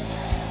destiny.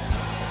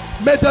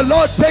 May the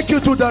Lord take you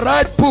to the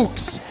right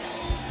books,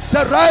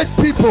 the right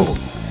people,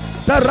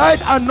 the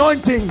right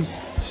anointings,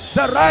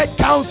 the right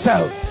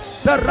counsel,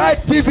 the right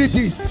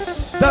DVDs,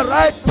 the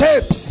right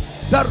tapes,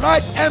 the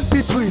right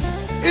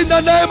MP3s, in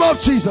the name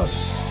of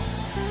Jesus.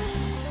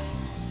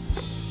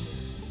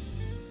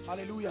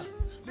 Hallelujah.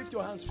 Lift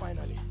your hands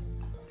finally.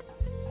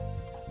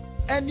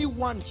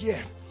 Anyone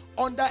here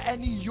under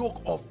any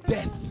yoke of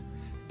death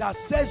that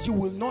says you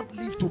will not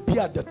live to be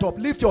at the top,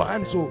 lift your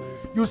hands. So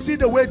you see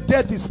the way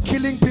death is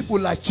killing people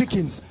like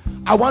chickens.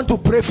 I want to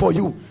pray for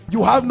you.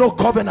 You have no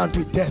covenant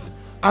with death.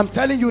 I'm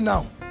telling you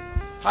now.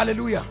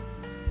 Hallelujah.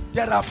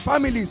 There are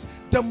families,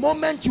 the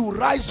moment you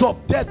rise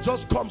up, death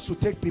just comes to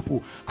take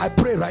people. I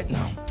pray right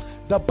now.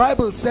 The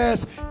Bible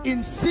says,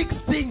 in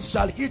 6 things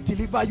shall he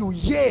deliver you,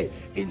 yea,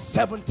 in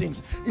 7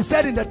 things. He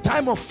said, in the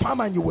time of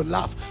famine you will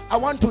laugh. I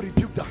want to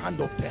rebuke the hand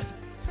of death.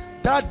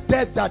 That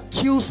death that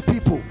kills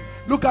people.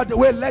 Look at the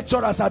way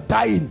lecturers are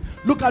dying.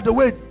 Look at the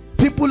way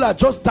people are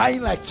just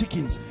dying like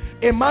chickens.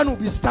 A man will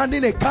be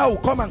standing, a car will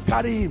come and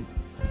carry him.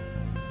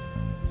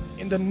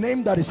 In the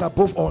name that is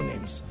above all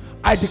names,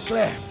 I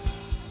declare,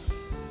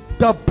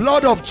 the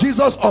blood of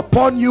Jesus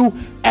upon you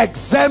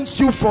exempts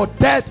you from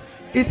death.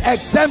 It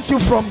exempts you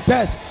from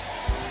death.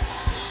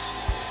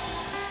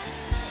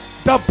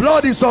 The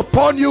blood is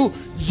upon you.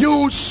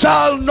 You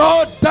shall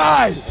not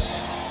die.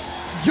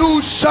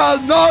 You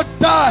shall not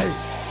die.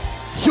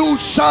 You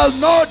shall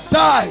not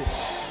die.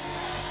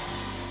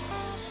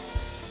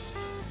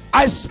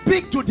 I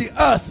speak to the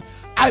earth.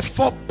 I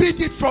forbid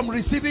it from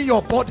receiving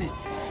your body.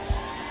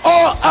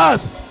 O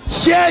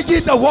earth, hear ye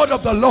the word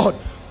of the Lord.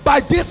 By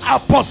this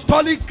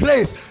apostolic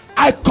grace,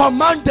 I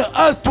command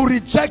the earth to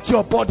reject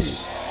your body.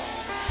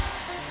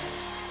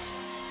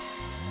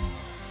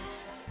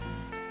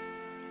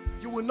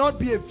 You will not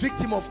be a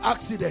victim of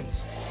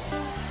accident.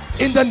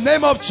 In the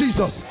name of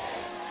Jesus,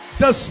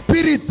 the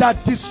spirit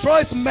that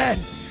destroys men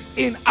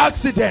in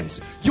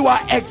accidents, you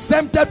are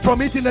exempted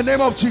from it in the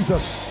name of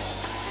Jesus.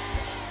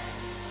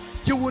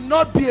 You will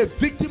not be a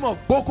victim of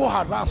Boko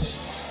Haram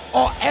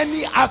or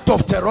any act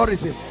of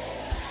terrorism.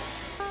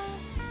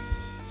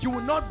 You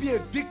will not be a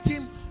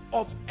victim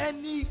of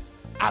any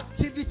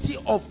activity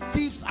of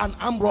thieves and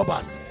armed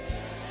robbers.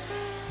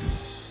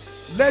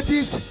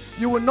 Ladies,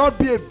 you will not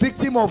be a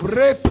victim of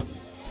rape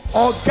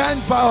or gang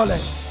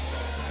violence.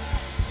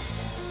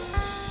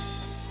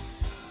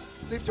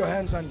 Lift your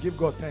hands and give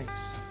God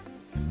thanks.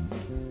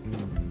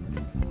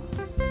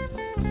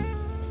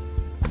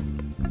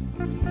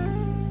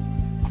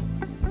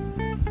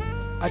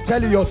 I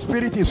tell you, your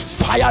spirit is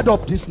fired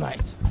up this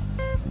night.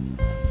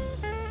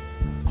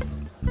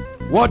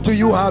 What do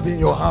you have in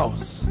your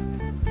house?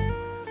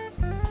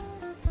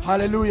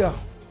 Hallelujah.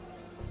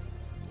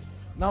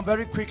 Now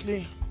very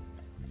quickly,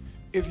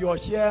 if you're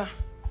here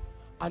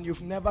and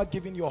you've never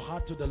given your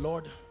heart to the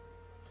Lord,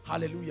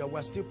 hallelujah,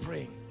 we're still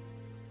praying.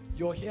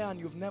 You're here and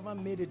you've never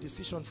made a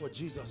decision for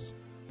Jesus.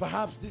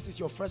 Perhaps this is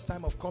your first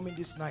time of coming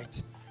this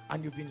night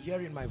and you've been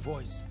hearing my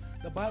voice.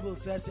 The Bible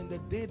says, in the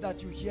day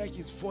that you hear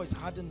his voice,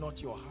 harden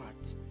not your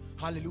heart.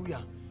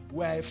 Hallelujah.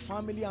 We're a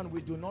family and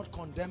we do not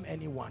condemn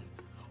anyone.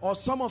 Or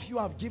some of you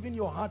have given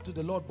your heart to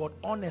the Lord, but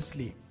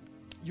honestly,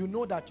 you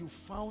know that you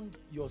found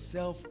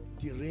yourself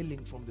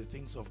derailing from the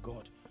things of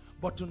God.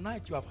 But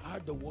tonight you have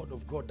heard the word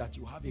of God that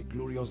you have a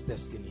glorious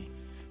destiny.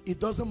 It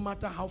doesn't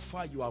matter how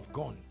far you have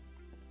gone.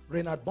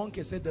 Reinhard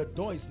Bonnke said the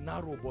door is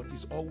narrow, but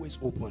it's always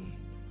open.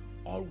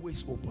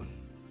 Always open.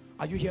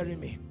 Are you hearing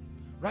me?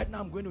 Right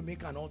now I'm going to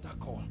make an altar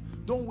call.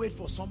 Don't wait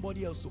for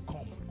somebody else to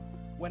come.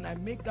 When I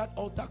make that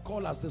altar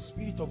call, as the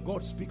Spirit of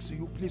God speaks to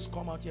you, please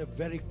come out here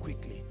very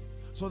quickly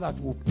so that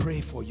we'll pray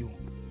for you,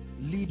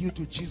 lead you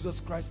to Jesus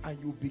Christ, and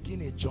you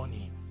begin a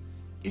journey.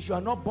 If you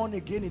are not born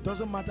again, it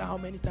doesn't matter how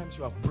many times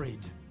you have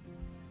prayed.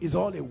 It's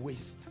all a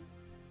waste.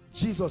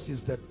 Jesus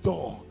is the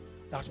door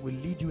that will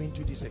lead you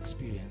into this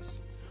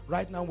experience.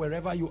 Right now,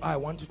 wherever you are, I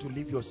want you to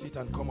leave your seat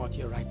and come out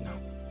here right now.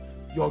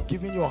 You're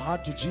giving your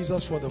heart to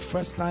Jesus for the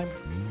first time,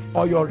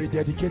 or you're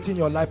rededicating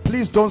your life.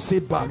 Please don't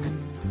sit back.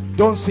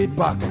 Don't sit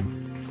back.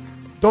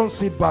 Don't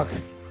sit back.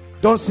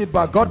 Don't sit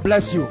back. God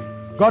bless you.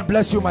 God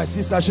bless you, my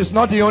sister. She's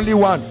not the only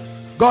one.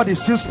 God is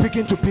still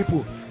speaking to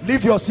people.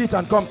 Leave your seat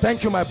and come.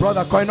 Thank you, my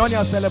brother.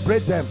 Koinonia,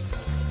 celebrate them.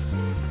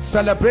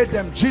 Celebrate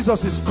them.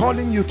 Jesus is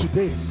calling you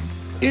today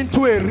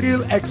into a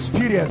real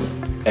experience.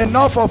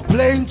 Enough of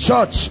playing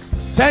church.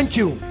 Thank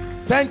you.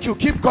 Thank you.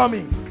 Keep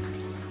coming.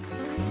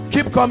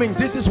 Keep coming.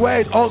 This is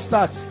where it all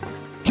starts.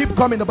 Keep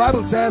coming. The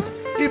Bible says,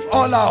 if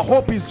all our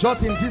hope is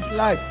just in this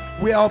life,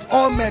 we are of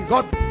all men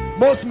God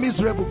most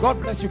miserable. God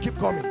bless you. Keep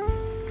coming.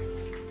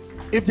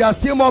 If there are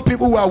still more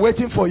people who are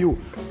waiting for you,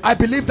 I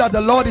believe that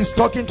the Lord is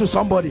talking to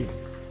somebody.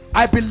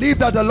 I believe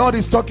that the Lord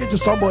is talking to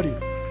somebody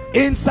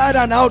inside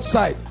and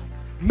outside.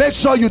 Make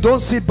sure you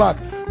don't sit back.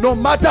 No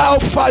matter how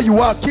far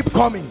you are, keep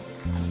coming.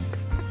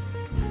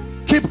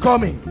 Keep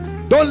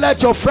coming. Don't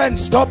let your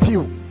friends stop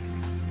you.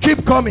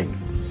 Keep coming.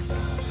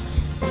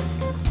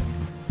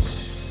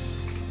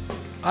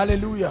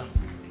 Hallelujah.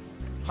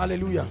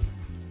 Hallelujah.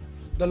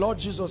 The Lord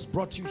Jesus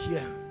brought you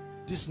here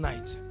this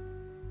night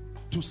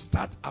to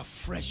start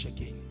afresh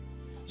again.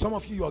 Some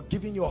of you are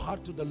giving your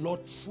heart to the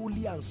Lord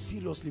truly and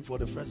seriously for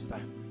the first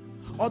time.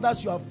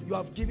 Others, you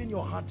have given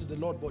your heart to the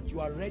Lord, but you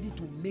are ready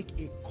to make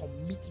a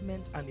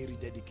commitment and a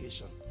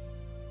rededication.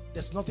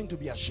 There's nothing to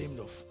be ashamed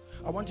of.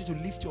 I want you to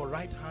lift your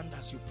right hand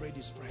as you pray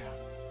this prayer.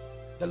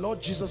 The Lord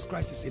Jesus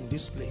Christ is in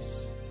this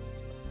place.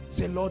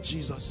 Say, Lord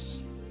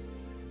Jesus,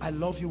 I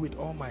love you with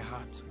all my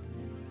heart.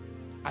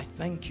 I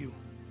thank you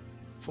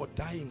for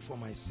dying for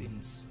my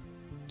sins.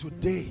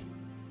 Today,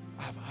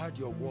 I have heard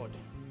your word.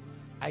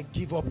 I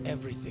give up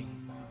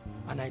everything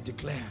and I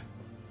declare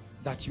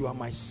that you are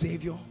my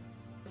Savior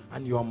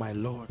and you are my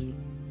Lord.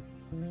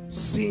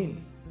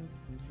 Sin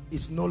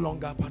is no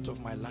longer part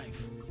of my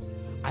life.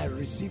 I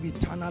receive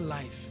eternal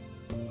life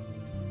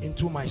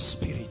into my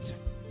spirit.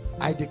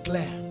 I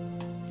declare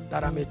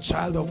that I'm a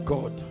child of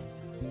God.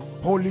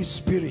 Holy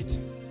Spirit,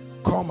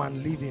 come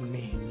and live in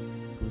me.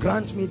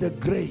 Grant me the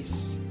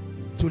grace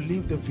to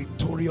live the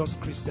victorious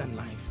Christian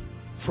life.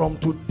 From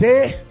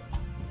today,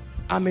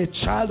 I'm a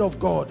child of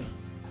God,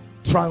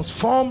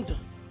 transformed,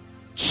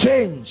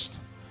 changed.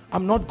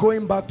 I'm not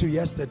going back to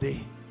yesterday.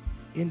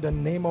 In the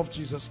name of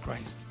Jesus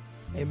Christ.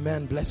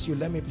 Amen. Bless you.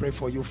 Let me pray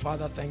for you.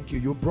 Father, thank you.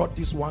 You brought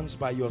these ones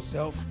by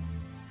yourself.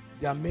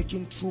 They are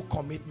making true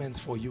commitments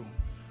for you.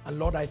 And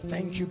Lord, I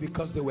thank you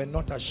because they were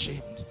not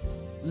ashamed.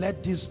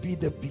 Let this be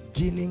the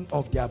beginning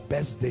of their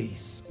best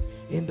days.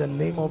 In the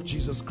name of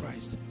Jesus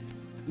Christ.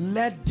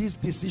 Let this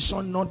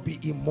decision not be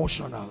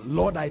emotional.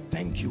 Lord, I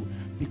thank you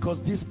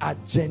because these are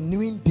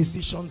genuine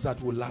decisions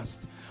that will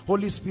last.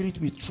 Holy Spirit,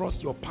 we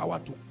trust your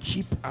power to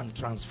keep and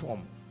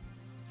transform.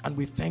 And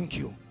we thank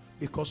you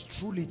because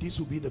truly this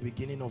will be the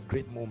beginning of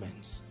great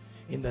moments.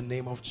 In the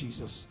name of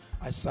Jesus.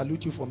 I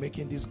salute you for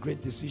making these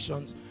great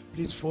decisions.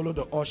 Please follow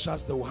the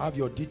ushers. They will have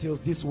your details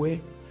this way.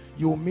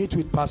 You will meet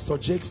with Pastor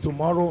Jakes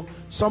tomorrow.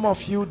 Some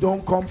of you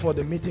don't come for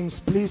the meetings.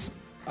 Please,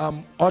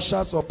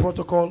 ushers or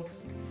protocol,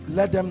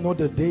 let them know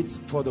the date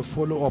for the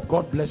follow-up.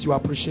 God bless you. I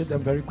appreciate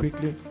them very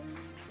quickly.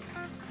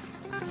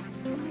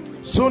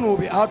 Soon we'll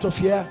be out of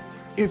here.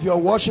 If you're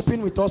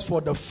worshiping with us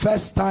for the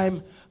first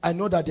time, I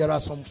know that there are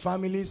some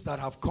families that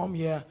have come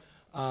here.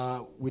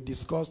 We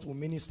discussed, we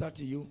minister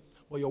to you,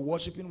 but you're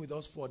worshiping with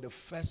us for the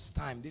first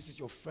time. This is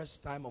your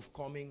first time of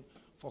coming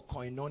for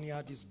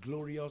Koinonia, this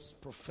glorious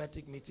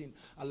prophetic meeting.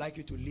 I'd like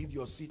you to leave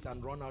your seat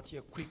and run out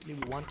here quickly.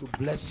 We want to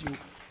bless you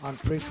and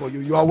pray for you.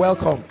 You are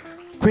welcome.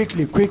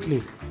 Quickly,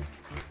 quickly,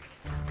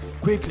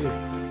 quickly.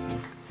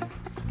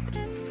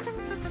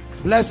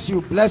 Bless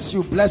you, bless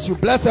you, bless you.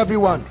 Bless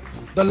everyone.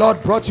 The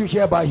Lord brought you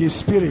here by his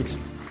Spirit.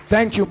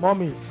 Thank you,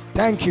 mommies.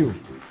 Thank you.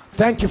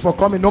 Thank you for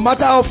coming. No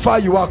matter how far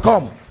you are,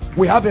 come.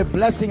 We have a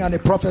blessing and a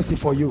prophecy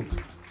for you.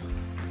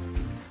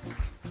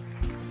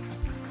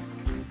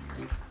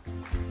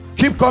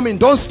 Keep coming.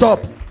 Don't stop.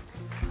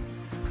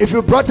 If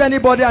you brought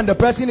anybody and the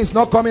person is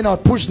not coming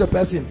out, push the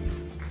person.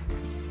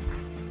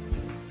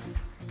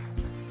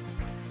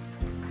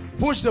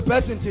 Push the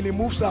person till he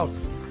moves out.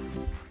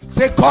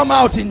 Say, come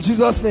out in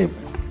Jesus' name.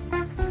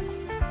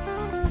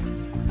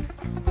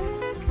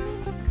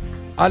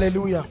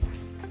 Hallelujah.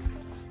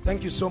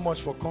 Thank you so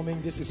much for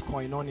coming. This is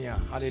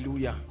Koinonia.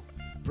 Hallelujah.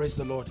 Praise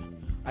the Lord.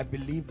 I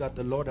believe that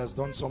the Lord has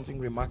done something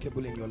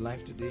remarkable in your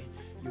life today.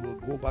 You will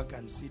go back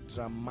and see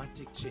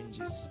dramatic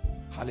changes.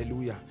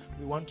 Hallelujah.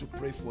 We want to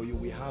pray for you.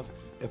 We have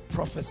a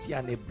prophecy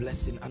and a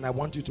blessing, and I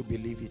want you to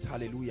believe it.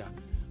 Hallelujah.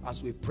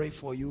 As we pray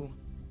for you,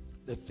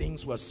 the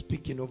things we're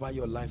speaking over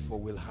your life for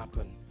will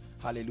happen.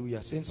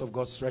 Hallelujah. Saints of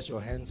God, stretch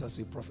your hands as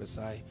we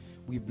prophesy.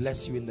 We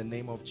bless you in the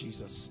name of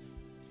Jesus.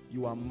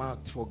 You are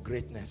marked for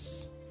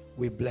greatness.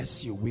 We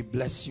bless you. We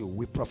bless you.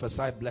 We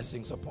prophesy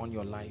blessings upon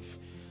your life.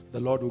 The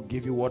Lord will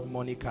give you what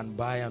money can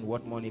buy and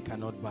what money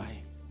cannot buy.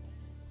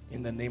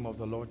 In the name of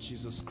the Lord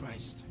Jesus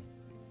Christ.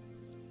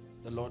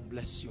 The Lord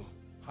bless you.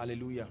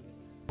 Hallelujah.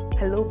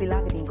 Hello,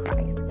 beloved in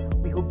Christ.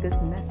 We hope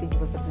this message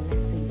was a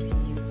blessing to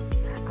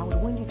you. I would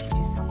want you to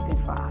do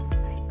something for us.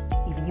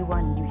 If you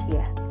are new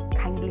here,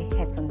 kindly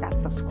hit on that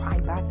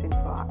subscribe button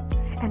for us.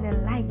 And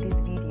then like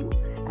this video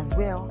as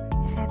well.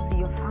 Share to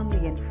your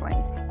family and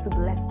friends to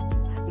bless them,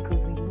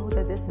 because we know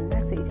that this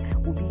message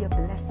will be a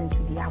blessing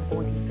to their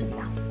body, to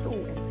their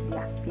soul, and to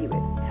their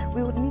spirit.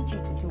 We would need you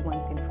to do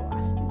one thing for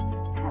us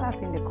too. Tell us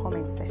in the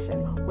comment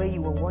section where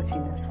you were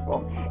watching us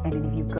from, and then if you got